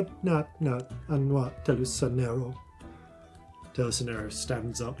 No, but not anwa telusanero. Telusanero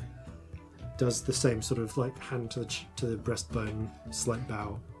stands up, does the same sort of like hand to the breastbone, slight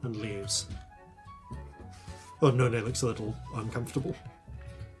bow, and leaves. Ordinone looks a little uncomfortable.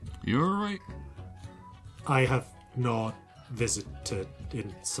 You alright? I have not visited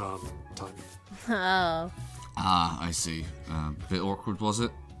in some time. Oh. Ah, I see. Bit awkward, was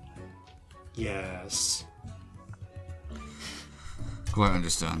it? Yes. Quite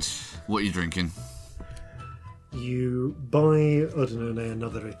understand. What are you drinking? You buy Ordinone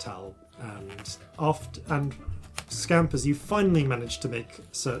another Ital, and scampers, you finally manage to make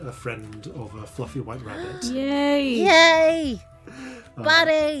a friend of a fluffy white rabbit, Yay! Yay!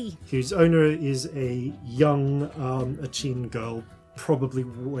 Buddy! whose owner is a young Achene girl, probably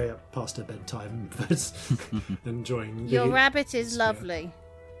way past her bedtime, but enjoying Your the rabbit is lovely.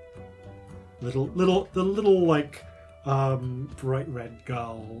 little like bright red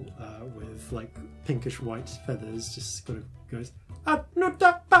gull with like pinkish white feathers just kind of goes no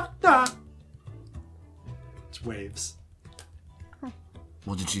da ba da. It waves.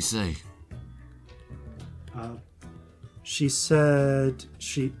 What did she say? She said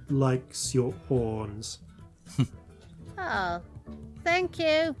she likes your horns. Oh, thank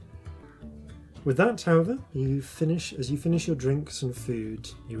you. With that, however, as you finish your drinks and food,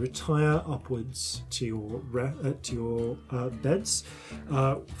 you retire upwards to your beds,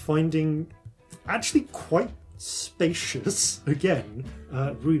 finding actually quite spacious again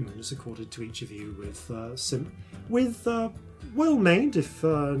rooms accorded to each of you with well made, if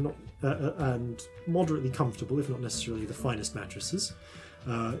not and moderately comfortable, if not necessarily the finest mattresses.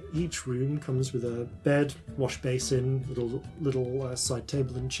 Each room comes with a bed, wash basin, little side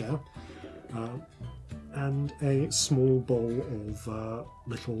table and chair. And a small bowl of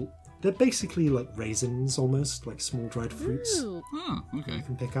they're basically like raisins almost, like small dried fruits. Ooh. Oh, okay. You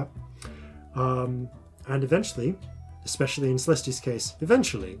can pick up. And eventually, especially in Celestia's case,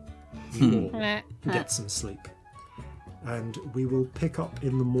 you all get some sleep. And we will pick up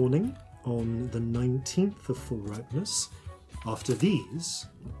in the morning on the 19th of full ripeness after these,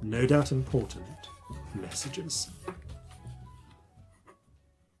 no doubt important, messages.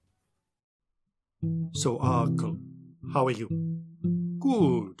 So, Uncle, how are you?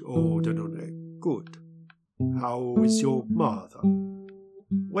 Good, Odinone, good. How is your mother?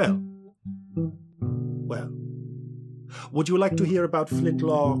 Well. Would you like to hear about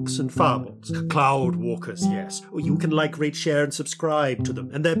flintlocks and farbles? Cloud walkers, yes. Or you can like, rate, share, and subscribe to them,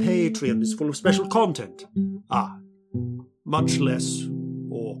 and their Patreon is full of special content. Much less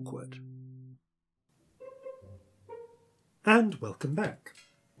awkward. And welcome back.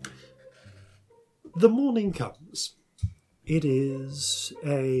 The morning comes. It is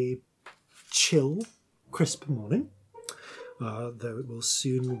a chill, crisp morning, though it will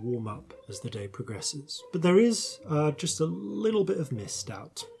soon warm up as the day progresses. But there is just a little bit of mist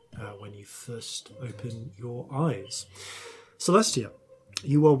out when you first open your eyes. Celestia,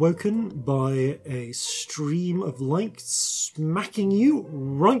 you are woken by a stream of light smacking you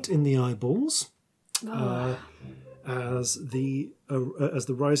right in the eyeballs. As the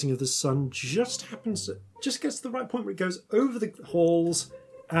rising of the sun just gets to the right point where it goes over the halls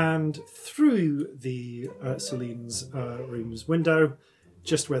and through the Celine's room's window,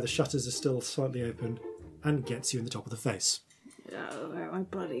 just where the shutters are still slightly open, and gets you in the top of the face. Oh, where are my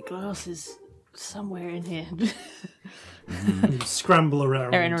bloody glasses? Somewhere in here. You scramble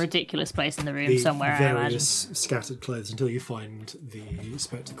around. They're in a ridiculous place in the room somewhere, I imagine. Various scattered clothes until you find the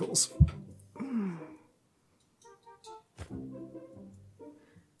spectacles.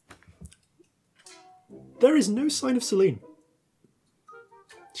 There is no sign of Celine.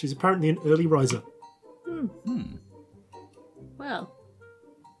 She's apparently an early riser. Well,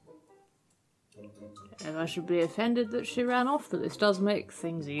 if I should be offended that she ran off, but this does make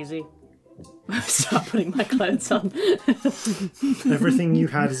things easy. Start putting my clothes on. Everything you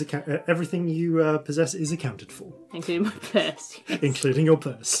had everything you possess is accounted for, Including my purse. including your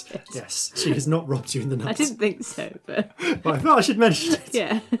purse. Yes, she has not robbed you in the night. I didn't think so, but But I thought I should mention it.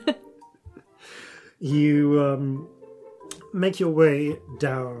 yeah. You make your way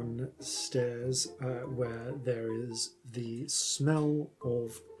downstairs where there is the smell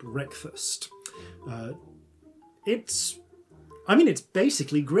of breakfast. It's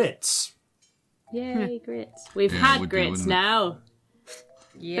basically grits. Yay, grits. We've Yeah, had would be, grits wouldn't it? now.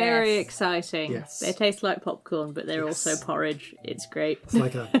 Yes. Very exciting. Yes. They taste like popcorn, but they're also porridge. It's great. It's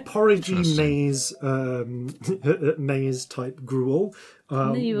like a porridgey maize type gruel.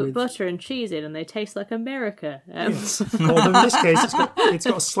 And then you put with- butter and cheese in, and they taste like America. Yes. Although in this case, it's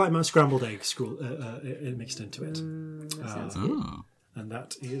got a slight amount of scrambled egg mixed into it. Sounds good. Oh. And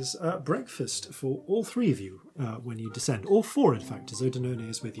that is breakfast for all three of you when you descend. All four, in fact, as Odinone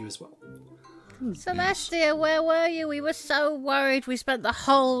is with you as well. Celestia, where were you? We were so worried. We spent the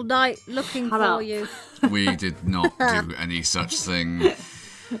whole night looking Shut for up. you. We did not do any such thing.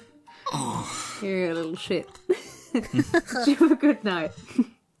 You're a little shit. Did you have a good night?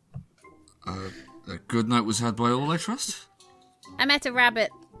 A good night was had by all, I trust? I met a rabbit.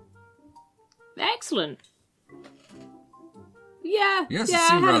 Excellent. Yeah, Yes, it yeah, I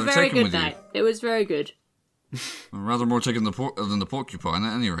seemed had a rather very taken good with you. night. It was very good. Rather more taken than the porcupine,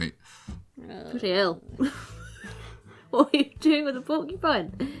 at any rate. Pretty hell. What are you doing with the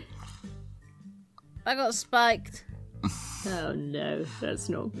porcupine? I got spiked. Oh no, that's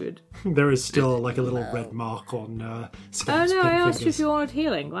not good. There is still like a little red mark on Oh Scott's no, I pink asked you fingers. if you wanted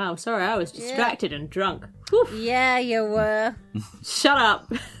healing. Wow, sorry, I was distracted and drunk. Whew. Yeah, you were. Shut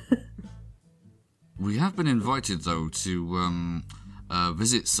up. We have been invited, though, to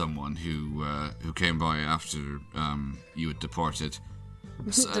visit someone who came by after you had departed.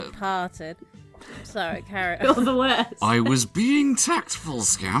 Departed. Sorry, carry You're on. the worst. I was being tactful,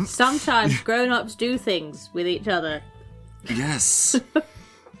 Scamp. Sometimes grown-ups do things with each other. Yes.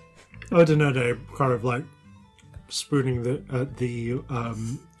 I don't know, Dave, kind of like spooning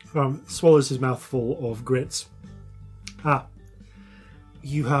swallows his mouth full of grits. Ah,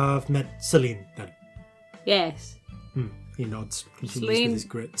 you have met Celine, then. Yes. He nods, continues Celine. with his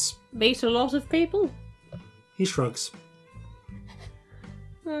grits. Meet a lot of people. He shrugs.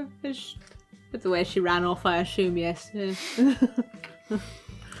 With the way she ran off, I assume yes. Yeah.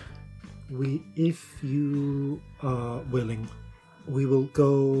 If you are willing, we will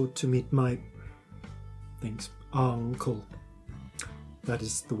go to meet my uncle. That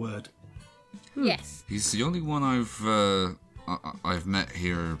is the word. Yes. He's the only one I've met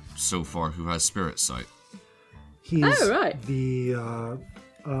here so far who has spirit sight. He is right. the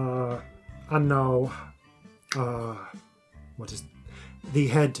Anno, what is the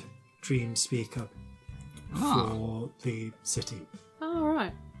head dream speaker for the city. Oh,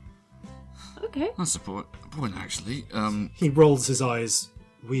 right. Okay. That's a point, actually. He rolls his eyes.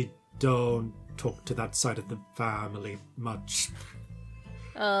 We don't talk to that side of the family much.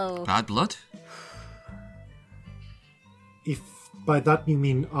 Oh. Bad blood? If by that you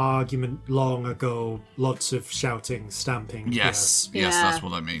mean argument long ago, lots of shouting, stamping. Yes, Yeah. that's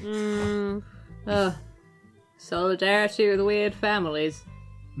what I mean. Solidarity with weird families.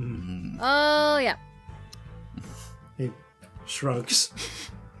 Oh, yeah. He shrugs.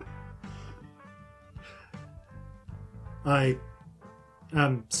 I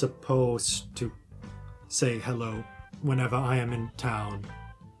am supposed to say hello whenever I am in town.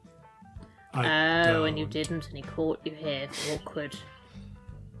 I Oh, and you don't. didn't, and he caught you here. Awkward.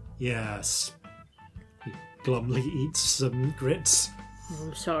 Yes. He glumly eats some grits.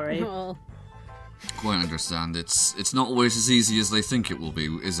 I'm sorry. Oh. Quite understand. It's not always as easy as they think it will be,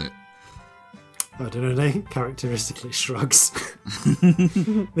 is it? I don't know, they characteristically shrugs.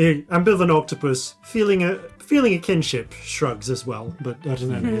 The ambivalent octopus, feeling a kinship, shrugs as well, but I don't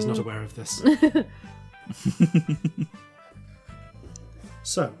know, he's not aware of this.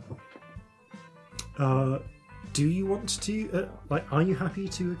 So, do you want to, are you happy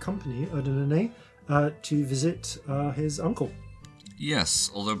to accompany Odinone to visit his uncle? Yes,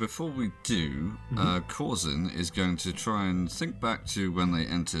 although before we do, Corzin is going to try and think back to when they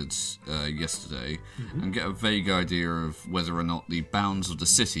entered yesterday and get a vague idea of whether or not the bounds of the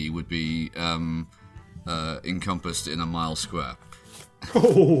city would be encompassed in a mile square.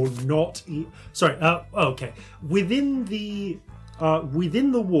 Oh, not sorry. Okay, within the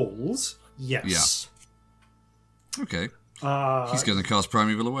walls, yes. Okay. He's going to cast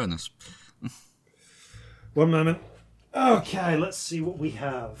Primeval Awareness. One moment. Okay, let's see what we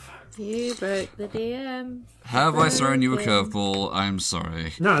have. You broke the DM. Have I thrown you a curveball? I'm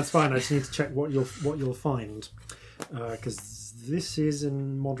sorry. No, it's fine. I just need to check what you'll find, because this is a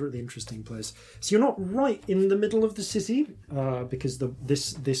moderately interesting place. So you're not right in the middle of the city, because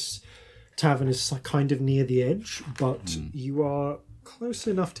this tavern is kind of near the edge, but you are close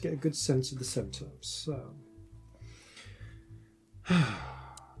enough to get a good sense of the centre. So,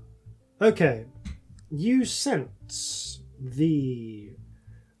 okay, you sense the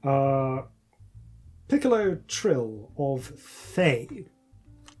piccolo trill of Fae.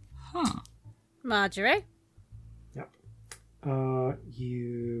 Marjorie? Yep.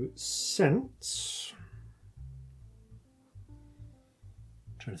 You sense.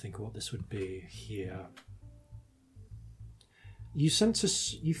 I'm trying to think of what this would be here. You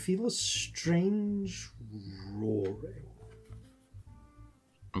sense you feel a strange roaring,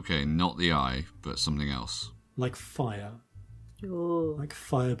 Okay, not the eye, but something else. like fire, Oh. like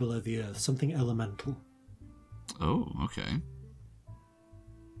fire below the earth, something elemental. Oh, okay.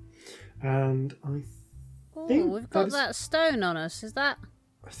 And I Oh, think we've got is- that stone on us. Is that?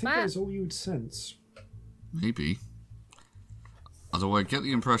 think that is all you would sense. Maybe. Although I get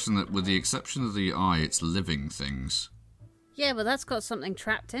the impression that with the exception of the eye, it's living things. Yeah, but that's got something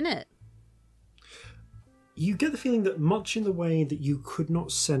trapped in it. You get the feeling that much in the way that you could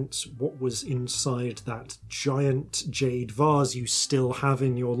not sense what was inside that giant jade vase you still have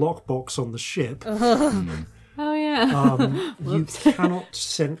in your lockbox on the ship, Oh yeah. you cannot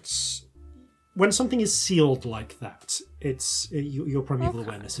sense when something is sealed like that. Your primeval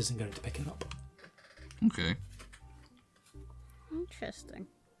awareness isn't going to pick it up. Okay. Interesting.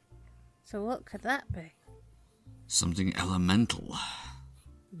 So what could that be? Something elemental.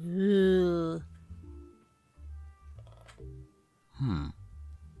 Ugh.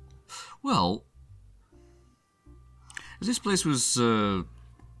 Well, if this place was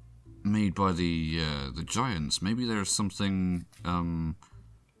made by the giants, maybe there's something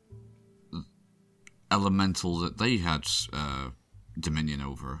elemental that they had dominion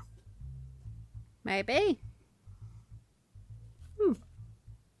over. Maybe.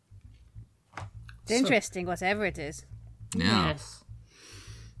 It's interesting, whatever it is. Yeah. Yes.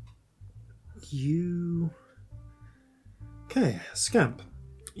 Okay, Scamp.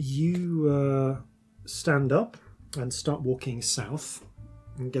 You stand up and start walking south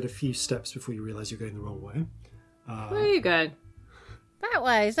and get a few steps before you realise you're going the wrong way. Where are you going? That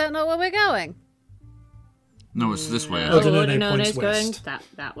way, is that not where we're going? No, it's this way. Oh, actually. Denone no, points it's going west.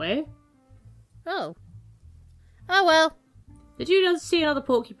 that way. Oh. Oh well. Did you not see another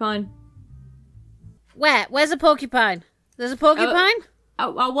porcupine? Where? Where's a porcupine? There's a porcupine?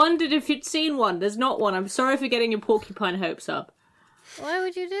 I wondered if you'd seen one. There's not one. I'm sorry for getting your porcupine hopes up. Why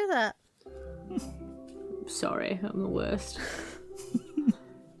would you do that? I'm sorry, I'm the worst.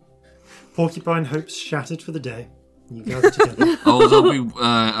 Porcupine hopes shattered for the day. You gather together Oh, there'll be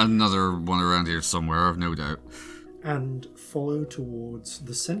another one around here somewhere, I've no doubt. and follow towards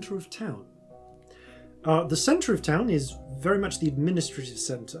the centre of town. The centre of town is very much the administrative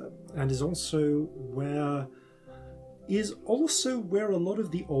centre, and is also where a lot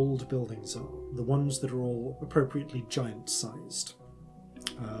of the old buildings are. The ones that are all appropriately giant-sized.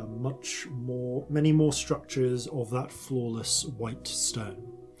 Many more structures of that flawless white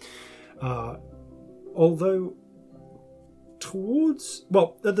stone. Although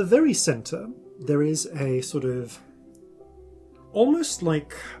at the very centre, there is a sort of almost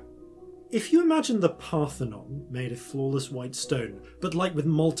like, if you imagine the Parthenon made of flawless white stone, but like with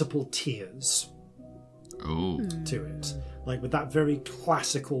multiple tiers Oh. to it, like with that very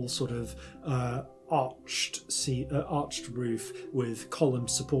classical sort of arched roof with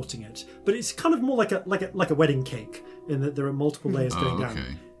columns supporting it. But it's kind of more like a wedding cake in that there are multiple layers going down.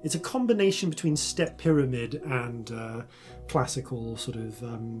 Okay. It's a combination between step pyramid and classical sort of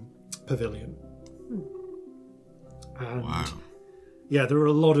pavilion. And Wow. yeah, there are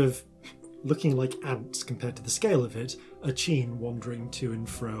a lot of, looking like ants compared to the scale of it, a Cheen wandering to and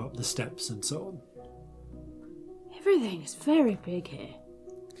fro up the steps and so on. Everything is very big here.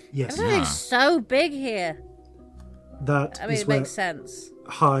 Yes, Everything's so big here. that I mean, is it where makes sense.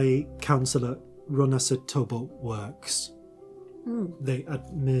 High Councillor Ronasatobo works. They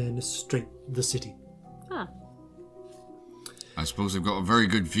administrate the city. Ah, I suppose they've got a very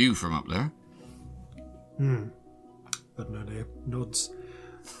good view from up there. Bernardo nods.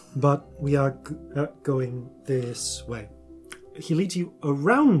 But we are going this way. He leads you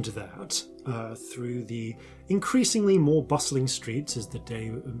around that, through the increasingly more bustling streets as the day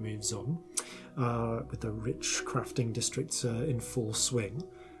moves on, with the rich crafting districts in full swing.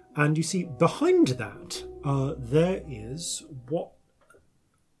 And you see behind that, there is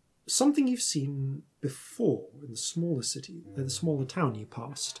something you've seen before in the smaller city, the smaller town you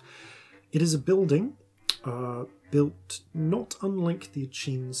passed. It is a building built not unlike the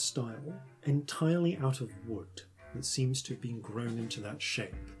Achene style, entirely out of wood that seems to have been grown into that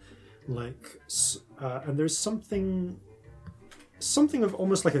shape. And there's something of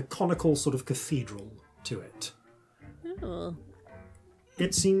almost like a conical sort of cathedral to it. Oh.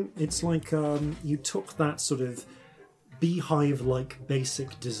 It's like you took that sort of beehive-like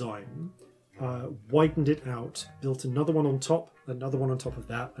basic design, widened it out, built another one on top of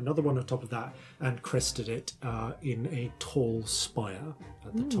that, another one on top of that, and crested it in a tall spire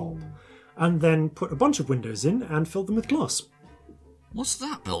at the top. And then put a bunch of windows in and filled them with glass. What's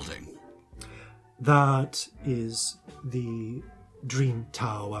that building? That is the Dream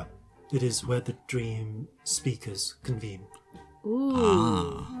Tower. It is where the dream speakers convene.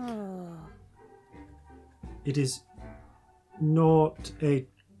 It is not a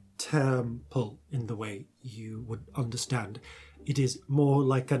temple in the way you would understand. It is more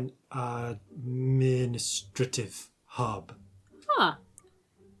like an administrative hub. ah.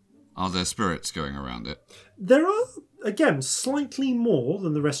 Are there spirits going around it? There are, again, slightly more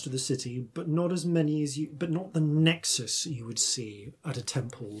than the rest of the city, but not as many as but not the nexus you would see at a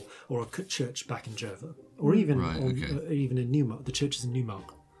temple or a church back in Jova, or even Right, okay. even in Newmark. The churches in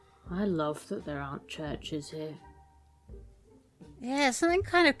Newmark. I love that there aren't churches here. Yeah, something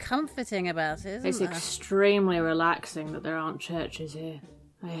kind of comforting about it, It's isn't there? extremely relaxing that there aren't churches here.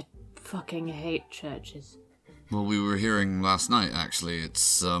 I fucking hate churches. Well, we were hearing last night, actually.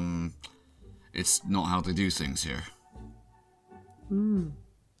 It's not how they do things here.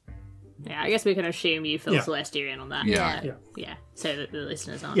 Yeah, I guess we can assume you feel Yeah. Celestian on that. Yeah. Yeah. So that the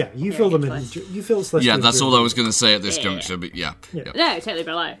listeners aren't. Yeah, you feel them good in. choice. You feel Celestial. Yeah, that's all I was going to say at this Yeah. juncture, but yeah. Yeah. Yep. No, totally,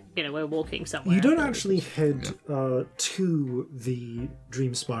 but like, we're walking somewhere. You don't actually head to the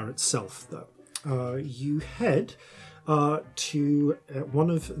Dream Spire itself, though. You head to one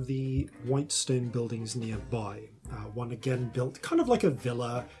of the white stone buildings nearby. One again built kind of like a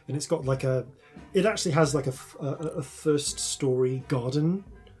villa, and it's got like it actually has like a first story garden,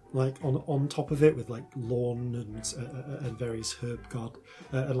 like on top of it with like lawn and various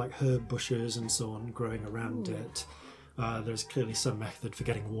and like herb bushes and so on growing around it. There's clearly some method for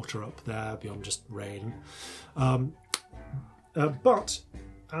getting water up there beyond just rain. But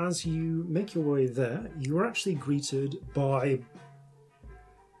as you make your way there, you are actually greeted by,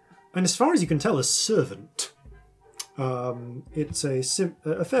 and as far as you can tell, a servant. It's a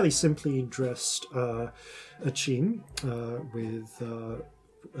fairly simply dressed Achim with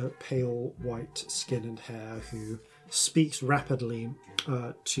pale white skin and hair who speaks rapidly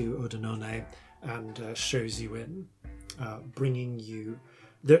to Odinone and shows you in, bringing you,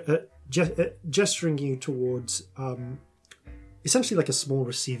 gesturing you towards essentially like a small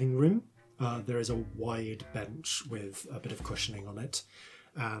receiving room. There is a wide bench with a bit of cushioning on it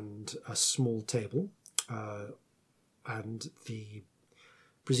and a small table. And the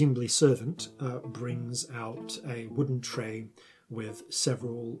presumably servant brings out a wooden tray with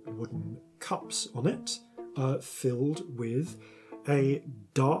several wooden cups on it, filled with a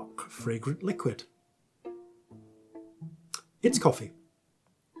dark, fragrant liquid. It's coffee.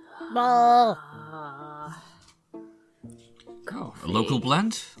 Coffee. A local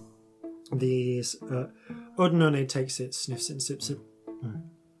blend? These Odinone takes it, sniffs it, sips it.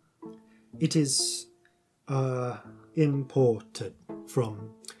 It is imported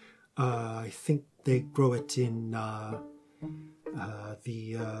from, I think they grow it in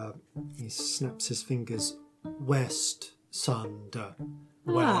he snaps his fingers, West Sander,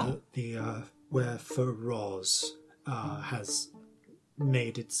 where Feroz has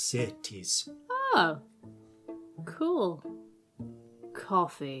made its cities. Oh, cool.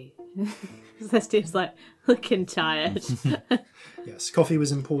 Coffee. Celestine's like looking tired. Yes, coffee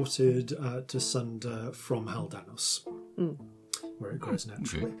was imported to Sunder from Haldanos, where it grows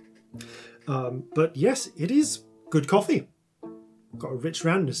naturally. But yes, it is good coffee. Got a rich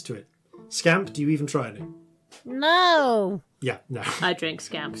roundness to it. Scamp, do you even try any? No. Yeah, no. I drink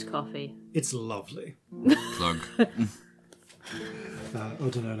Scamp's coffee. It's lovely. Plug.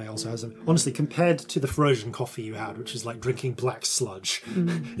 Odinone also has them. Honestly, compared to the frozen coffee you had, which is like drinking black sludge,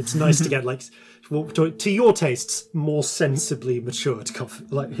 it's nice to get like, to your tastes, more sensibly matured coffee,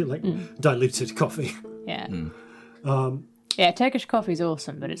 like diluted coffee. Yeah. Yeah, Turkish coffee's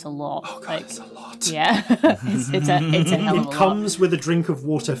awesome, but it's a lot. Oh god, it's a lot. Yeah, it's a hell of a It comes with a drink of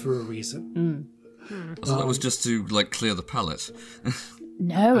water for a reason. So that was just to like clear the palate.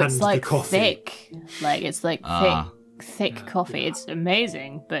 No, it's And like the coffee. thick. Like it's like thick coffee. It's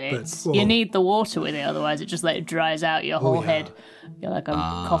amazing, but it's whoa. you need the water with it, otherwise it just like dries out your whole yeah. head. You're like a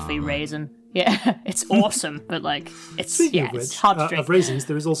coffee raisin. Yeah, it's awesome, but like it's Speaking of it's which, hard to drink. of raisins,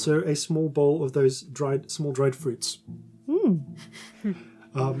 there is also a small bowl of those small dried fruits.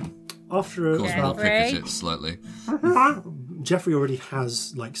 After Cause about more pickers it slightly. Jeffrey already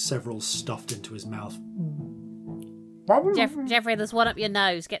has like several stuffed into his mouth. Jeffrey, there's one up your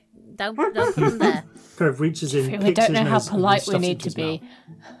nose. Don't put them there. Kind of reaches in. We picks don't his know how nose and polite we stuffs need into to his be.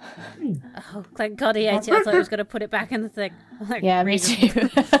 mouth. Oh, thank God he ate it. I thought he was going to put it back in the thing. Like, Yeah, me really. too.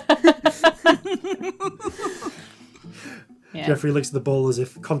 Yeah. Jeffrey looks at the bowl as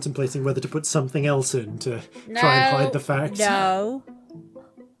if contemplating whether to put something else in to try and hide the fact. No.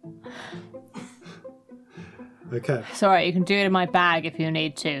 Okay. It's alright, you can do it in my bag if you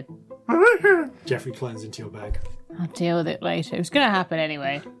need to. Jeffrey climbs into your bag. I'll deal with it later. It's going to happen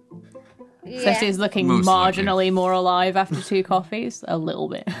anyway. Yeah. Celestine's looking Most likely. marginally more alive after 2 coffees. A little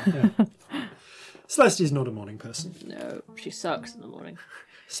bit. Celeste is not a morning person, No, she sucks in the morning.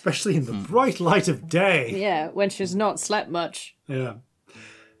 especially in the bright light of day. Yeah, when she's not slept much. Yeah.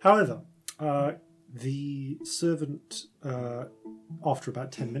 However, the servant, after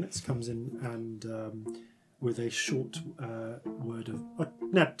about 10 minutes, comes in and with a short word of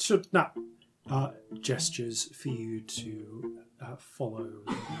gestures for you to follow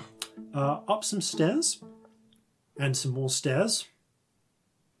up some stairs and some more stairs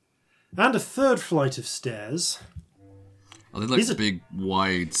and a third flight of stairs. Are they like These are- big,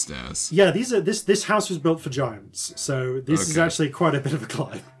 wide stairs? Yeah, these are this house was built for giants, so this is Okay. actually quite a bit of a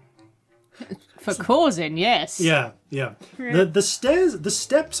climb. For causing, yes. Yeah. The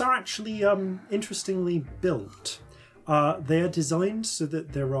steps are actually interestingly built. They are designed so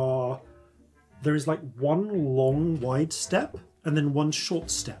that there is like one long wide step and then one short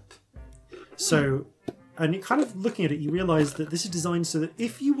step. So, and you kind of looking at it, you realise that this is designed so that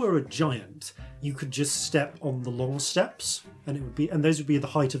if you were a giant, you could just step on the long steps, and those would be the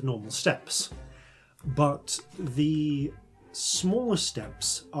height of normal steps. but the smaller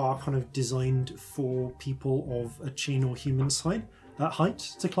steps are kind of designed for people of a chain or human height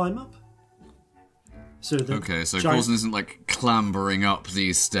to climb up. So Okay, so Coulson isn't like clambering up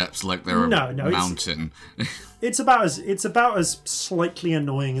these steps like they're a mountain. It's about as slightly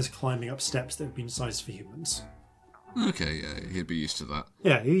annoying as climbing up steps that have been sized for humans. Okay, yeah, he'd be used to that.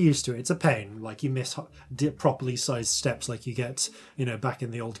 Yeah, you're used to it. It's a pain. Like, you miss properly sized steps like you get, back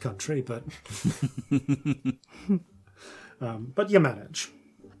in the old country, but... but you manage.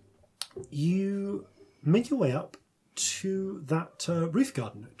 You make your way up to that roof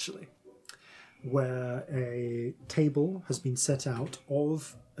garden, actually, where a table has been set out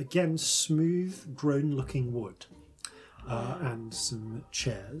of, again, smooth, grown-looking wood, and some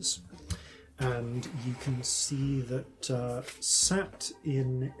chairs. And you can see that sat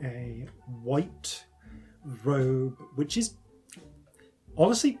in a white robe, which is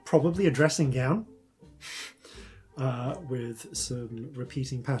honestly probably a dressing gown, with some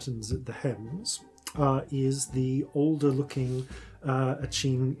repeating patterns at the hems, is the older-looking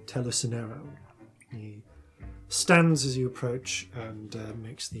Achene Telucinero. He stands as you approach and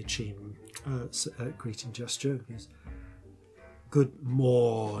makes the Achene greeting gesture. He goes, "Good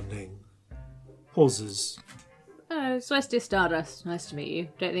morning." Pauses. Oh, Celestia Stardust. Nice to meet you.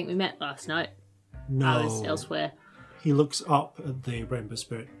 Don't think we met last night. No. I was elsewhere. He looks up at the Rainbow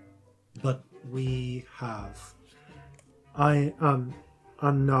Spirit. But we have. I am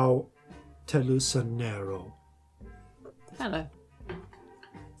Anno Telucinero. Hello.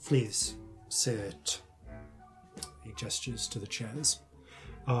 Please sit. He gestures to the chairs.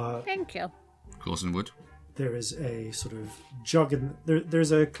 Thank you. Coulson would. There is a sort of jug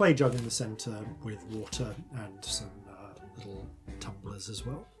there's a clay jug in the centre with water and some little tumblers as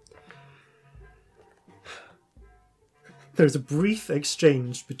well. There's a brief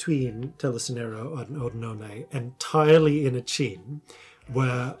exchange between Telucinero and Odinone, entirely in Achene,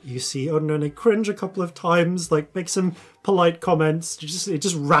 where you see Odinone cringe a couple of times, like make some polite comments. It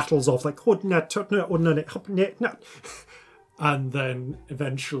just rattles off like Odinone, and then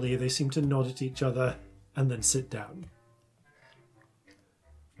eventually they seem to nod at each other and then sit down.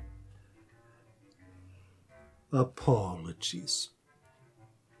 Apologies.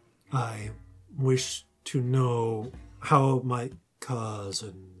 I wish to know how my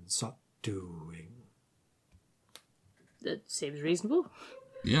cousins are doing. That seems reasonable.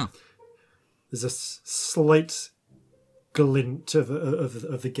 Yeah. There's a slight glint of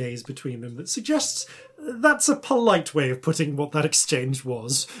the gaze between them that suggests that's a polite way of putting what that exchange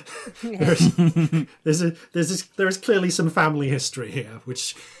was. There is clearly some family history here,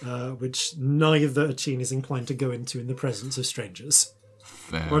 which neither Achene is inclined to go into in the presence of strangers,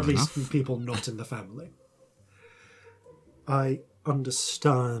 or at least people not in the family. I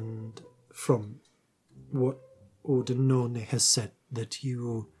understand from what Odinone has said that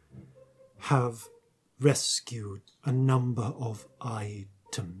you have rescued a number of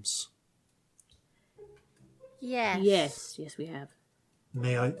items. Yes. Yes, we have.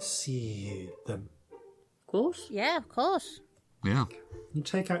 May I see them? Of course. Yeah, of course. Yeah. You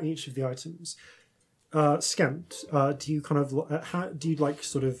take out each of the items. Scant, do you kind of do you like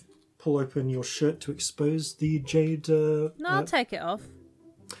sort of pull open your shirt to expose the jade? No, I'll take it off.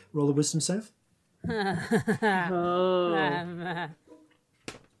 Roll a wisdom save. Oh.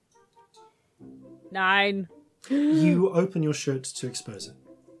 9. You open your shirt to expose it.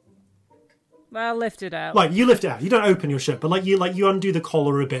 Well, lift it out. Like you lift it out. You don't open your shirt, but you undo the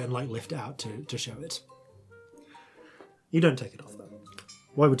collar a bit and lift it out to show it. You don't take it off though.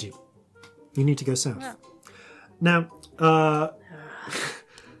 Why would you? You need to go south. Yeah. Now,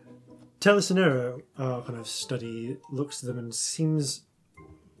 Telucinero kind of looks at them and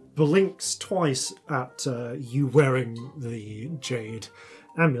blinks twice at you wearing the jade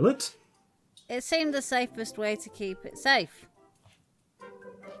amulet. It seemed the safest way to keep it safe.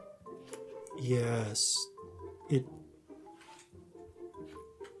 Yes,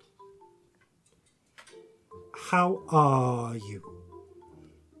 How are you?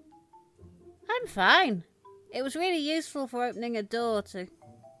 I'm fine. It was really useful for opening a door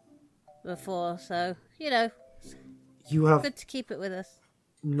before, so, You have good to keep it with us.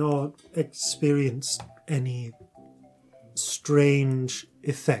 not experienced any strange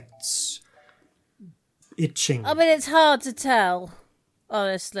effects? Itching. I mean, it's hard to tell,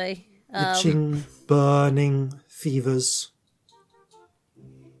 honestly. Itching, burning, fevers.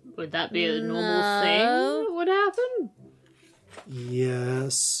 Would that be a normal thing that would happen?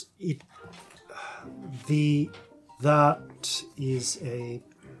 Yes, it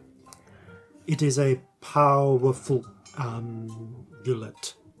is a powerful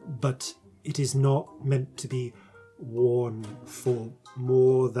amulet, but it is not meant to be worn for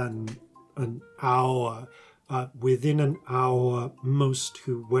more than an hour. Within an hour, most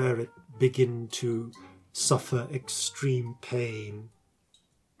who wear it begin to suffer extreme pain.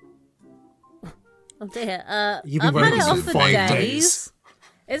 Oh dear. You've been I've wearing had it this on for for 5 days. days.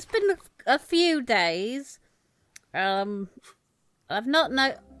 It's been a few days. I've not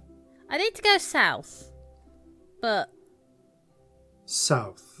I need to go south. But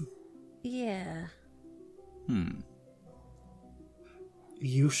South. yeah.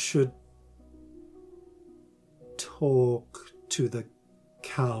 You should talk to the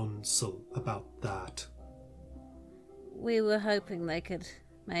council about that. We were hoping they could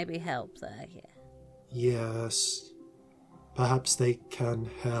maybe help there, yeah. Yes. Perhaps they can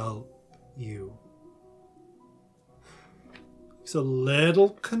help you. He's a little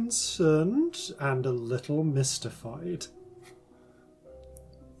concerned and a little mystified.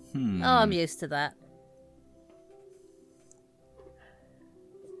 Oh, I'm used to that.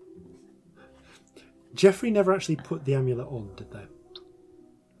 Jeffrey never actually put the amulet on, did they?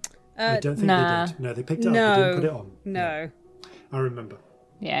 I don't think nah. they did. No, they picked it up, but didn't put it on. No. Yeah, I remember.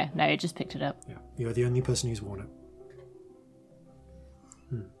 Yeah, no, you just picked it up. Yeah, you're the only person who's worn it.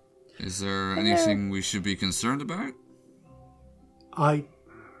 Is there anything we should be concerned about? I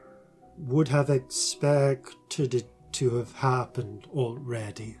would have expected it to have happened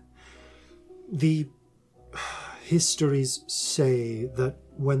already. The histories say that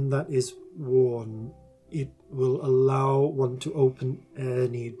when that is worn, it will allow one to open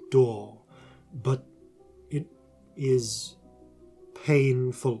any door, but it is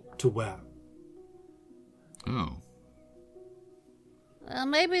painful to wear. Oh.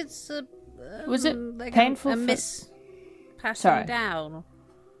 Maybe it's a... Was it like painful a for- passing Sorry. down.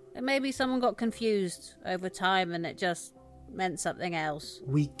 And maybe someone got confused over time and it just meant something else.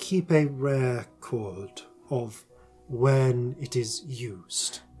 We keep a record of when it is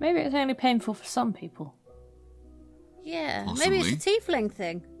used. Maybe it's only painful for some people. Yeah, maybe it's a tiefling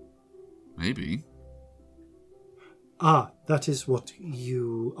thing. Maybe. Ah, that is what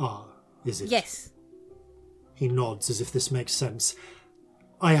you are, is it? Yes. He nods as if this makes sense.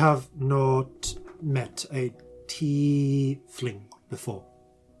 I have not met a tiefling before.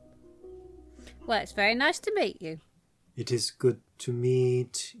 Well, it's very nice to meet you. It is good to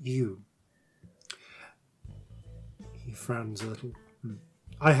meet you. He frowns a little.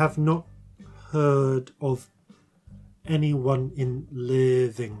 I have not heard of anyone in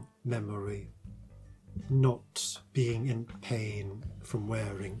living memory not being in pain from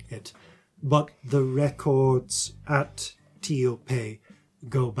wearing it, but the records at Tiope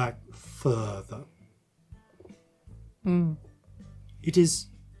go back further. It is,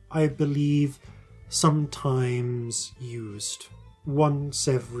 I believe, sometimes used once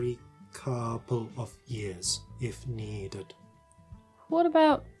every couple of years if needed. What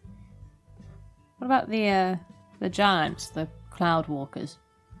about the giants, the cloud walkers?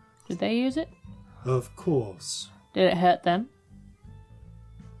 Did they use it? Of course. Did it hurt them?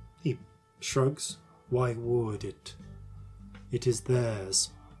 He shrugs. Why would it? It is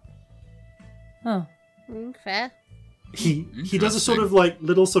theirs. Oh. Fair. He does a sort of like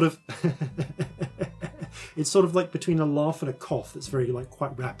little sort of it's sort of like between a laugh and a cough that's very like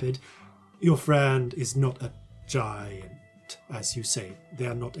quite rapid. Your friend is not a giant, as you say. They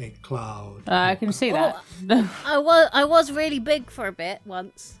are not a cloud. I can see that. I was really big for a bit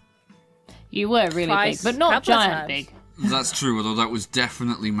once. You were really Twice, big, but not couple of giant times. big. That's true, although that was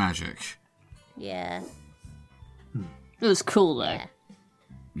definitely magic. Yeah. It was cool though. Yeah.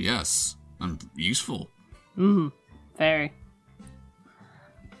 Yes, and useful. Very.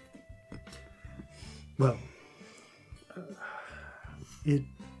 Well, he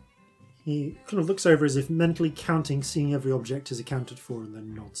kind of looks over as if mentally counting, seeing every object is accounted for, and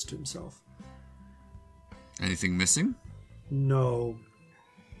then nods to himself. Anything missing? No.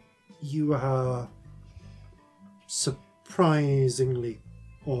 You are surprisingly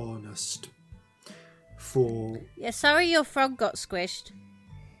honest. For Yeah, sorry your frog got squished.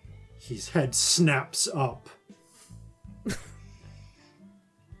 his head snaps up.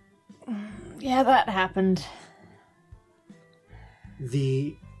 Yeah, that happened.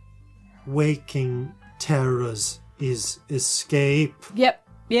 The waking terrors is escape. Yep.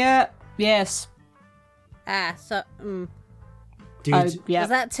 Yeah. Yes. So, Did Yeah. was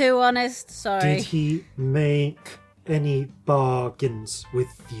that too honest? Sorry. did he make any bargains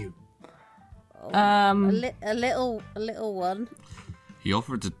with you? A little one. He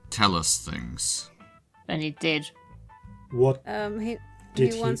offered to tell us things. And he did. What He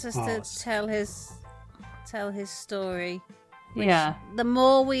Did he wants us ask? to tell his story. Yeah. The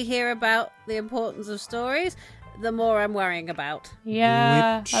more we hear about the importance of stories, the more I'm worrying about.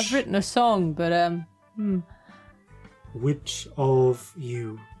 Yeah. Which- I've written a song, but Which of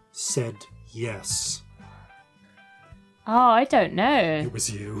you said yes? oh, I don't know. It was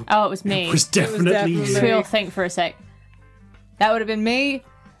you. Oh, it was me. It was definitely definitely you. Should we all think for a sec? That would have been me.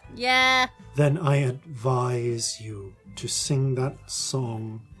 Yeah. Then I advise you to sing that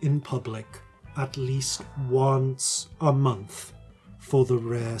song in public at least once a month for the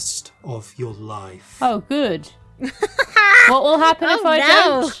rest of your life. Oh, good. What will happen if Oh, I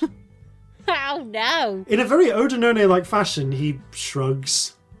no. don't? Oh no. In a very Odinone-like fashion, he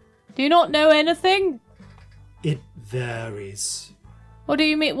shrugs. Do you not know anything? It varies. What do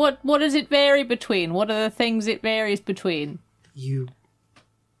you mean? What does it vary between? What are the things it varies between? You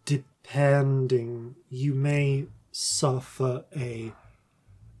may suffer a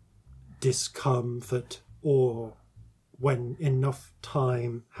discomfort, or when enough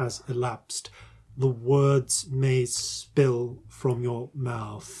time has elapsed, the words may spill from your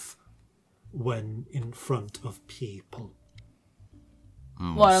mouth when in front of people.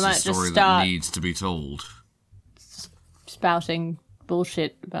 Oh, What, I it's might a just story start- that needs to be told. Spouting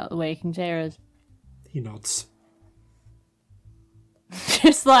bullshit about the Waking Terrors. He nods.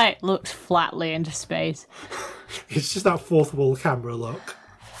 Just like looks flatly into space. It's just that fourth wall camera look.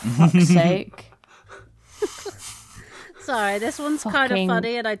 Fuck's sake. Sorry, this one's kind of Fucking-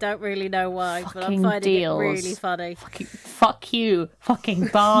 funny and I don't really know why, but I'm fucking finding deals. it really funny. Fuck you. Fucking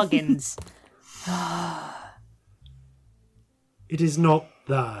bargains. It is not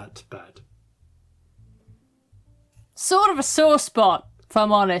that bad. Sort of a sore spot, if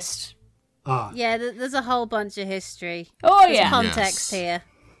I'm honest. Ah, Yeah, there's a whole bunch of history. Oh, There's yeah. context Yes. here.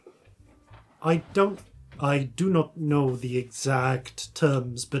 I do not know the exact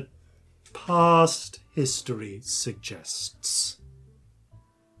terms, but past history suggests.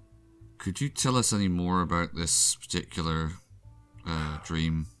 Could you tell us any more about this particular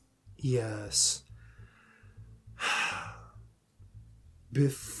dream? Yes.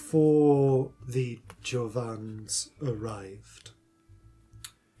 Before the Jovans arrived,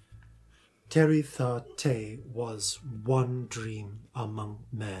 Terithate was one dream among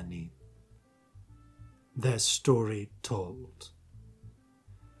many. Their story told.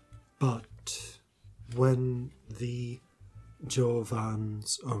 But when the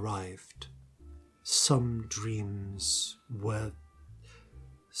Jovans arrived, some dreams were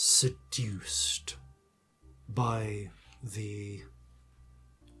seduced by the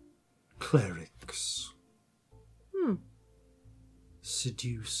clerics.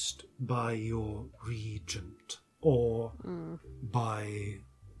 Seduced by your regent, or by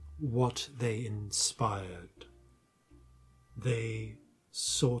what they inspired. They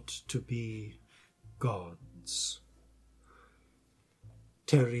sought to be gods.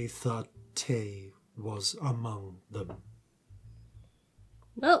 Terithate was among them.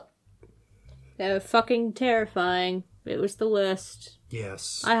 Well, they were fucking terrifying. It was the worst.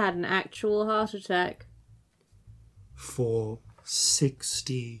 Yes. I had an actual heart attack. For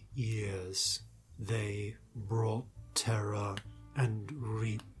 60 years, they brought terror and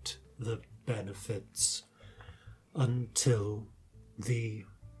reaped the benefits until the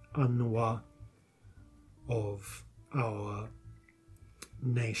Anwa of our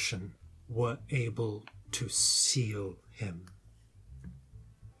nation were able to seal him.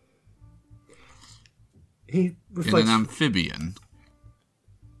 He In reflects. an amphibian?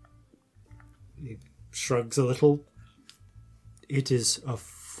 He shrugs a little. It is a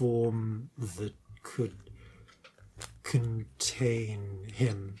form that could contain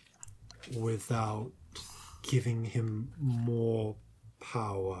him without giving him more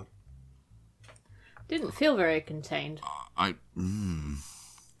power. Didn't feel very contained.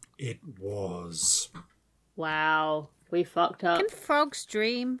 It was. Wow, we fucked up. Can frogs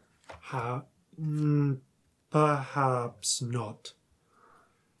dream? Perhaps not.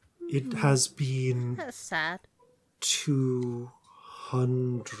 It has been That's sad.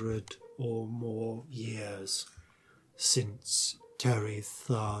 200 or more years since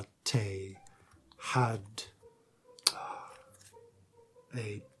Terithate had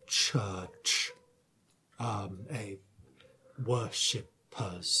a church, a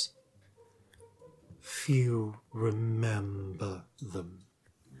worshippers. Few remember them.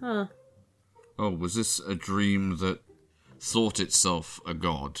 Huh. Oh, was this a dream that thought itself a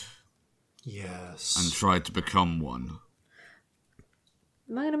god Yes. and tried to become one?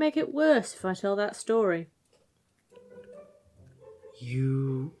 Am I going to make it worse if I tell that story?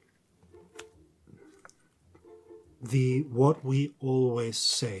 What we always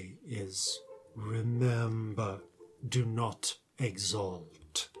say is, remember, do not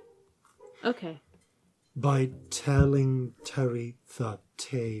exalt. Okay. By telling Taritha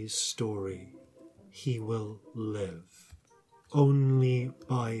Te's story, he will live. Only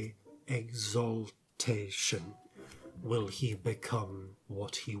by exaltation will he become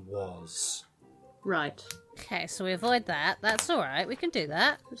what he was. Right. Okay, so we avoid that. That's alright, we can do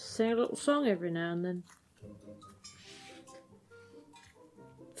that. Just sing a little song every now and then.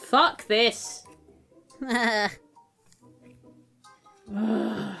 Fuck this!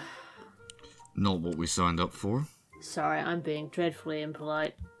 Not what we signed up for. Sorry, I'm being dreadfully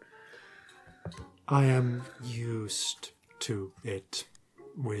impolite. I am used to it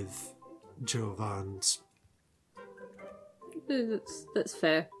with Jovan's. That's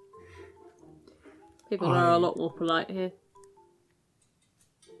fair. People are a lot more polite here.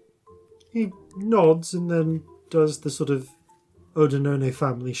 He nods and then does the sort of Odinone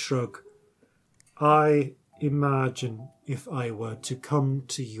family shrug. I imagine if I were to come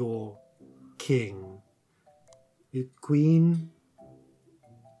to your king, queen?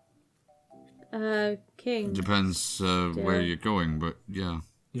 King. Depends where you're going, but yeah.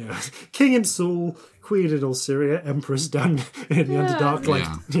 Yeah, king in Seoul, queen in Ulsyria, empress down in the Underdark. Like,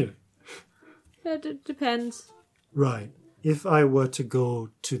 Yeah. Yeah, depends. Right. If I were to go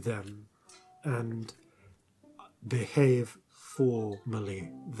to them and behave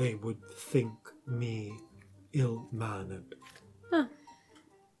formally, they would think me ill-mannered.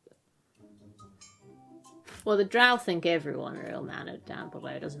 Well, the Drow think everyone are ill-mannered down below.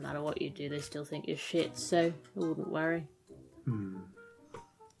 It doesn't matter what you do, they still think you're shit, so I wouldn't worry.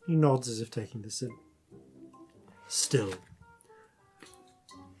 He nods as if taking this in. Still,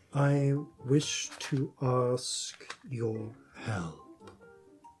 I wish to ask your help.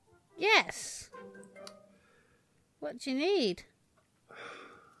 Yes. What do you need?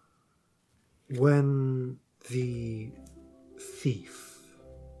 When the thief,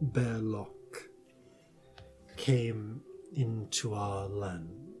 Bearlock, came into our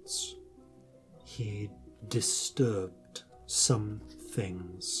lands, he disturbed some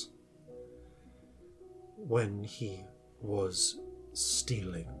things when he was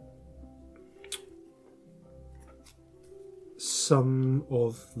stealing. Some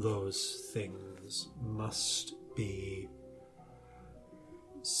of those things must be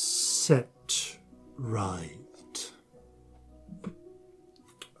set right.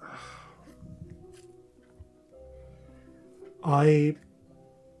 I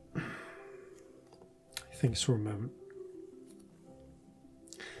think for a moment.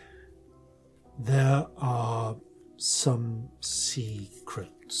 There are some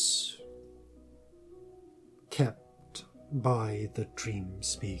secrets kept by the dream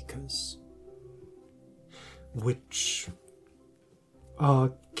speakers, which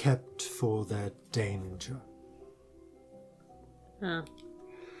are kept for their danger. Huh.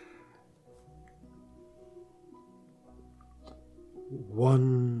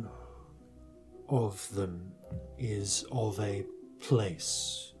 One of them is of a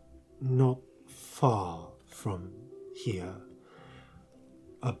place not far from here,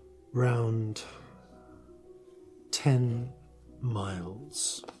 around 10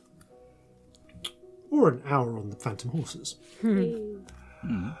 miles, or an hour on the Phantom Horses.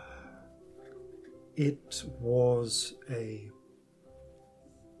 It was a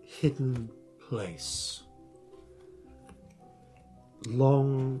hidden place.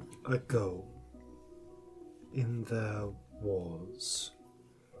 Long ago, in their wars,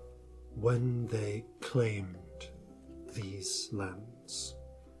 when they claimed these lands,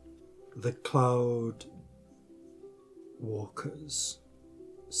 the Cloud Walkers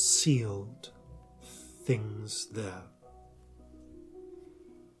sealed things there.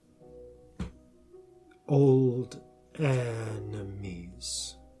 Old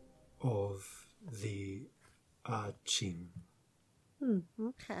enemies of the Achin.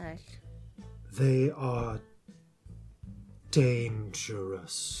 Okay. They are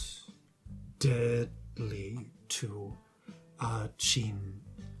dangerous, deadly to Achin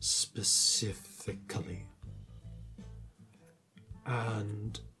specifically.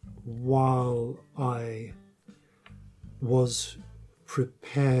 And while I was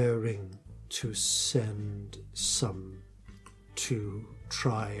preparing to send some to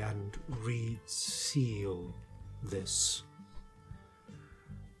try and reseal this,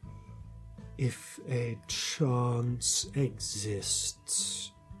 if a chance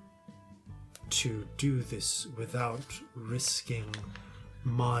exists to do this without risking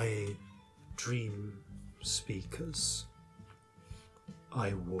my dream speakers,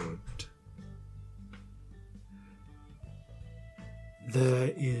 I would.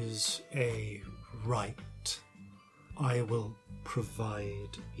 There is a right I will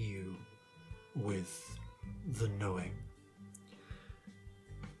provide you with the knowing.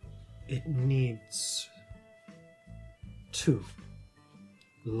 It needs two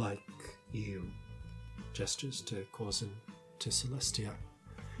like you, gestures to Corzin, to Celestia,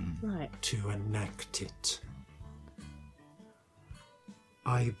 Right. to enact it.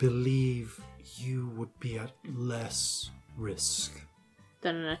 I believe you would be at less risk.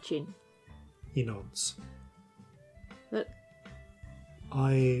 Then an Achin. He nods. But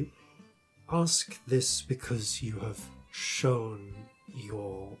I ask this because you have shown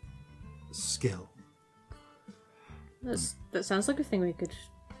your skill. that sounds like a thing we could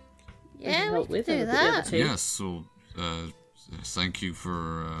Yeah, help we with could do over the other that. two. Yes, so thank you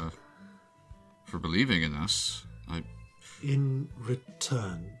for believing in us. In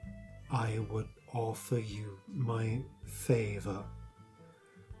return, I would offer you my favor,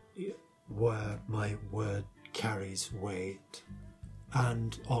 where my word carries weight,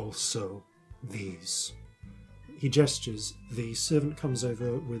 and also these. He gestures. The servant comes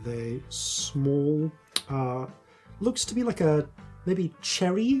over with a small, looks to be like a maybe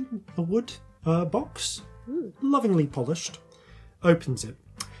cherry, a wood box, lovingly polished. Opens it.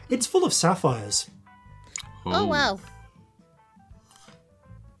 It's full of sapphires. Oh, wow.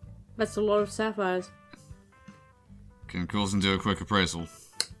 That's a lot of sapphires. Can Coulson do a quick appraisal?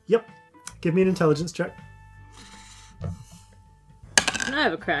 Yep. Give me an intelligence check. And I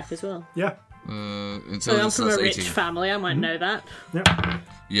have a crack as well. Yeah. So I'm Intelligence, from a that's rich 18. family, I might know that. Yep.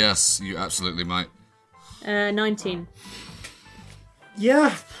 Yes, you absolutely might. 19.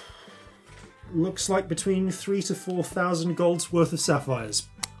 Yeah. Looks like between 3,000 to 4,000 gold's worth of sapphires.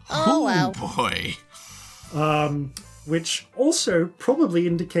 Oh, wow. Boy. Which also probably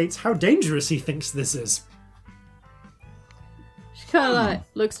indicates how dangerous he thinks this is. She kind of like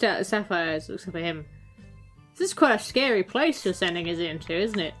looks at the sapphires, looks up at him. This is quite a scary place you're sending us into,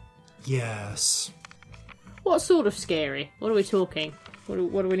 isn't it? Yes. What sort of scary? What are we talking? What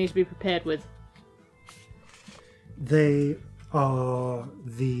do we need to be prepared with? They are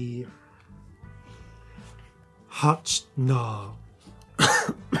the Hachna.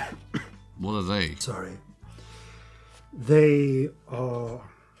 What are they? Sorry. They are...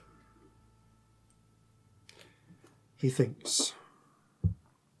 He thinks.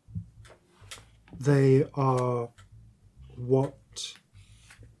 They are what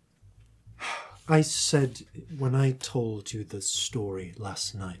I said when I told you the story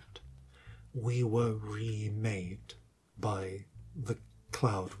last night. We were remade by the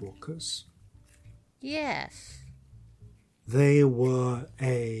Cloudwalkers. Yes. They were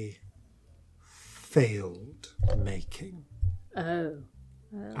a failed making,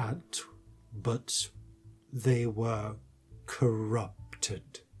 but they were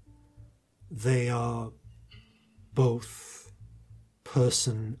corrupted. They are both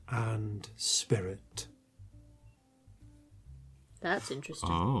person and spirit. That's interesting.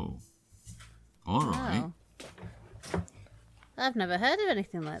 Oh. Alright. Oh. I've never heard of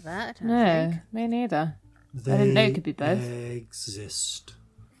anything like that, I don't No, think. me neither. They didn't know it could be both. exist.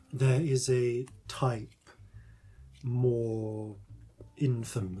 There is a type more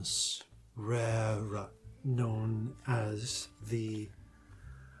infamous, rarer, known as the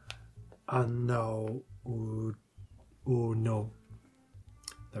Anau Uno.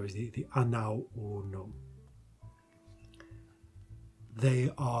 There is the Anau Uno.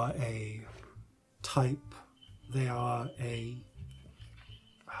 They are a type, they are a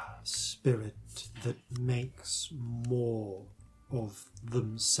spirit that makes more of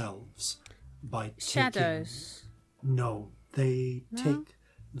themselves by taking... Shadows. No, they take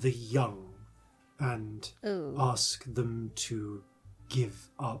the young and Ooh. ask them to give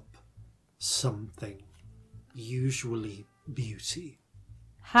up something, usually beauty.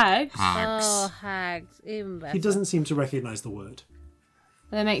 Hags? Hags. Oh, hags. Even better. He doesn't seem to recognise the word.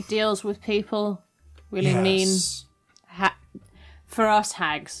 They make deals with people. Really mean. Yes. For us,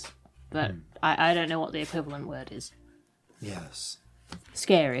 hags. But I don't know what the equivalent word is. Yes.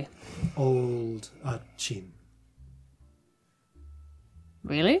 Scary. Old Achin.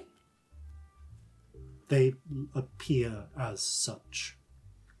 Really? They appear as such.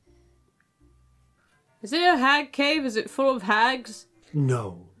 Is it a hag cave? Is it full of hags?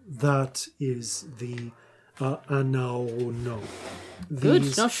 No, that is the Anao no. Good.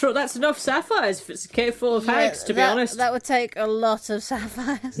 These- Not sure that's enough sapphires if it's a cave full of hags, to be honest. That would take a lot of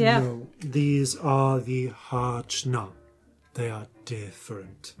sapphires. Yeah. No, these are the Hachna. They are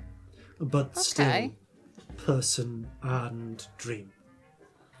different, but still Okay. person and dream.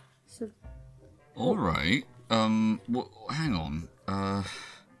 Alright. Hang on.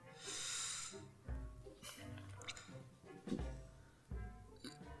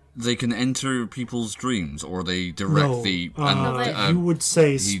 they can enter people's dreams, or they directly you would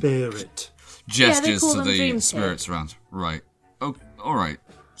say spirit. gestures call to them the dreamscape. spirits around. Right. Oh, all right.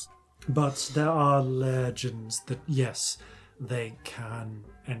 But there are legends that, yes, they can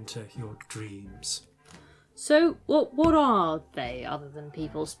enter your dreams. So, what are they other than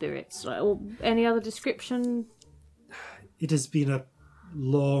people spirits? Or any other description? It has been a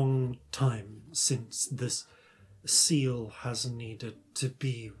long time since this seal has needed to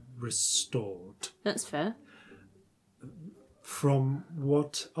be restored. That's fair. From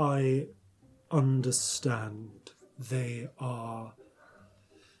what I understand, they are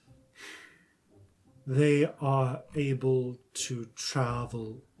able to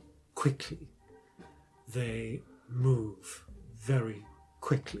travel quickly. They move very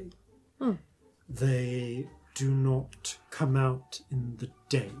quickly. They do not come out in the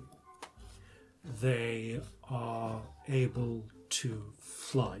day. They are able to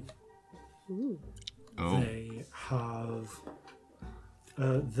fly. Oh, They have.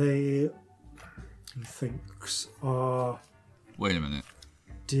 He thinks are wait a minute.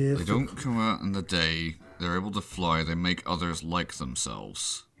 difficult. They don't come out in the day. They're able to fly. They make others like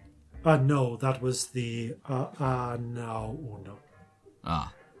themselves. No, that was the now or no.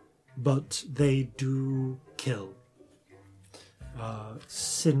 Ah, But they do kill.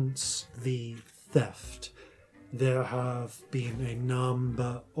 Since the theft, there have been a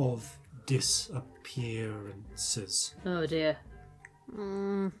number of disappearances. Oh dear.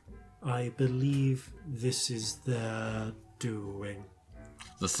 I believe this is their doing.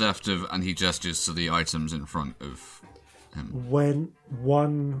 the theft of, and he gestures to the items in front of him. When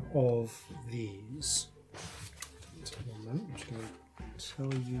one of these, one moment, I'm just going to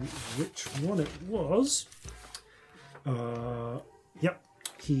tell you which one it was. Yep,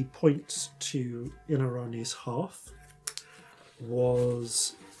 he points to Inarani's half.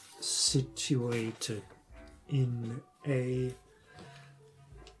 Was situated in a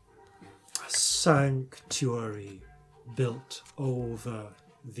sanctuary built over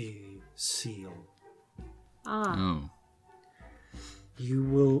the seal. Oh, You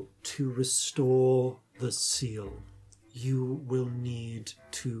will, to restore the seal, you will need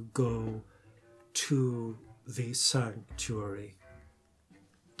to go to the sanctuary,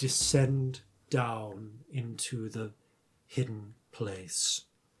 descend down into the hidden place,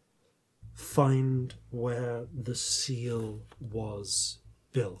 find where the seal was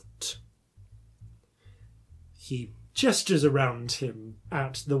built. He gestures around him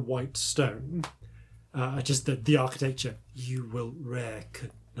at the white stone. Just the architecture, you will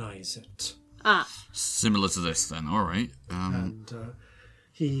recognize it. similar to this then. All right. And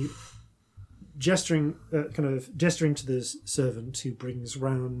he gesturing to the servant who brings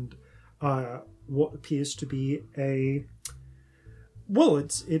round what appears to be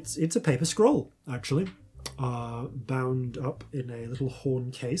it's a paper scroll actually, bound up in a little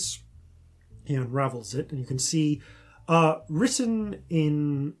horn case. He unravels it, and you can see written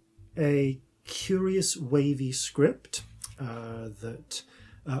in a curious wavy script that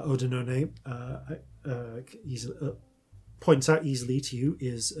Odinone points out easily to you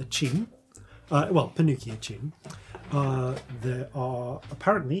is a Chin. Panukia Chin. There are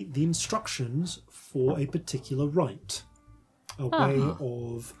apparently the instructions for a particular rite, a way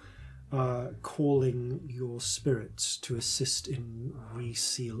of calling your spirits to assist in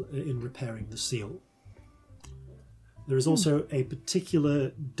repairing the seal. There is also a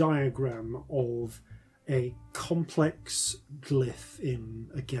particular diagram of a complex glyph in,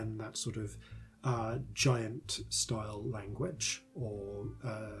 again, that sort of giant style language or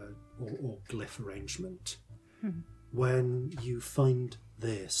glyph arrangement. When you find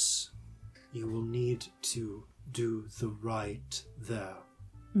this, you will need to do the rite there.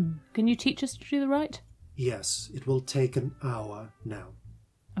 Can you teach us to do the right? Yes, it will take an hour now.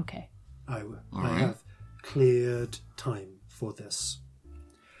 Okay. I right. have cleared time for this.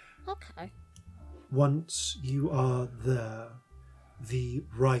 Okay. Once you are there, the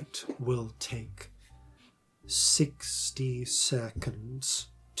rite will take 60 seconds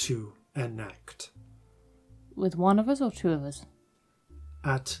to enact. With one of us or two of us?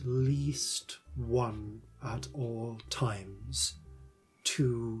 At least one at all times.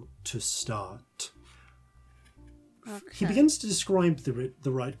 2 to start. He begins to describe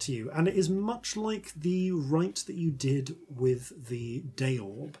the rite to you, and it is much like the rite that you did with the day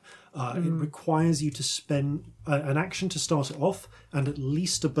orb. It requires you to spend an action to start it off, and at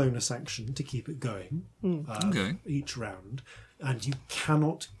least a bonus action to keep it going Okay. each round. And you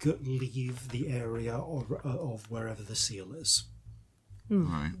cannot leave the area of wherever the seal is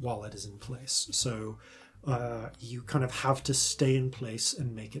Right. while it is in place. So you kind of have to stay in place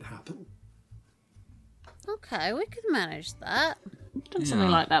and make it happen. Okay, we can manage that. Done something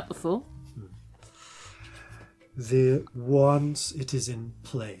like that before. Once it is in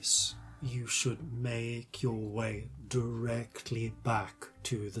place, you should make your way directly back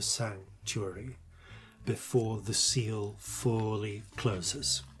to the sanctuary before the seal fully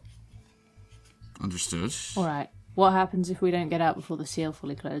closes. Understood. All right. What happens if we don't get out before the seal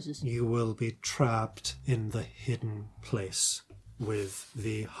fully closes? You will be trapped in the hidden place with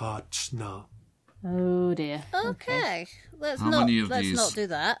the Hachna. Oh dear. Okay, let's How not many of let's these- not do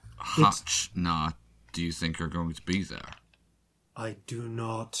that. Hachna, do you think are going to be there? I do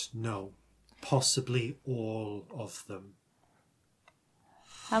not know. Possibly all of them.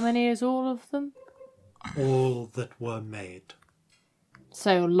 How many is all of them? All that were made.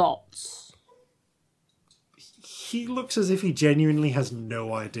 So lots. He looks as if he genuinely has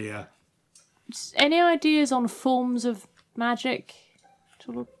no idea. Any ideas on forms of magic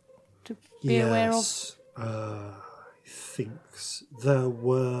to be aware of? Yes, I think there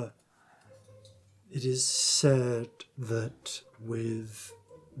were. It is said that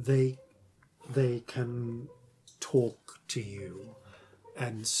they can talk to you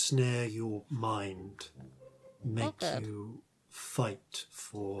and snare your mind, make good. you fight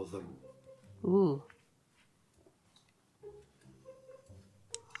for them. Ooh,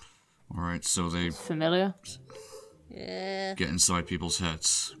 Alright, so they familiar. Yeah. get inside people's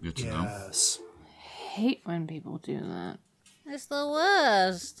heads. Good to know. Yes. Hate when people do that. It's the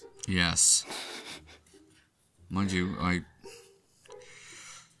worst. Yes. Mind you, I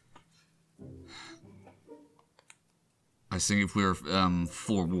think if we're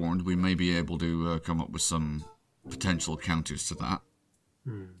forewarned, we may be able to come up with some potential counters to that.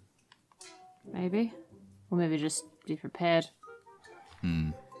 Maybe. Or maybe just be prepared.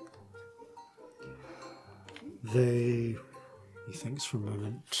 He thinks for a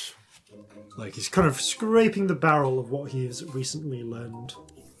moment. Like he's kind of scraping the barrel of what he's recently learned,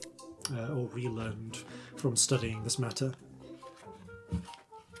 or relearned from studying this matter.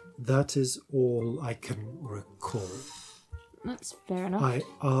 That is all I can recall. That's fair enough. I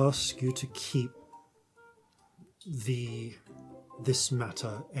ask you to keep this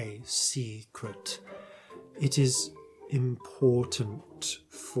matter a secret. It is important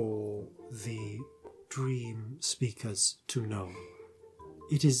for the dream speakers to know.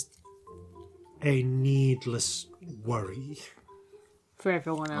 It is a needless worry. For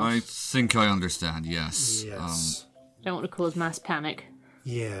everyone else. I think I understand, yes. Yes. Don't want to cause mass panic.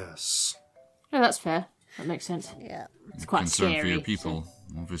 Yes. No, that's fair. That makes sense. Yeah. It's quite Concern scary. for your people,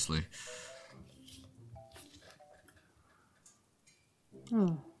 obviously.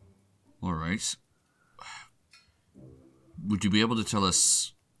 Alright. Would you be able to tell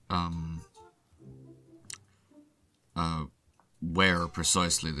us where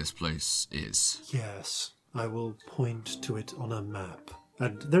precisely this place is? Yes. I will point to it on a map.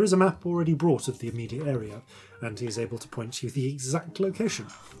 And there is a map already brought of the immediate area, and he is able to point to the exact location.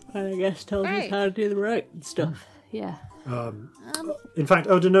 And I guess tells us Right. how to do the right and stuff. Yeah. In fact,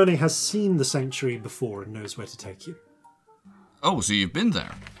 Odinone has seen the sanctuary before and knows where to take you. Oh, so you've been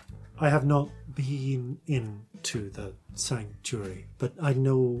there? I have not been into the sanctuary, but I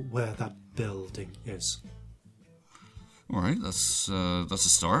know where that building is. Alright, that's a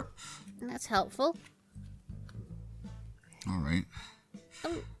start. That's helpful. Alright.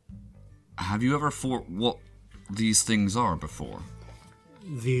 Have you ever fought what these things are before?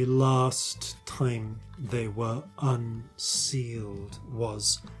 The last time they were unsealed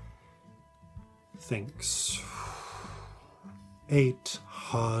was, thinks,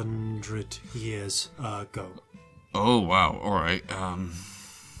 800 years ago. Oh, wow, alright.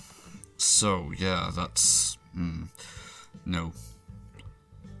 So, yeah, that's... no.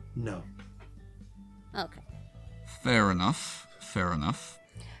 No. Okay. Fair enough.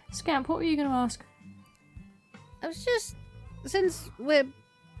 Scamp, what were you going to ask? I was just, since we're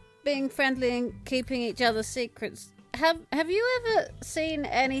being friendly and keeping each other's secrets, have you ever seen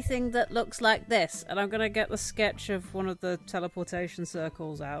anything that looks like this? And I'm going to get the sketch of one of the teleportation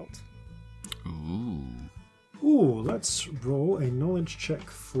circles out. Ooh. Ooh, let's roll a knowledge check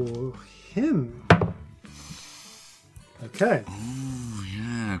for him. Okay. Ooh,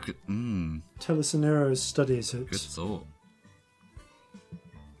 yeah, good, Telesinero studies it. good thought.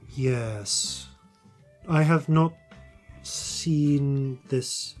 Yes. I have not seen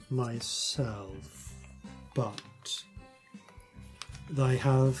this myself, but I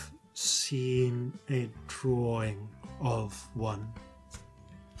have seen a drawing of one.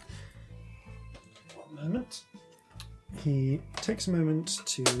 One moment. He takes a moment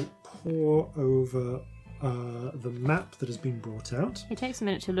to pore over the map that has been brought out. He takes a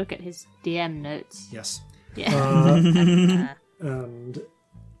minute to look at his DM notes. Yes. Yeah. And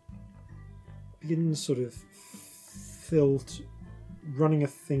begins sort of running a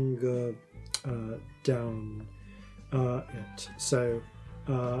finger down it. So,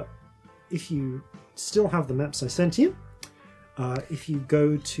 if you still have the maps I sent you, if you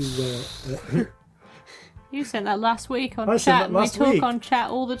go to... You sent that last week on I sent chat, that and we last talk week. on chat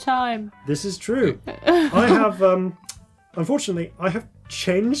all the time. This is true. I have, unfortunately, I have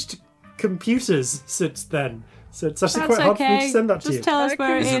changed computers since then. So it's actually That's quite hard for me okay. to send that to Just you. tell us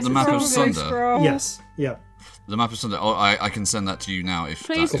where it Is it is. the map of It's Sunder? probably- Yes, yeah. The map of Sunday. Oh, I can send that to you now if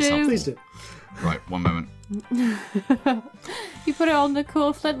Please that is do. helpful. Please do. Right, one moment. You put it on the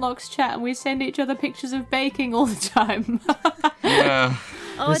Cool Flintlocks chat, and we send each other pictures of baking all the time. Yeah.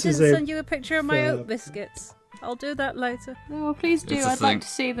 Oh, This I is didn't a send you a picture of my fab. oat biscuits. I'll do that later. Oh, please do. It's a I'd thing. like to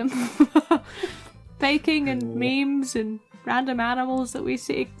see them. Baking and memes and random animals that we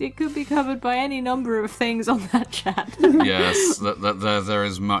see. It could be covered by any number of things on that chat. Yes, there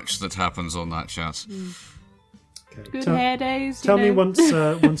is much that happens on that chat. Okay. Good hair days. Tell you me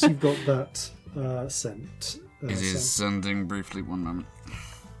know. once you've got that sent. It is sending briefly. One moment.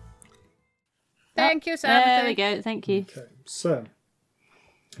 Thank you, There Sam. we go. Thank you. Okay, so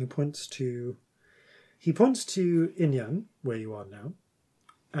he points to Inyan, where you are now,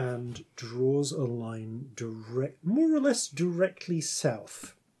 and draws a line more or less directly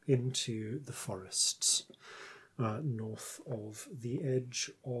south into the forests, north of the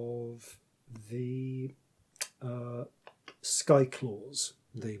edge of the Skyclaws,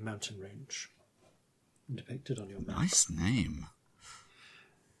 the mountain range depicted on your map. Nice name.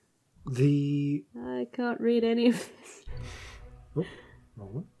 I can't read any of this. Oh,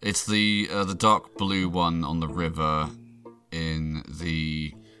 wrong one. It's the dark blue one on the river in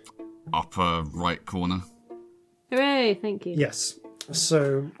the upper right corner. Hooray! Thank you. Yes.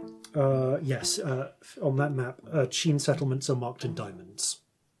 So, yes, on that map, Sheen settlements are marked in diamonds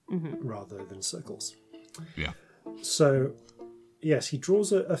rather than circles. Yeah. So, yes, he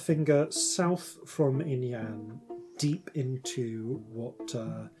draws a finger south from Inyan, deep into what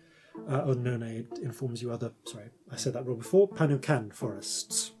None informs you sorry, I said that wrong before, Panukan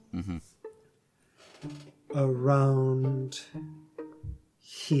forests. Mm-hmm. Around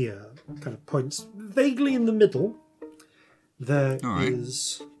here, kind of points vaguely in the middle, there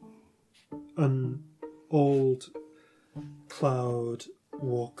is an old Cloud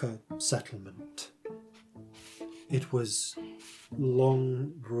Walker settlement. It was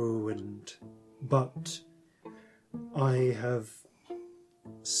long ruined, but I have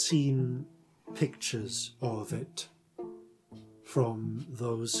seen pictures of it from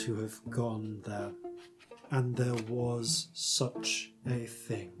those who have gone there, and there was such a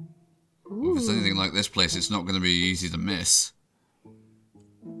thing. If it's anything like this place, it's not going to be easy to miss.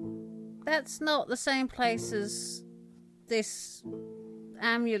 That's not the same place as this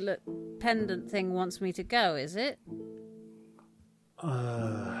amulet pendant thing wants me to go, is it?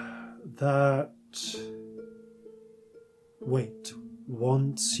 That... Wait,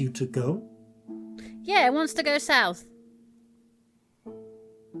 wants you to go? Yeah, it wants to go south.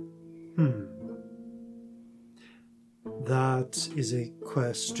 That is a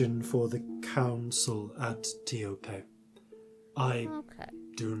question for the council at Tiope. I Okay.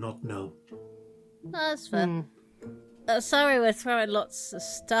 do not know. That's fair. Sorry we're throwing lots of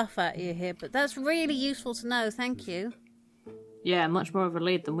stuff at you here, but that's really useful to know, thank you. Yeah, much more of a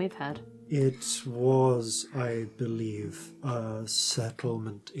lead than we've had. It was, I believe, a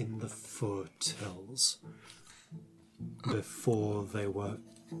settlement in the foothills before they were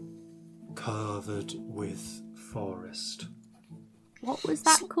covered with forest. What was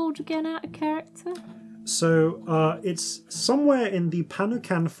that called again, out of character? So it's somewhere in the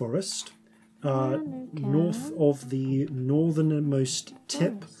Panukan forest, north of the northernmost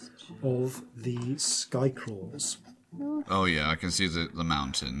tip of the Skyclaws. Oh yeah, I can see the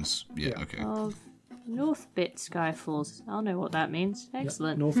mountains. Yeah, okay. Of North Bit Skyfalls. I'll know what that means.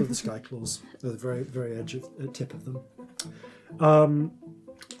 Excellent. North of the Skyclaws, the very, very edge of tip of them.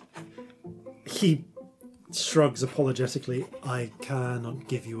 He shrugs apologetically. I cannot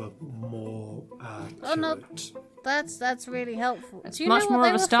give you a more accurate. Oh, no. That's really helpful. It's Do you much know what more they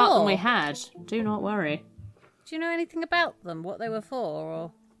of a were start for? than we had. Do not worry. Do you know anything about them? What they were for,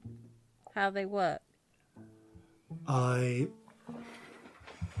 or how they work? I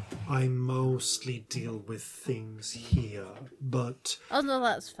mostly deal with things here, but Oh no,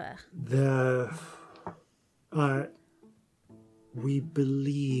 that's fair. we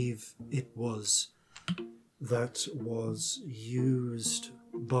believe it was used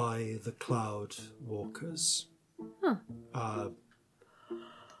by the Cloud Walkers. Huh.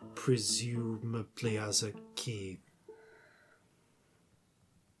 Presumably as a key.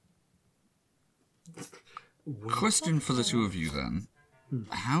 Question for the two of you then.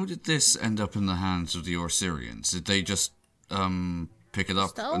 How did this end up in the hands of the Orsirians? Did they just pick it up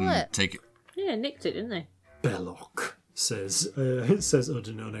Stole and it. take it? Yeah, nicked it, didn't they? Belloc, says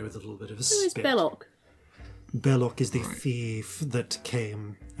Odinone with a little bit of a Who is spit. Belloc? Belloc is the thief that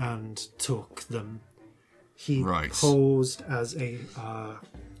came and took them. He Right. posed as a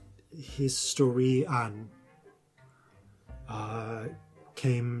historian,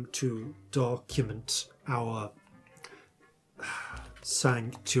 came to document our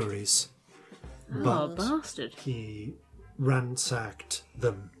sanctuaries, Oh, but bastard. he ransacked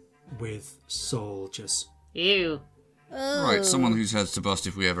them with soldiers. Ew. Right, someone whose head's to bust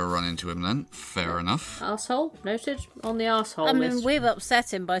if we ever run into him then. Fair enough. Arsehole? Noted on the arsehole I mean, list. we've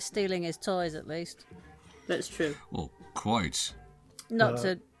upset him by stealing his toys, at least. That's true. Well, quite. Not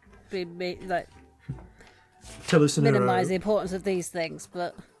to be like Telesinero minimise the importance of these things,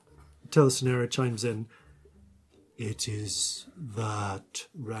 but chimes in. It is that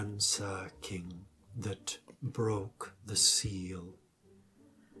ransacking that broke the seal.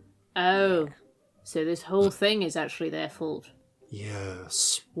 Oh. So this whole thing is actually their fault.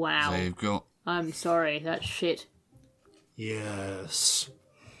 Yes, Wow. They've got... I'm sorry, that's shit. yes.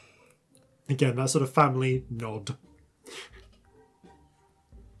 Again, that sort of family nod.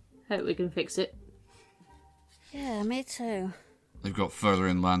 Hope we can fix it. yeah, me too. They've got further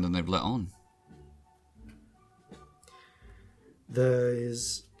inland than they've let on. There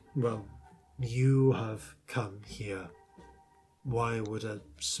is, well, you have come here. Why would a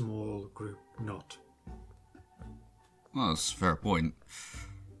small group not? Well, that's a fair point.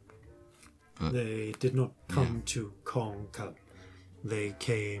 But They did not come to conquer. They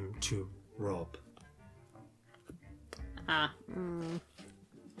came to rob. Ah.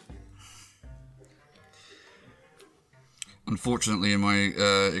 unfortunately, in my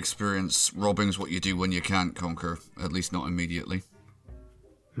experience, robbing's what you do when you can't conquer. At least not immediately.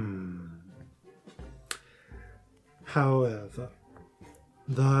 However,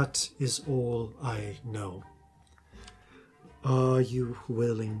 that is all I know. Are you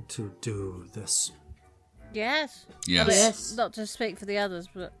willing to do this? Yes. Yes. Yes. Not to speak for the others,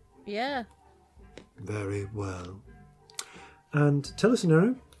 but yeah. Very well. And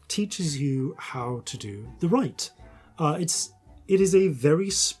Telesinero teaches you how to do the rite. It is a very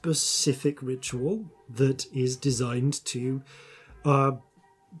specific ritual that is designed to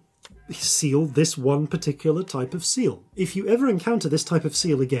seal this one particular type of seal. If you ever encounter this type of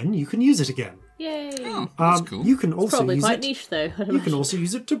seal again, you can use it again. Yay. Oh, that's cool. You can also Probably use quite it. niche though. You can also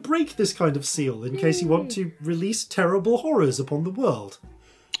use it to break this kind of seal in case you want to release terrible horrors upon the world.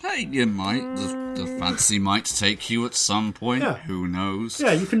 Hey, you might. The fancy might take you at some point. Yeah. Who knows?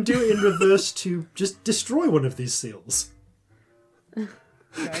 Yeah, you can do it in reverse to just destroy one of these seals.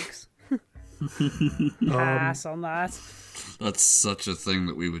 Yikes. Pass on that. That's such a thing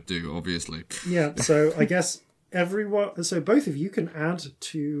that we would do, obviously. Yeah, so I guess everyone. So both of you can add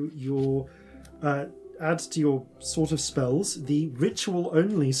to your sort of spells the ritual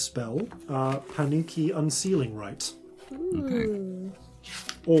only spell, Panuki Unsealing Rite. Okay.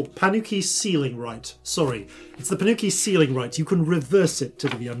 Or Panuki Sealing Rite. Sorry, it's the Panuki Sealing Rite. You can reverse it to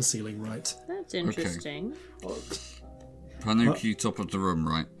the Unsealing Rite. That's interesting. Panuki, top of the room,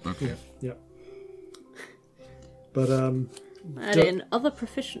 right? Okay. Yeah. But Add in other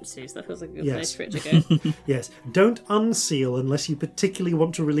proficiencies. That feels like a good Yes. place for it to go. yes, don't unseal unless you particularly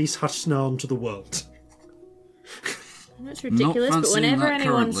want to release Hushna onto the world. That's ridiculous, but fancying whenever that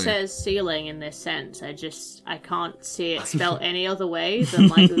anyone currently. says ceiling in this sense, I can't see it spelled any other way than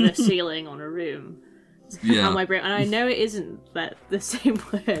like the ceiling on a room. Yeah. And my brain, and I know it isn't that the same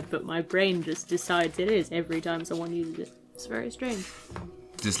word, but my brain just decides it is every time someone uses it. It's very strange.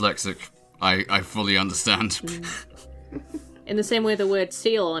 Dyslexic. I fully understand. In the same way, the word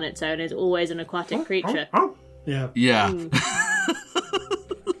seal on its own is always an aquatic creature. Yeah, Yeah. that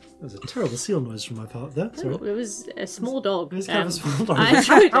was a terrible seal noise from my part there. Sorry. It was a small dog. It was kind of a small dog. I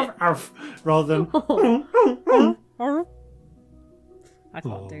enjoyed it. Arf, arf, rather than I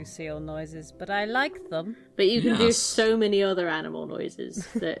can't do seal noises, but I like them. But you can do Yes. so many other animal noises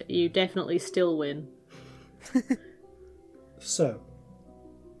that you definitely still win. So,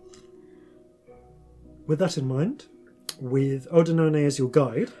 with that in mind, with Odinone as your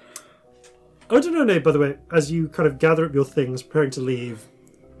guide, Odinone, by the way, as you kind of gather up your things, preparing to leave,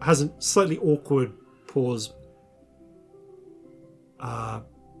 has a slightly awkward pause.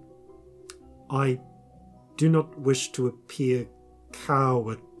 I do not wish to appear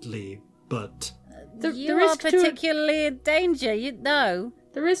cowardly, but You the are risk to particularly in danger, you know.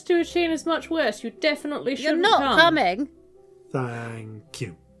 the risk to a Sheen is much worse. You definitely You're shouldn't not come. coming. thank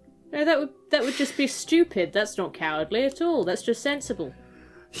you. No, that would just be stupid. That's not cowardly at all. That's just sensible.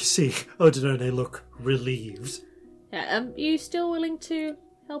 You see, Odinone look relieved. Yeah, you still willing to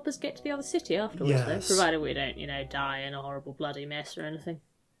help us get to the other city afterwards, Yes. though? Provided we don't, die in a horrible bloody mess or anything.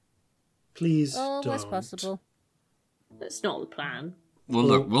 Please Always don't. possible. That's not the plan. Well,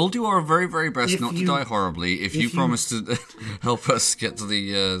 look, we'll do our very, very best If not to you- die horribly if you you- promise to help us get to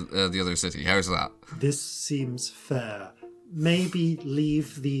the other city. How's that? This seems fair. Maybe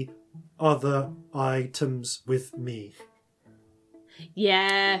leave the other items with me.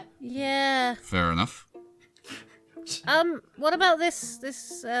 Yeah. Yeah. Fair enough. What about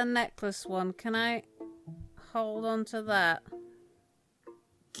this necklace one? Can I hold on to that?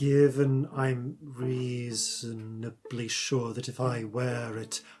 Given I'm reasonably sure that if I wear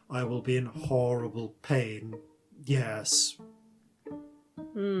it, I will be in horrible pain. Yes.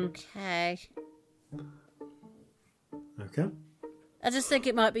 Okay. Okay. I just think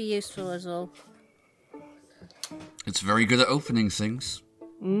it might be useful as all. It's very good at opening things.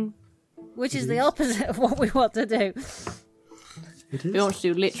 Which is the opposite of what we want to do. It We is. want to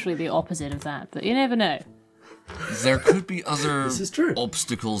do literally the opposite of that, but you never know. There could be other This is true.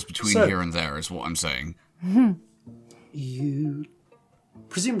 obstacles between So- here and there, is what I'm saying. You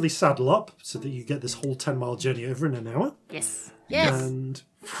presumably saddle up so that you get this whole 10-mile journey over in an hour. Yes. Yes. And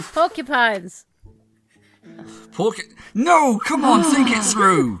Porcupines. No, come on, think it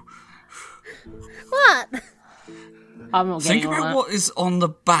through. What? I'm not getting Think on about that. what is on the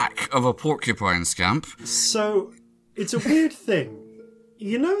back of a porcupine scamp. so it's a weird thing.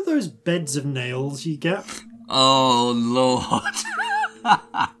 You know those beds of nails you get? Oh, Lord.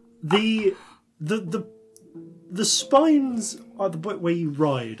 The spines at the bit where you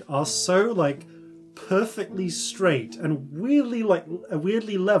ride are so like perfectly straight and weirdly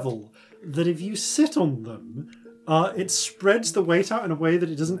level that if you sit on them, it spreads the weight out in a way that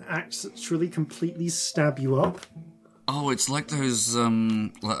it doesn't actually completely stab you up. Oh, it's like those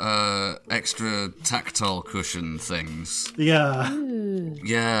extra tactile cushion things. Yeah,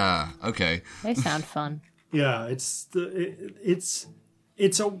 Yeah, okay. They sound fun. yeah. It's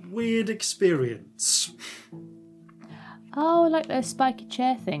a weird experience. Oh, like those spiky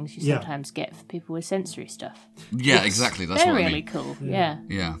chair things you Yeah. sometimes get for people with sensory stuff. Yeah, exactly. That's They're what I really mean. cool. Yeah.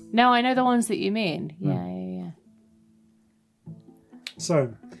 Yeah. No, I know the ones that you mean. Hmm. Yeah.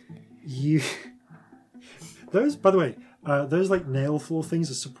 So, you those, by the way, those like nail floor things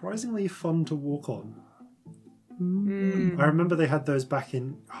are surprisingly fun to walk on. I remember they had those back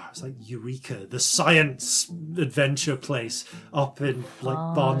in it was like Eureka, the science adventure place up in like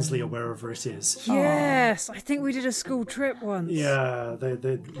Barnsley or wherever it is. Yes, I think we did a school trip once. Yeah, yeah. I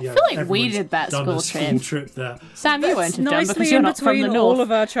feel like we everyone's did that done school a trip. trip there. Sam, you won't have done Nicely because you're in not from the between north. all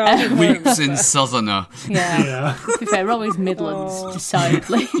of our childhood Weeps homes. in Southerner. Yeah. Yeah, To be fair, Robbie's Midlands,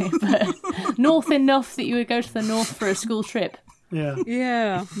 decidedly. But north enough that you would go to the north for a school trip. yeah.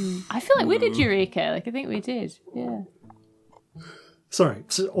 Yeah. I feel like we did Eureka. Like, I think we did. Yeah. Sorry,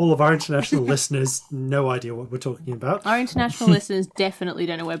 so all of our international listeners, no idea what we're talking about. Our international listeners definitely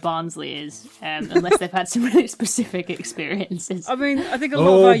don't know where Barnsley is, unless they've had some really specific experiences. I mean, I think a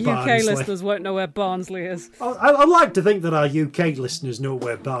lot of our UK Barnsley. listeners won't know where Barnsley is. I'd like to think that our UK listeners know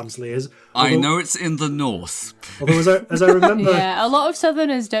where Barnsley is. I know it's in the north. Although, as I remember, Yeah, a lot of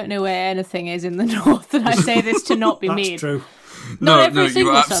Southerners don't know where anything is in the north, and I say this to not be that's mean. true. Not No, every you're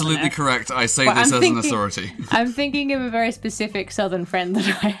single absolutely Southerner. correct. I say But this I'm as thinking- an authority. I'm thinking of a very specific Southern friend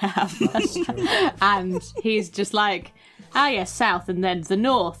that I have, and he's just like, "Ah, yes, south, and then the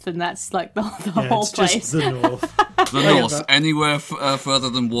north, and that's like the Yeah, whole it's place." just the north. The north, but- anywhere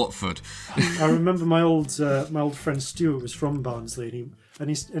further than Watford. I remember my old friend Stuart was from Barnsley, and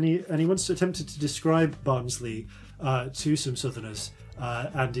he once attempted to describe Barnsley to some Southerners,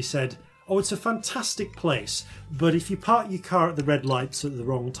 and he said, "Oh, it's a fantastic place, but if you park your car at the red lights at the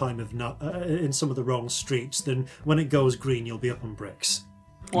wrong time of in some of the wrong streets, then when it goes green, you'll be up on bricks."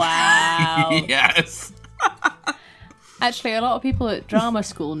 Wow. Yes. Actually, a lot of people at drama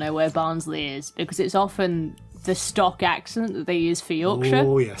school know where Barnsley is because it's often the stock accent that they use for Yorkshire.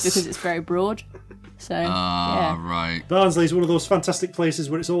 Oh, yes. Because it's very broad. So, Ah, yeah. right. Barnsley is one of those fantastic places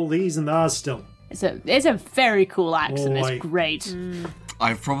where it's all these and theirs still. It's a very cool accent. Oh, It's great.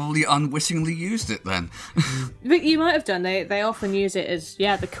 I've probably unwittingly used it then. But you might have done. They often use it as,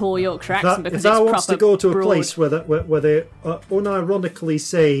 the core Yorkshire accent because If that it's wants to proper go to a broad. place where they unironically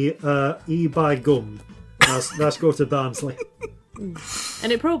say "e by gum," let's go to Barnsley.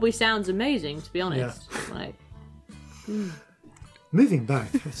 And it probably sounds amazing, to be honest. Like, Moving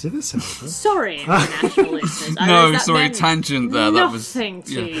back to this, however. Sorry, international listeners. I No, realised that sorry, meant tangent there. That was nothing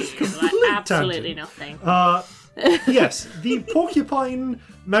to yeah. you. Like, absolutely nothing. Yes, the porcupine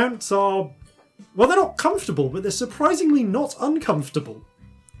mounts are... Well, they're not comfortable, but they're surprisingly not uncomfortable.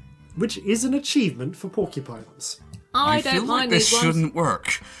 Which is an achievement for porcupines. I feel don't like mind this these ones. shouldn't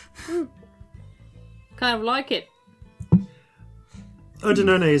work. Kind of like it.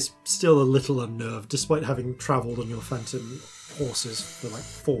 Odinone is still a little unnerved, despite having travelled on your phantom horses for like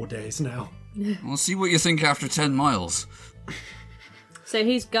 4 days now. We'll see what you think after 10 miles. So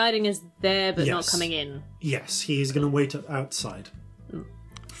he's guiding us there, but not Yes. coming in. Yes, he is going to wait outside.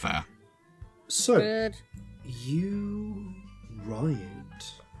 Fair. So, Good. you ride.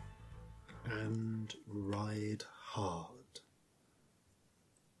 And ride hard.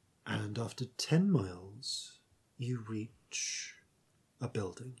 And after 10 miles, you reach a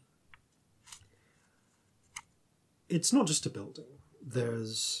building. It's not just a building.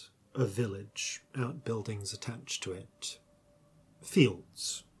 There's a village, outbuildings attached to it.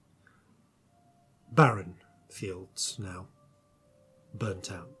 Fields. Barren fields now.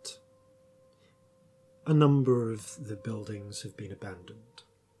 Burnt out. A number of the buildings have been abandoned.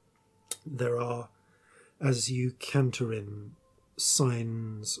 There are, as you canter in,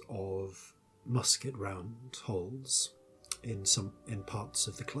 signs of musket round holes in parts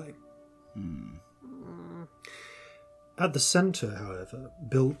of the clay. At the centre, however,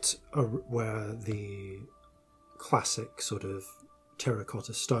 built where the classic sort of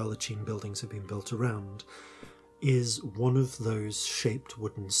terracotta style Achene buildings have been built around, is one of those shaped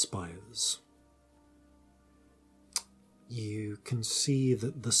wooden spires. You can see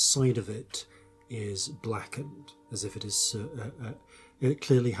that the side of it is blackened, as if it is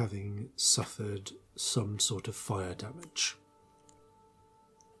clearly having suffered some sort of fire damage.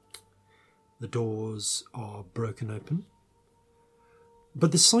 The doors are broken open,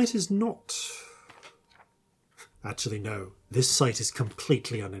 but the site is not... Actually, no. This site is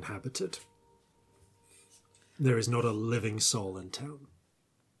completely uninhabited. There is not a living soul in town.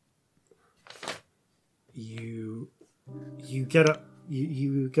 You get up.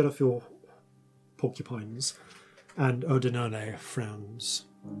 You get off your porcupines, and Odinone frowns.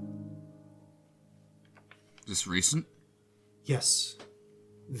 This recent? Yes,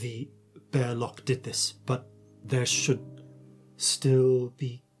 the Bearlock did this, but there should still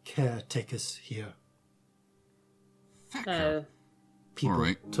be caretakers here. Oh. People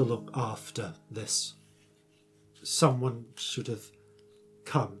Alright. to look after this. Someone should have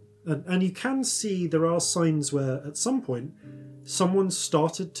come. And you can see there are signs where at some point someone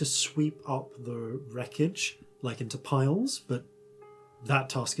started to sweep up the wreckage, like into piles, but that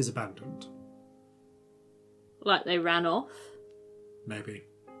task is abandoned. Like they ran off? Maybe.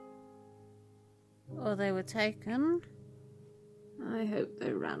 Or they were taken. I hope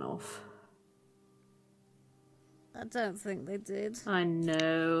they ran off. I don't think they did. I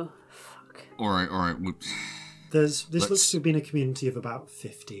know. Fuck. Alright. This looks to have been a community of about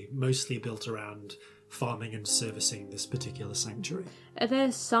 50, mostly built around farming and servicing this particular sanctuary. Are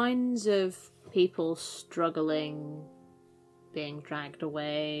there signs of people struggling, being dragged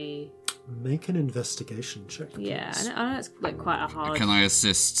away? Make an investigation check, please. Yeah, I know it's like quite a hard... Can I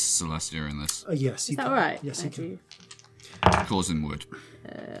assist Celestia in this? Yes, you Is that can. alright? Yes, you can. Causing wood.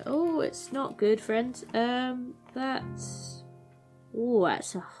 Oh, it's not good, friends. That's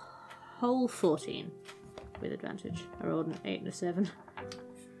a whole 14 with advantage. I rolled an 8 and a 7.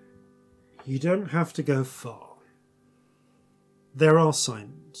 You don't have to go far. There are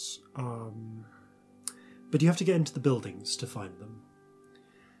signs, but you have to get into the buildings to find them.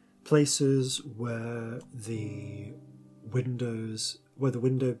 Places where the windows,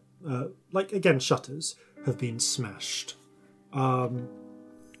 shutters have been smashed.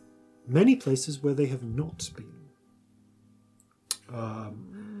 Many places where they have not been.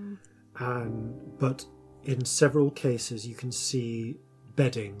 But in several cases you can see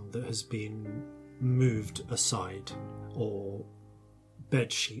bedding that has been moved aside, or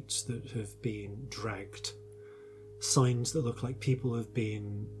bed sheets that have been dragged. Signs that look like people have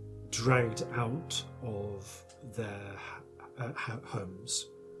been dragged out of their homes.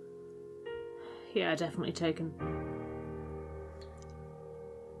 Yeah, definitely taken.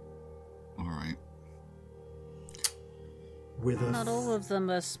 Alright. Not all of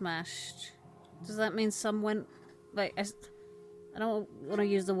them are smashed. Does that mean some went... I don't want to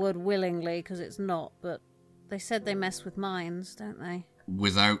use the word willingly, because it's not, but they said they mess with mines, don't they?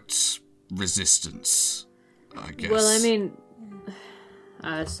 Without resistance, I guess. Well, I mean,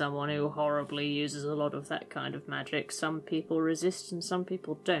 as someone who horribly uses a lot of that kind of magic, some people resist and some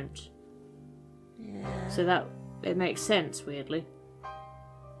people don't. Yeah. So that, it makes sense, weirdly.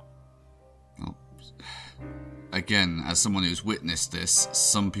 again, as someone who's witnessed this,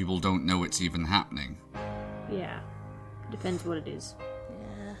 some people don't know it's even happening. Yeah. Depends what it is.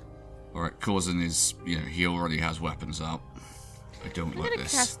 Alright, Corzin is, he already has weapons out. I don't I'm like gonna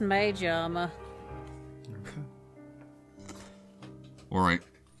this. cast mage armor. Okay. Alright,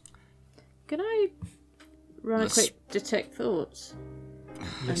 Can I run Let's- a quick detect thoughts?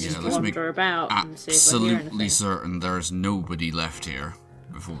 And just let's make wander about and see if I hear absolutely anything. certain there's nobody left here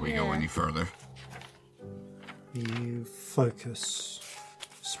before we go any further. You focus,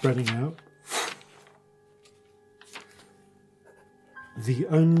 spreading out. The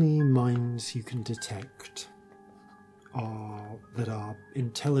only minds you can detect that are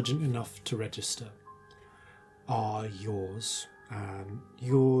intelligent enough to register are yours.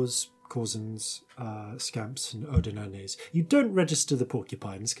 Yours, Corzin's, Scamps, and Odinone's. You don't register the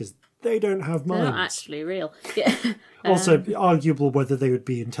porcupines because they don't have They're minds. not actually real. Yeah. Also, arguable whether they would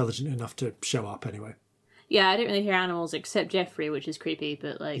be intelligent enough to show up anyway. Yeah, I don't really hear animals except Jeffrey, which is creepy,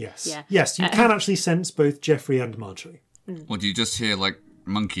 but Yes. yeah. Yes, you can actually sense both Jeffrey and Marjorie. Well, do you just hear,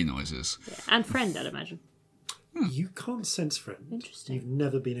 monkey noises? And friend, I'd imagine. You can't sense friend. Interesting. You've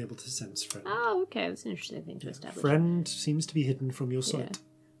never been able to sense friend. Oh, okay, that's an interesting thing to establish. Friend seems to be hidden from your sight.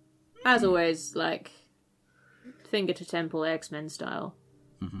 As always, finger to temple X-Men style.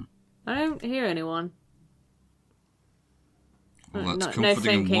 Mm-hmm. I don't hear anyone. Well, that's No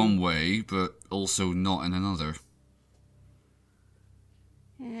comforting in thinking. one way, but also not in another.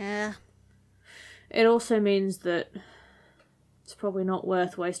 Yeah. It also means that it's probably not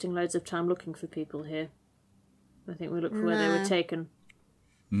worth wasting loads of time looking for people here. I think we look for where they were taken.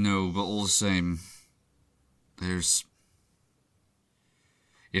 No, but all the same, there's...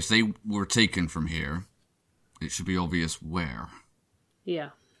 If they were taken from here, it should be obvious where. Yeah.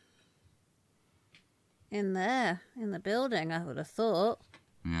 In there. In the building, I would have thought.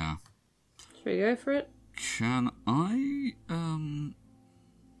 Yeah. Should we go for it? Can I,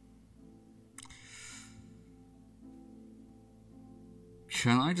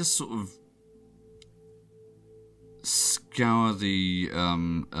 Can I just sort of scour the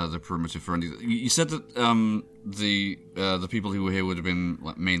perimeter for any... You said that, the people who were here would have been,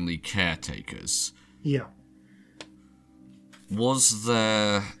 mainly caretakers. Yeah. Was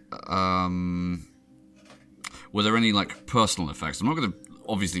there, were there any, personal effects? I'm not going to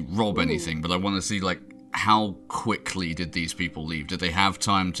obviously rob anything, but I want to see, how quickly did these people leave? Did they have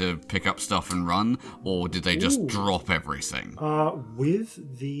time to pick up stuff and run, or did they just drop everything?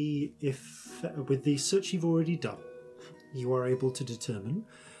 With the search you've already done, you are able to determine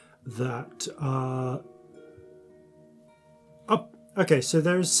that. Okay, so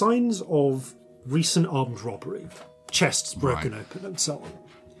there's signs of recent armed robbery, chests broken open, and so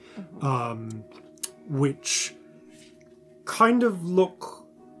on, which kind of look.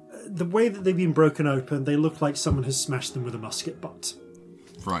 The way that they've been broken open, they look like someone has smashed them with a musket butt.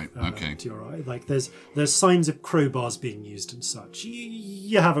 Right, okay. To your eye. There's signs of crowbars being used and such.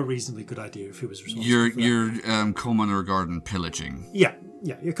 You have a reasonably good idea of who was responsible for that. You're common or garden pillaging. Yeah,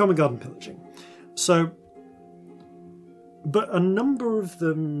 you're common garden pillaging. So, but a number of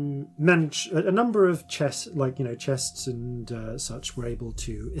them a number of chests and such were able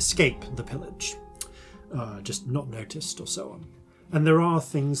to escape the pillage, just not noticed or so on. And there are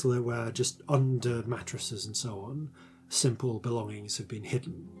things where just under mattresses and so on, simple belongings have been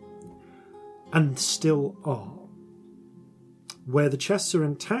hidden. And still are. Where the chests are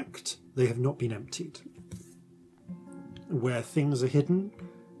intact, they have not been emptied. Where things are hidden,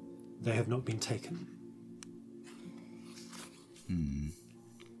 they have not been taken.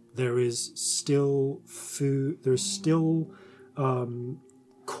 There is still food, there is still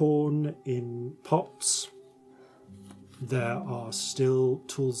corn in pots. There are still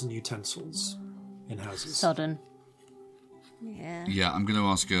tools and utensils in houses. Sodden. Yeah. Yeah, I'm going to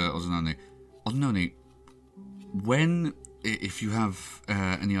ask Odinone. Odinone, when, if you have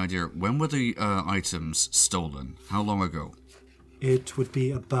any idea, when were the items stolen? How long ago? It would be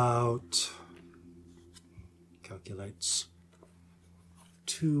about, calculates,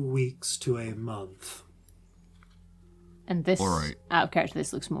 2 weeks to a month. And this, All right. out of character,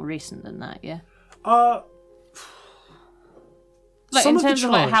 this looks more recent than that, yeah? Some in of the terms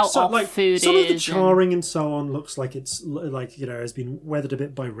of how charring- off food some is. of the charring and so on looks like it's has been weathered a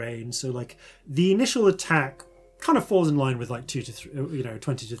bit by rain. So the initial attack kind of falls in line with 20 to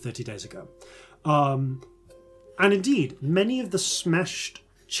 30 days ago. And indeed, many of the smashed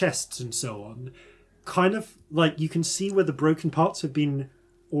chests and so on, kind of you can see where the broken parts have been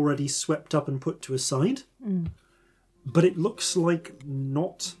already swept up and put to a side. But it looks like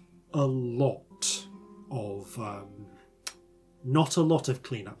not a lot of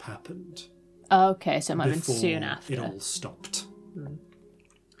cleanup happened. Okay, so it might have been before soon after. it all stopped.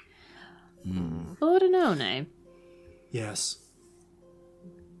 Ordinone. Yes.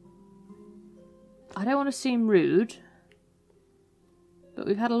 I don't want to seem rude, but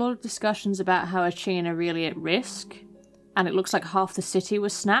we've had a lot of discussions about how Achin are really at risk, and it looks like half the city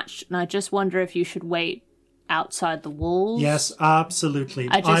was snatched, and I just wonder if you should wait outside the walls. Yes, absolutely.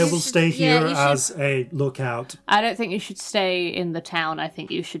 I just- I will stay here you should- as a lookout. I don't think you should stay in the town. I think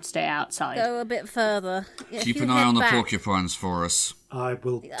you should stay outside. Go a bit further. If Keep you an eye head on the back, porcupines for us. I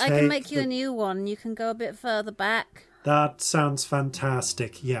will I take can make you the- a new one. You can go a bit further back. That sounds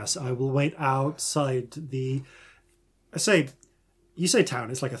fantastic. Yes, I will wait outside the... You say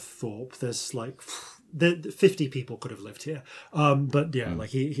town, it's like a thorp. There's like... 50 people could have lived here. But yeah, like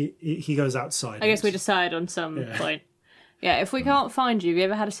he goes outside. I guess we decide on some Yeah. point. Yeah, if we can't find you, have you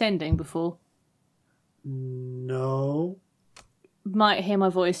ever had a sending before? No. Might hear my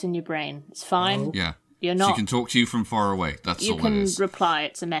voice in your brain. It's fine. Oh. Yeah. You're She not. can talk to you from far away. That's You all it can is. reply.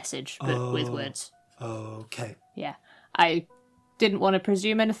 It's a message, but with words. Okay. Yeah. I didn't want to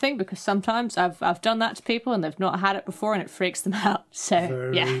presume anything because sometimes I've done that to people and they've not had it before and it freaks them out. So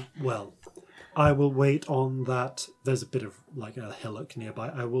Very yeah. well. I will wait on that. There's a bit of like a hillock nearby.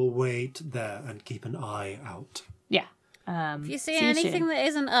 I will wait there and keep an eye out. Yeah. If you see See you anything soon. that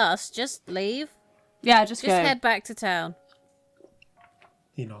isn't us, just leave. Yeah, just Just go. head back to town.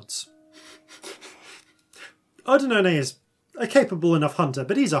 He nods. Ordinone is a capable enough hunter,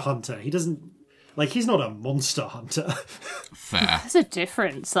 but he's a hunter. He doesn't... Like, he's not a monster hunter. Fair. There's a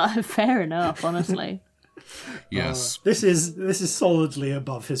difference. Fair enough, honestly. Yes. This is solidly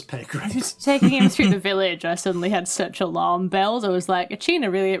above his pay grade. Taking him through the village, I suddenly had such alarm bells. I was like, Achina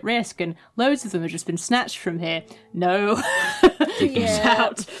really at risk, and loads of them have just been snatched from here. No. Get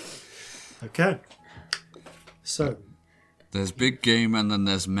out. Okay. So, There's big game and then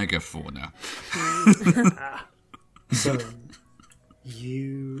there's megafauna. So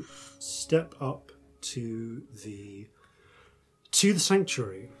you step up to the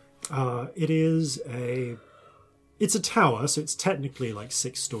sanctuary. It's a tower, so it's technically like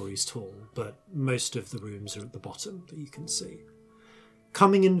 6 stories tall, but most of the rooms are at the bottom that you can see.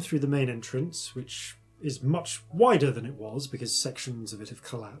 Coming in through the main entrance, which is much wider than it was because sections of it have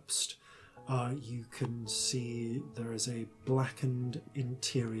collapsed, you can see there is a blackened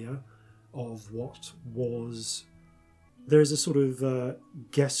interior of what was... There is a sort of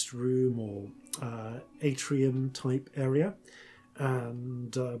guest room or atrium type area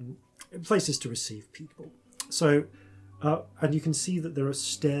and places to receive people. So, and you can see that there are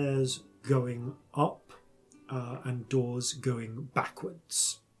stairs going up and doors going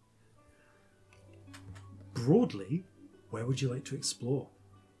backwards. Broadly, where would you like to explore?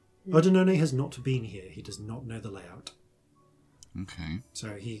 Ordinone has not been here. He does not know the layout. Okay.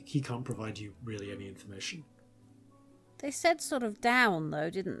 So he can't provide you really any information. They said sort of down,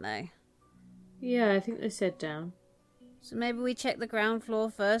 though, didn't they? Yeah, I think they said down. So maybe we check the ground floor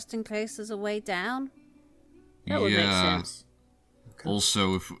first in case there's a way down? That would make Yeah. sense.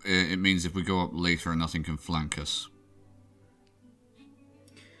 Also, if it means if we go up later, nothing can flank us.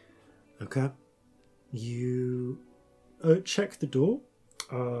 Okay. You check the door.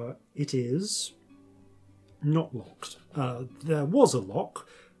 It is not locked. There was a lock,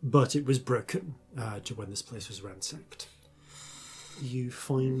 but it was broken to when this place was ransacked. You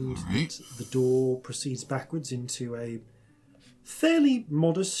find Alright. that the door proceeds backwards into a fairly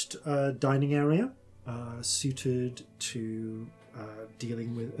modest dining area, suited to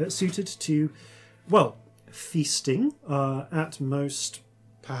feasting. At most,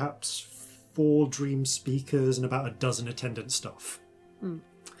 perhaps 4 dream speakers and about a dozen attendant staff. You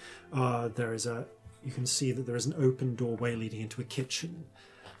can see that there is an open doorway leading into a kitchen.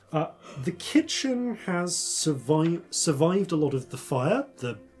 The kitchen has survived a lot of the fire.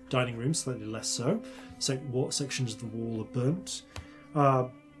 The dining room slightly less so. Sections of the wall are burnt.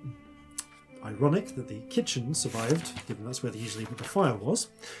 Ironic that the kitchen survived, given that's where usually the fire was.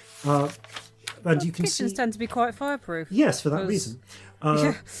 And you can Kitchens see, tend to be quite fireproof. yes, for that 'cause- reason.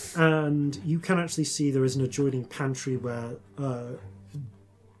 And you can actually see there is an adjoining pantry where,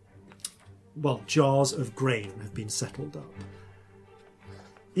 jars of grain have been settled up.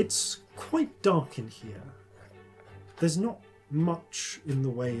 It's quite dark in here. There's not much in the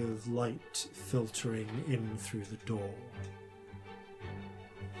way of light filtering in through the door.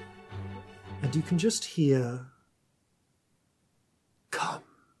 And you can just hear, "Come."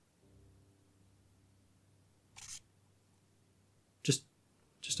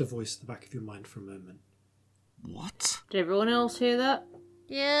 Just a voice at the back of your mind for a moment. What? Did everyone else hear that?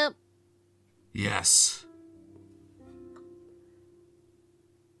 Yep. Yes.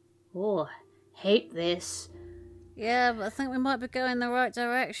 Oh, hate this. Yeah, but I think we might be going the right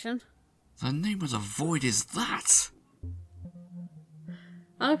direction. The name of the void is that?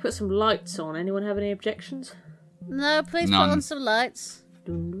 I'll put some lights on. Anyone have any objections? No, please None. put on some lights.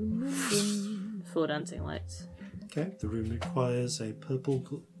 Dun, dun, dun, dun. 4 dancing lights. Okay, the room requires a purple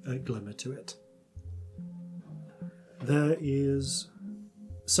glimmer to it. There is...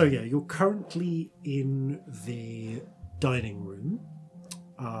 So yeah, you're currently in the dining room,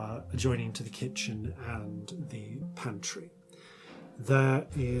 adjoining to the kitchen and the pantry. There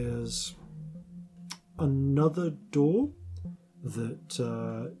is another door that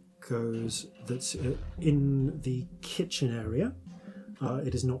that's in the kitchen area.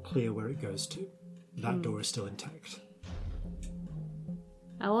 It is not clear where it goes to. That door is still intact.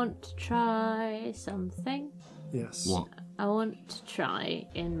 I want to try something. Yes. What? I want to try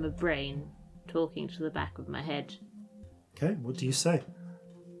in my brain, talking to the back of my head. Okay, what do you say?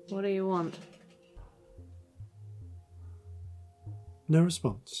 What do you want? No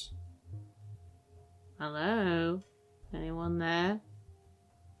response. Hello? Anyone there?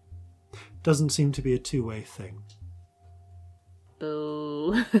 Doesn't seem to be a two-way thing.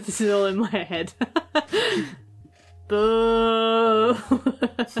 Boo. This is all in my head. Boo.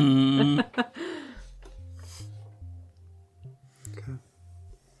 Okay.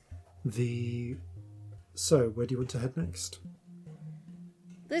 So, where do you want to head next?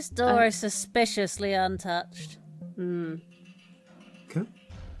 This door is suspiciously untouched. Okay.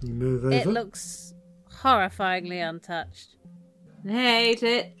 You move over. It looks horrifyingly untouched. Hate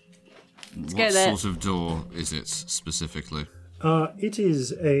it. What go there. sort of door is it specifically? It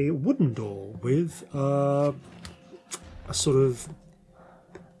is a wooden door with a sort of...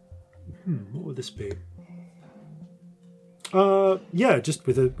 what would this be? Yeah, just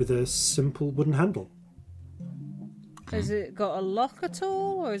with a simple wooden handle. Has it got a lock at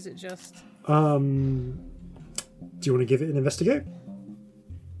all, or is it just... Do you want to give it an investigate?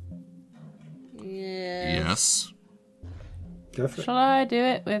 Yeah. Yes. Go for it. Shall I do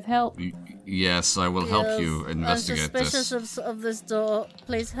it with help? Yes, I will help you I'm investigate this. suspicious of this door.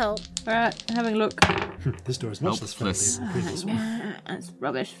 Please help. Alright, having a look. This door is much less friendly Helpless. than the previous one. That's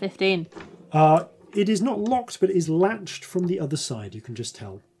rubbish. 15. It is not locked, but it is latched from the other side. You can just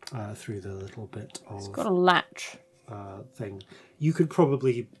tell through the little bit of Got a latch. thing. You could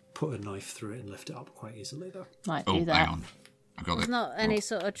probably put a knife through it and lift it up quite easily, though. Might Oh, do that. hang on. I got There's it. not any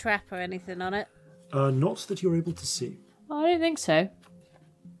sort of trap or anything on it. Not that you're able to see. I don't think so.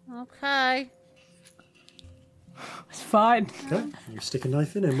 Okay. It's fine. Okay, you stick a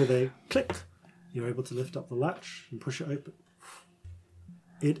knife in, and with a click, you're able to lift up the latch and push it open.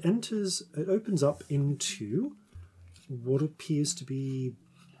 It opens up into what appears to be,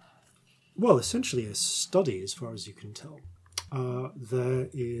 well, essentially a study, as far as you can tell.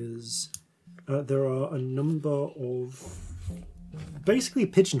 There are a number of basically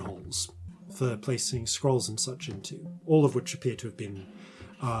pigeonholes for placing scrolls and such into, all of which appear to have been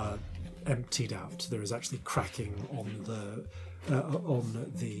emptied out. There is actually cracking on the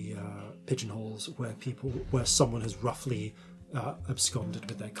pigeonholes where someone has roughly absconded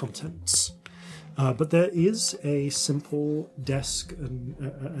with their contents. But there is a simple desk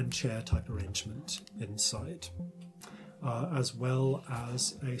and chair type arrangement inside, as well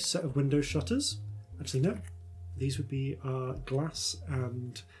as a set of window shutters. Actually, no. These would be glass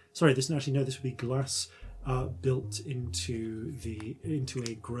and... Sorry, this would be glass built into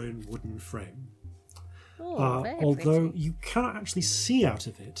a grown wooden frame. Oh, very Although pretty. you cannot actually see out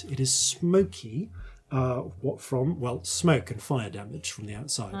of it. It is smoky. Smoke and fire damage from the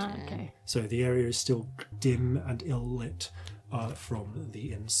outside. Okay. So the area is still dim and ill lit from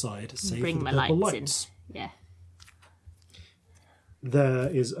the inside, save Bring for the my purple lights lights. in. Yeah. There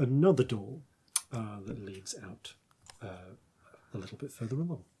is another door that leads out a little bit further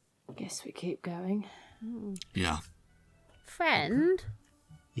along. Guess we keep going. Yeah. Friend,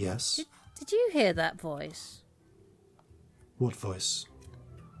 Yes. did you hear that voice? What voice?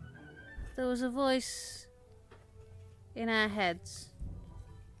 There was a voice in our heads.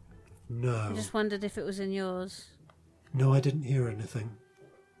 No. I just wondered if it was in yours. No, I didn't hear anything.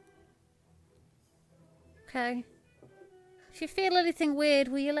 Okay. If you feel anything weird,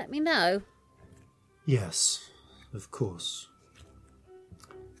 will you let me know? Yes, of course.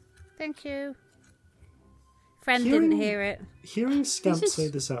 Thank you. Friend Hearing- didn't hear it. Hearing Scamp This is- say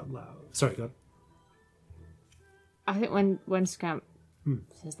this out loud. Sorry, go on. I think when Scamp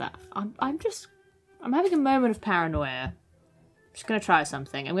says that, I'm having a moment of paranoia. I'm just gonna try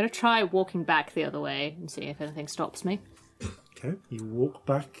something. I'm gonna try walking back the other way and see if anything stops me. Okay, you walk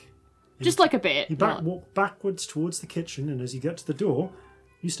back. Just like a bit. You not- walk backwards towards the kitchen, and as you get to the door,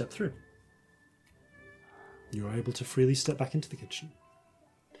 you step through. You are able to freely step back into the kitchen.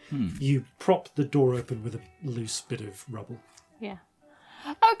 You prop the door open with a loose bit of rubble. Yeah.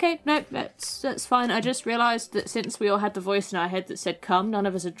 Okay, no, that's fine. I just realised that since we all had the voice in our head that said come, none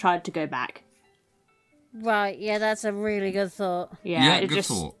of us had tried to go back. Right, yeah, that's a really good thought. Yeah, good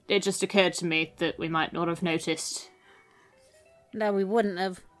thought. It just occurred to me that we might not have noticed. No, we wouldn't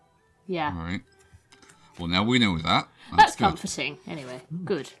have. Yeah. All right. Well, now we know that. That's good. comforting. Anyway,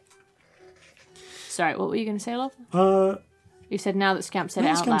 good. Sorry, what were you going to say, love? You said now that Scamp said it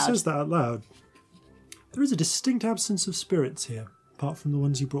out Scamp loud. says that out loud. There is a distinct absence of spirits here, apart from the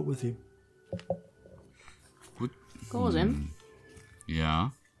ones you brought with you. Cause him.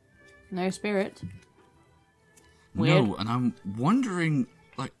 Yeah. No spirit. Weird. No, and I'm wondering,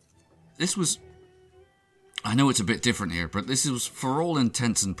 like, this was... I know it's a bit different here, but this is, for all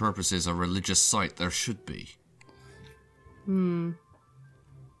intents and purposes, a religious site. There should be.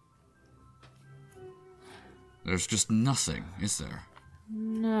 There's just nothing, is there?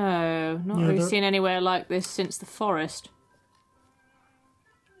 No, not Yeah, really there- seen anywhere like this since the forest.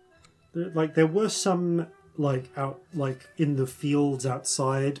 There were some out in the fields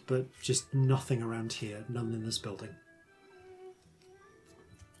outside, but just nothing around here. None in this building.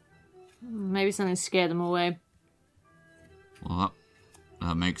 Maybe something scared them away. Well,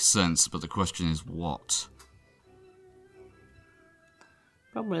 that makes sense, but the question is what?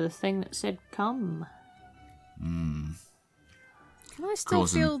 Probably the thing that said come. Can I still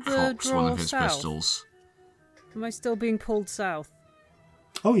Goes feel and the cocks one draw of his south? crystals. Am I still being pulled south?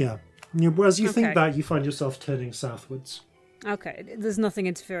 Oh yeah. Whereas you think Okay. that, you find yourself turning southwards. Okay, there's nothing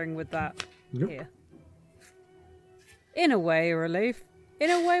interfering with that Yep. here. In a way, a relief. In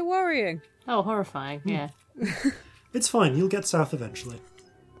a way, worrying. Oh, horrifying, yeah. It's fine. You'll get south eventually.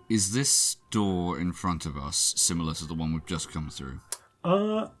 Is this door in front of us similar to the one we've just come through?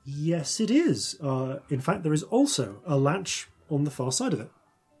 Yes, it is. In fact, there is also a latch on the far side of it.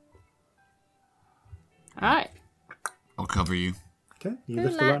 Alright. I'll cover you. Okay, you Who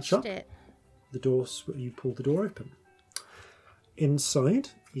lift the latch up. latched it? The door, you pull the door open. Inside,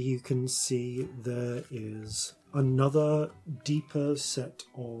 you can see there is another deeper set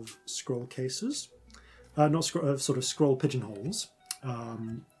of scroll cases. Not scroll, sort of scroll pigeonholes.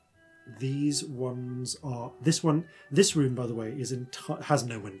 These ones are this room, by the way, has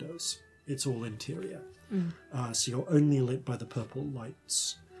no windows. It's all interior, so you're only lit by the purple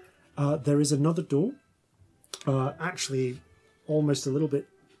lights. There is another door, actually, almost a little bit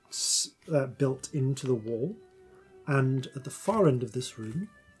built into the wall, and at the far end of this room,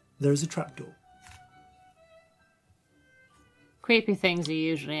 there is a trapdoor. Creepy things are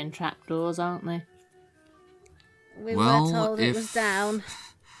usually in trapdoors, aren't they? We Well, were told it if- was down.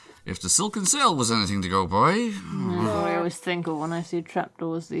 If the silken sail was anything to go by, That's what I always think of when I see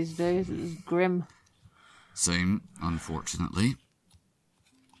trapdoors these days. It's grim. same, unfortunately.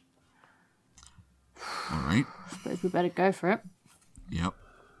 Alright, Suppose we better go for it. yep,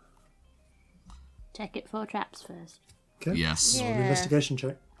 Check it for traps first. Okay. yes, Roll an Yeah. investigation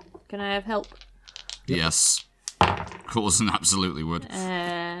check. Can I have help? yes. Coulson absolutely would.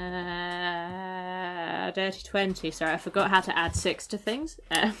 Dirty 20. Sorry, I forgot how to add 6 to things.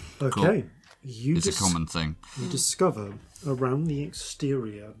 Okay. You It's a common thing. You discover around the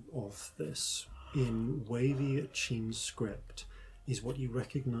exterior of this, in wavy Achene script, is what you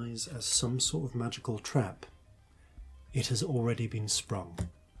recognize as some sort of magical trap. It has already been sprung.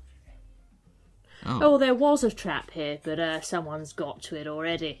 Oh, there was a trap here, but someone's got to it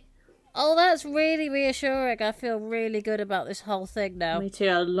already. Oh, that's really reassuring. I feel really good about this whole thing now. Me too,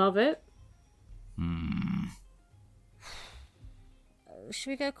 I love it.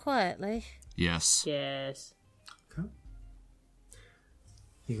 Should we go quietly? Yes. Yes. Okay.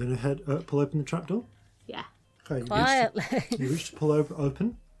 You're going to pull open the trapdoor? Yeah. Okay. you reach Quietly. You reach to pull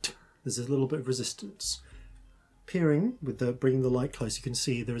open. There's a little bit of resistance. Peering, bringing the light close, you can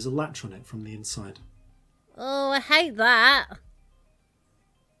see there is a latch on it from the inside. Oh, I hate that.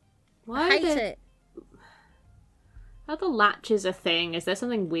 Why I hate it. Are the latches a thing? Is there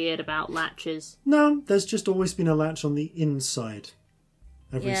something weird about latches? No, there's just always been a latch on the inside.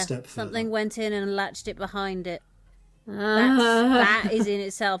 Every Yeah, step further. something went in and latched it behind it. Ah. That is in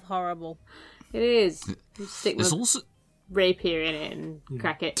itself horrible. It is. You stick It's my also rapier in it and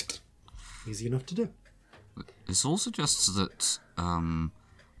crack it. Easy enough to do. this all suggests that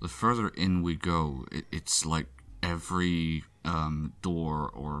the further in we go, it's like every door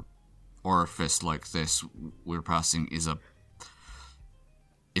or orifice like this we're passing is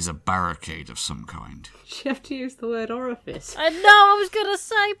is a barricade of some kind. You have to use the word orifice. I know, I was going to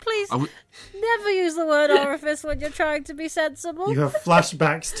say, please I w- never use the word orifice when you're trying to be sensible. You have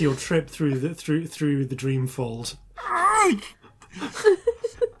flashbacks to your trip through the Dreamfold.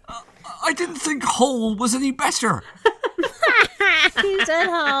 I didn't think hole was any better. You said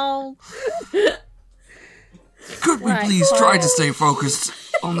hole. Could we Right, please try to stay focused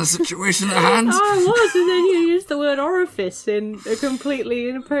on the situation at hand? Oh, I was, and then you used the word orifice in a completely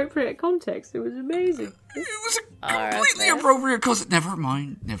inappropriate context. It was amazing. It was a completely appropriate cause. Never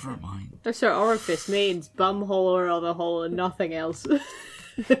mind. Oh, sorry, orifice means bum hole or other hole and nothing else.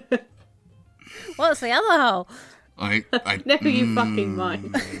 What's the other hole? I Never you fucking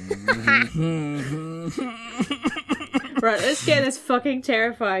mind. Right, let's get this fucking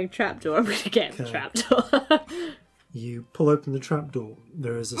terrifying trapdoor. I'm gonna get in the trapdoor. You pull open the trapdoor.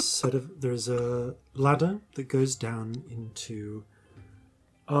 There is a ladder that goes down into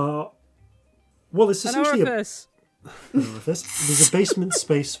it's An essentially orifice. an orifice. There's a basement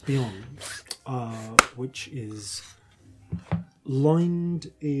space beyond, which is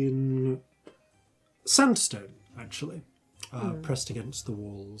lined in sandstone, actually, pressed against the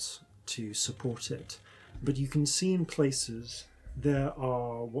walls to support it. But you can see in places there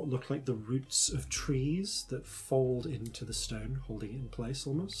are what look like the roots of trees that fold into the stone, holding it in place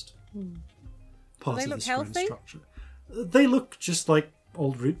almost. Part they of look the stone healthy? structure. They look just like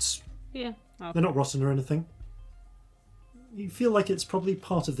old roots. Yeah. They're not rotten or anything. You feel like it's probably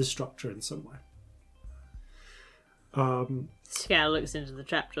part of the structure in some way. Scout looks into the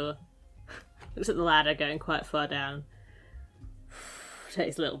trapdoor. Looks at the ladder going quite far down.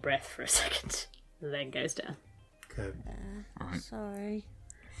 Takes a little breath for a second. And then goes down. Okay. Right, Sorry.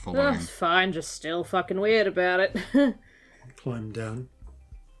 Oh, following. it's fine, just still fucking weird about it. Climb down.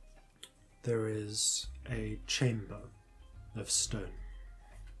 There is a chamber of stone.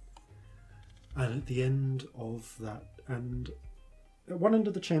 And at the end of that, and at one end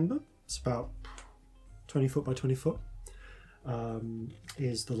of the chamber, it's about 20 foot by 20 foot,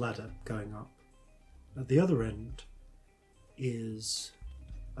 is the ladder going up. At the other end is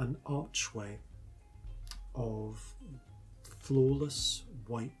an archway of flawless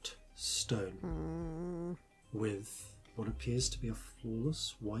white stone with what appears to be a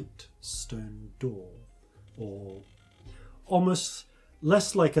flawless white stone door, or almost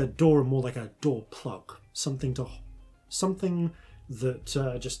less like a door and more like a door plug, something that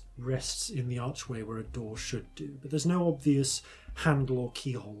just rests in the archway where a door should do, but there's no obvious handle or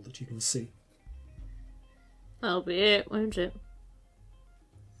keyhole that you can see. That'll be it, won't it?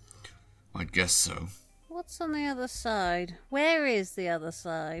 I'd guess so. What's on the other side? Where is the other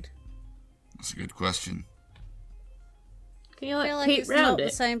side? That's a good question. Can you I feel like peek it's round not it? the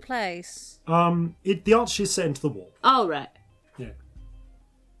same place. The arch is set into the wall. Oh, right. Yeah.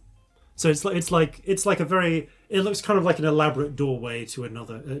 So it's like a very. It looks kind of like an elaborate doorway to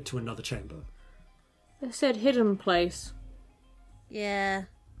another chamber. They said hidden place. Yeah.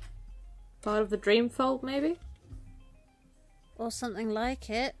 Part of the Dreamfold, maybe? Or something like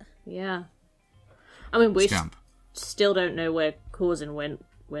it. Yeah. I mean, we Scamp. still don't know where Corzin went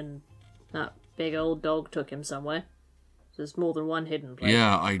when that big old dog took him somewhere. There's more than one hidden place.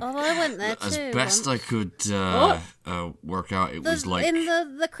 Yeah, Oh, I went there as too. best I once. could work out, it was like in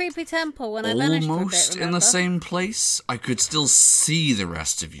the creepy temple when I vanished for a bit, almost in remember? the same place. I could still see the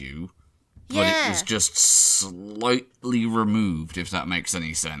rest of you, but it was Yeah. just slightly removed, if that makes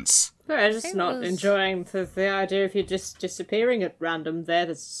any sense. I'm just It not was- enjoying the idea of you just disappearing at random there.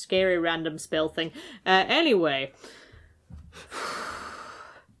 That's a scary random spell thing. Anyway.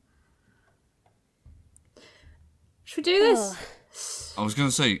 Should we do this? I was going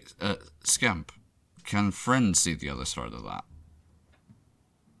to say, Scamp, can friends see the other side of that?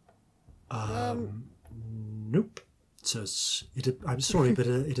 Nope. So I'm sorry, but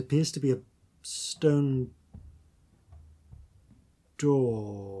it appears to be a stone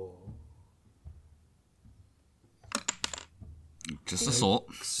door. Just a thought.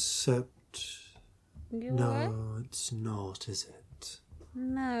 Except, You alright? no, it's not, is it?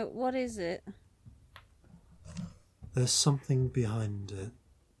 No, what is it? There's something behind it,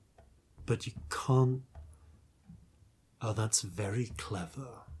 but you can't. Oh, that's very clever.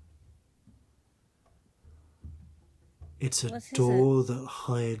 It's a What is door that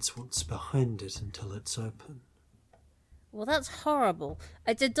hides what's behind it until it's open. Well, that's horrible.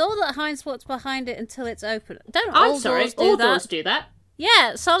 It's a door that hides what's behind it until it's open. Don't I'm all sorry, doors do all that? doors do that.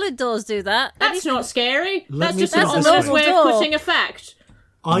 Yeah, solid doors do that. That's not scary. Let That's me just put it a this nice way. way of Door. putting a fact.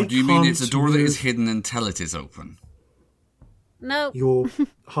 I Or do you mean it's a can't door that is move- hidden until it is open? No. Your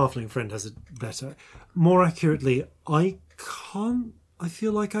halfling friend has it better. More accurately, I can't. I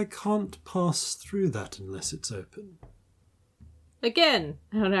feel like I can't pass through that unless it's open. Again.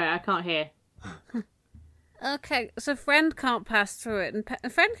 Oh no, I can't hear. Okay, so friend can't pass through it,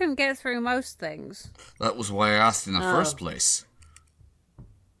 and friend can get through most things. That was why I asked in the first place.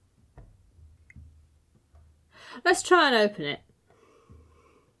 Let's try and open it.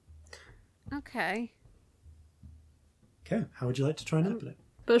 Okay. Okay, how would you like to try and open it?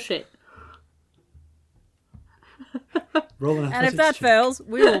 Push it. Roll an And if athletics that check. fails,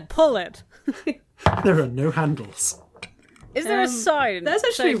 we will pull it. There are no handles. Is there a sign? That's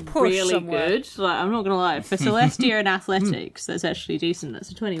actually saying push really somewhere? good. Like, I'm not gonna lie. For Celestia and athletics, that's actually decent. That's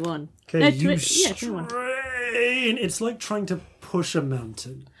a 21. Okay, No, you 21. strain. It's like trying to push a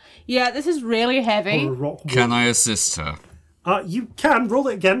mountain Yeah, this is really heavy. or a rock wall. Can I assist her? You can roll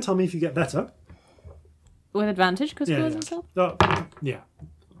it again. Tell me if you get better. With advantage, because Yeah, he was yeah. himself? Yeah.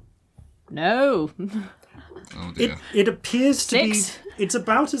 No. Oh dear. It appears to be. 6. It's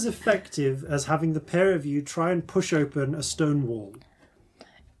about as effective as having the pair of you try and push open a stone wall.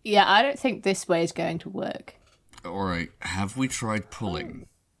 Yeah, I don't think this way is going to work. Alright, have we tried pulling?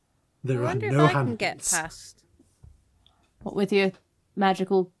 There I are wonder no if I handles. can get past. What with your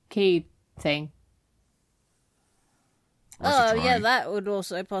magical key thing? Worth a Oh, try. yeah, that would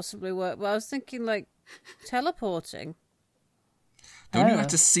also possibly work. But I was thinking, like, teleporting. Don't you Oh. have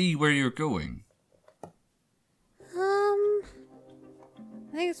to see where you're going?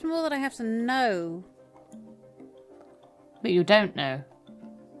 I think it's more that I have to know. But you don't know.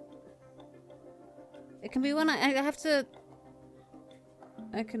 It can be when I have to.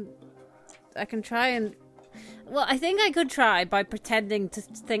 I can try and. Well, I think I could try by pretending to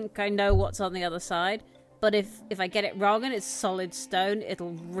think I know what's on the other side. But if I get it wrong and it's solid stone,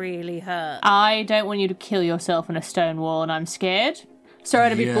 it'll really hurt. I don't want you to kill yourself in a stone wall, and I'm scared. Sorry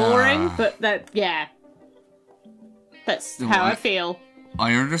to be Yeah. boring, but that's No, how I I- feel.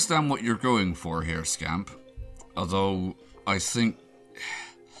 I understand what you're going for here, Scamp. Although, I think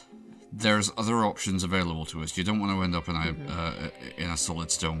there's other options available to us. You don't want to end up in a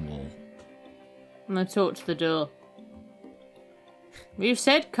solid stone wall. I'm gonna talk to the door. We've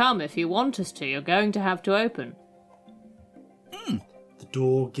said come if you want us to. You're going to have to open. The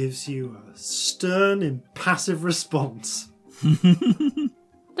door gives you a stern, impassive response.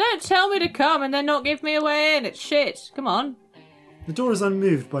 Don't tell me to come and then not give me a way in. It's shit. Come on. The door is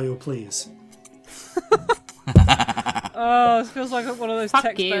unmoved by your pleas. Oh, it feels like one of those Fuck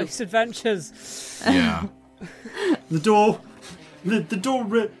text-based adventures. Yeah. The door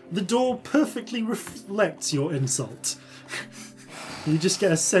perfectly reflects your insult. You just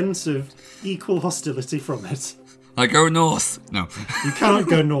get a sense of equal hostility from it. I go north. No. You cannot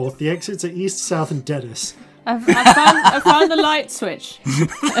go north. The exits are east, south, and Dennis. I found the light switch. You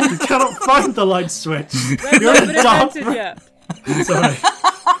cannot find the light switch. They've You're not in been a dark invented room. yet. Sorry.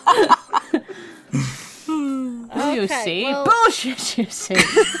 Oh, you Okay, see? well- Bullshit, you see.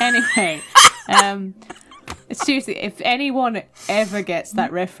 Anyway, seriously, if anyone ever gets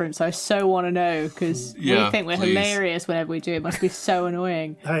that reference, I so want to know, because Yeah, we think we're please. hilarious whenever we do it. It must be so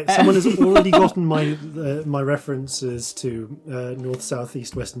annoying. Hey, someone has already gotten my references to north, south,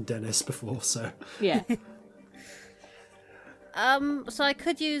 east, west, and Dennis before, so Yeah. So I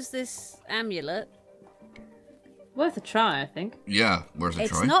could use this amulet. Worth a try, I think. Yeah, where's the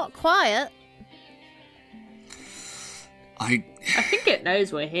It's try? not quiet. I think it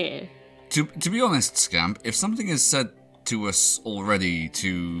knows we're here. to be honest, Scamp, if something is said to us already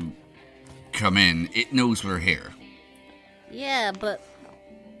to come in, it knows we're here. Yeah, but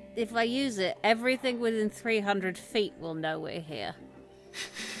if I use it, everything within 300 feet will know we're here.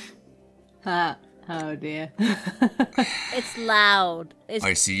 Ha. Oh dear. It's loud.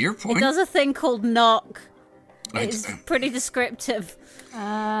 I see your It point. does a thing called knock. I- It's pretty descriptive.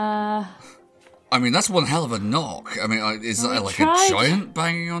 I mean, that's one hell of a knock. I mean, is that like tried. a giant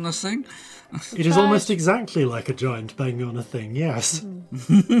banging on a thing? it is almost exactly like a giant banging on a thing, yes.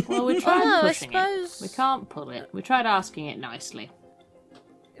 Well, we tried no, I pushing suppose- it. We can't pull it. We tried asking it nicely.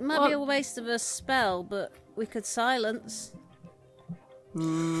 It might be a waste of a spell, but we could silence.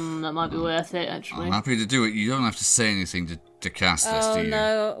 That might be worth it, actually. I'm happy to do it. You don't have to say anything to cast this, Oh do you?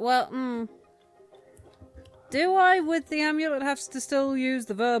 no. Well, Do I, with the amulet, have to still use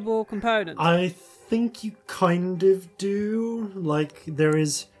the verbal component? I think you kind of do. Like,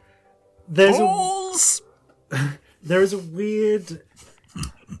 there's a Balls! weird.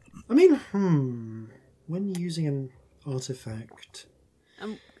 I mean, when using an artifact,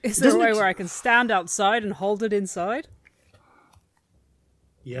 Is there a doesn't way it- where I can stand outside and hold it inside?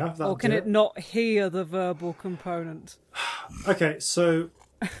 yeah, that'll Or can do it not hear the verbal component? Okay, so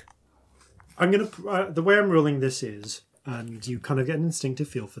I'm gonna. The way I'm ruling this is and you kind of get an instinctive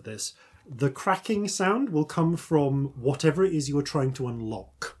feel for this. The cracking sound will come from whatever it is you are trying to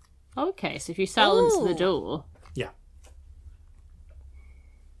unlock. Okay, so if you silence the Ooh. door... Yeah.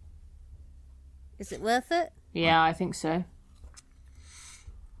 Is it worth it? Yeah, I think so.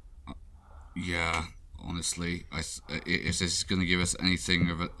 Yeah, honestly, if this is going to give us anything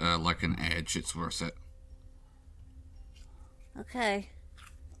of like an edge, it's worth it. Okay.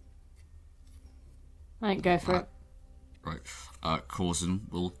 I think go for it. Right.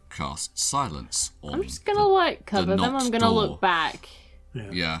 Corzin will cast silence on I'm just gonna cover them. knocked I'm gonna door. look back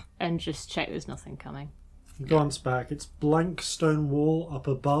Yeah. and just check there's nothing coming. You glance back. It's blank stone wall up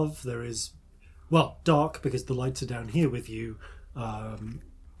above. There is, dark because the lights are down here with you. I'm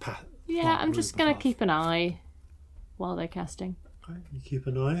just gonna keep an eye while they're casting. Okay, you keep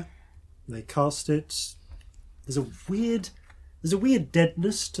an eye. They cast it. There's a weird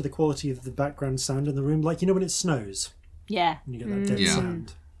deadness to the quality of the background sound in the room, like when it snows Yeah. and you get that dead Yeah.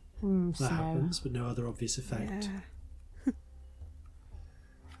 sound. That Snow. happens, but no other obvious effect. Yeah.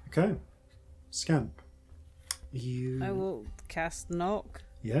 Okay, Scamp. You. I will cast knock.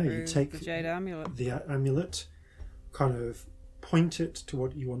 Yeah, you through take the jade amulet. the amulet, kind of point it to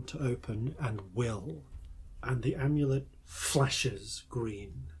what you want to open, and will, and the amulet flashes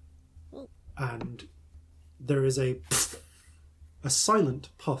green, and there is a silent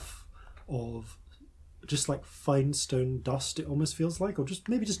puff of just like fine stone dust. It almost feels like, or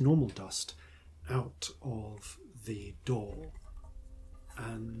maybe just normal dust, out of the door,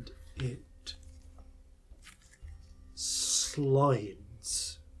 and it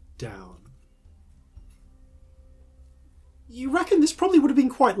slides down. You reckon this probably would have been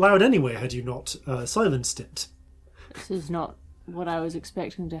quite loud anyway had you not silenced it. This is not what I was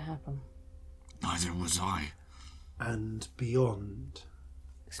expecting to happen. Neither was I. And beyond,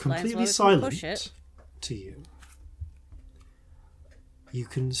 Explains completely why we can silent push it. to you, you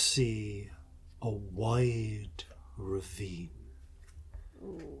can see a wide ravine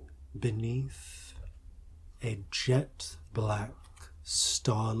beneath a jet black,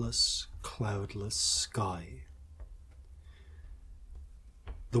 starless, cloudless sky.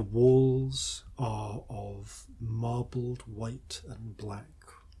 The walls are of marbled white and black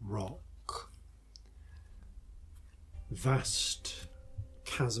rock. Vast,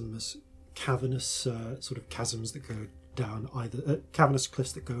 cavernous sort of chasms that go down cavernous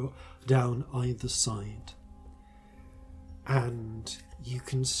cliffs that go down either side. And you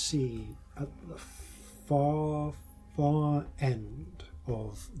can see at the far, far end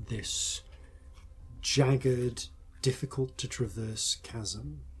of this jagged, difficult to traverse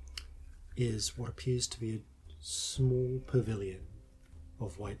chasm is what appears to be a small pavilion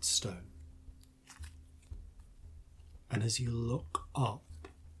of white stone. And as you look up,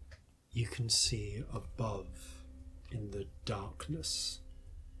 you can see above, in the darkness,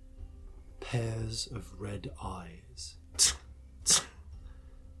 pairs of red eyes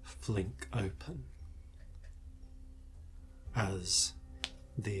flink open as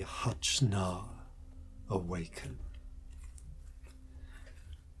the Hutchnar awaken.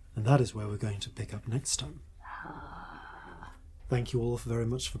 And that is where we're going to pick up next time. Thank you all very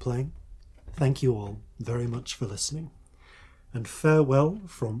much for playing. Thank you all very much for listening. And farewell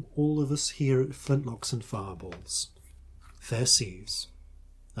from all of us here at Flintlocks and Fireballs. Fair seas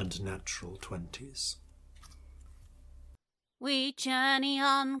and natural 20s. We journey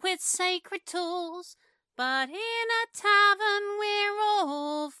on with sacred tools, but in a tavern we're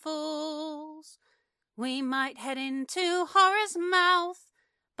all fools. We might head into horror's mouth,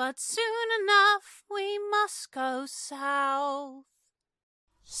 but soon enough we must go south.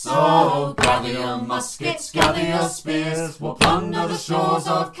 So gather your muskets, gather your spears, we'll plunder the shores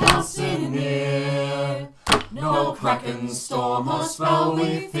of Calcinear. No kraken, storm or spell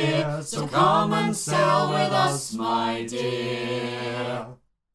we fear, so come and sail with us, my dear.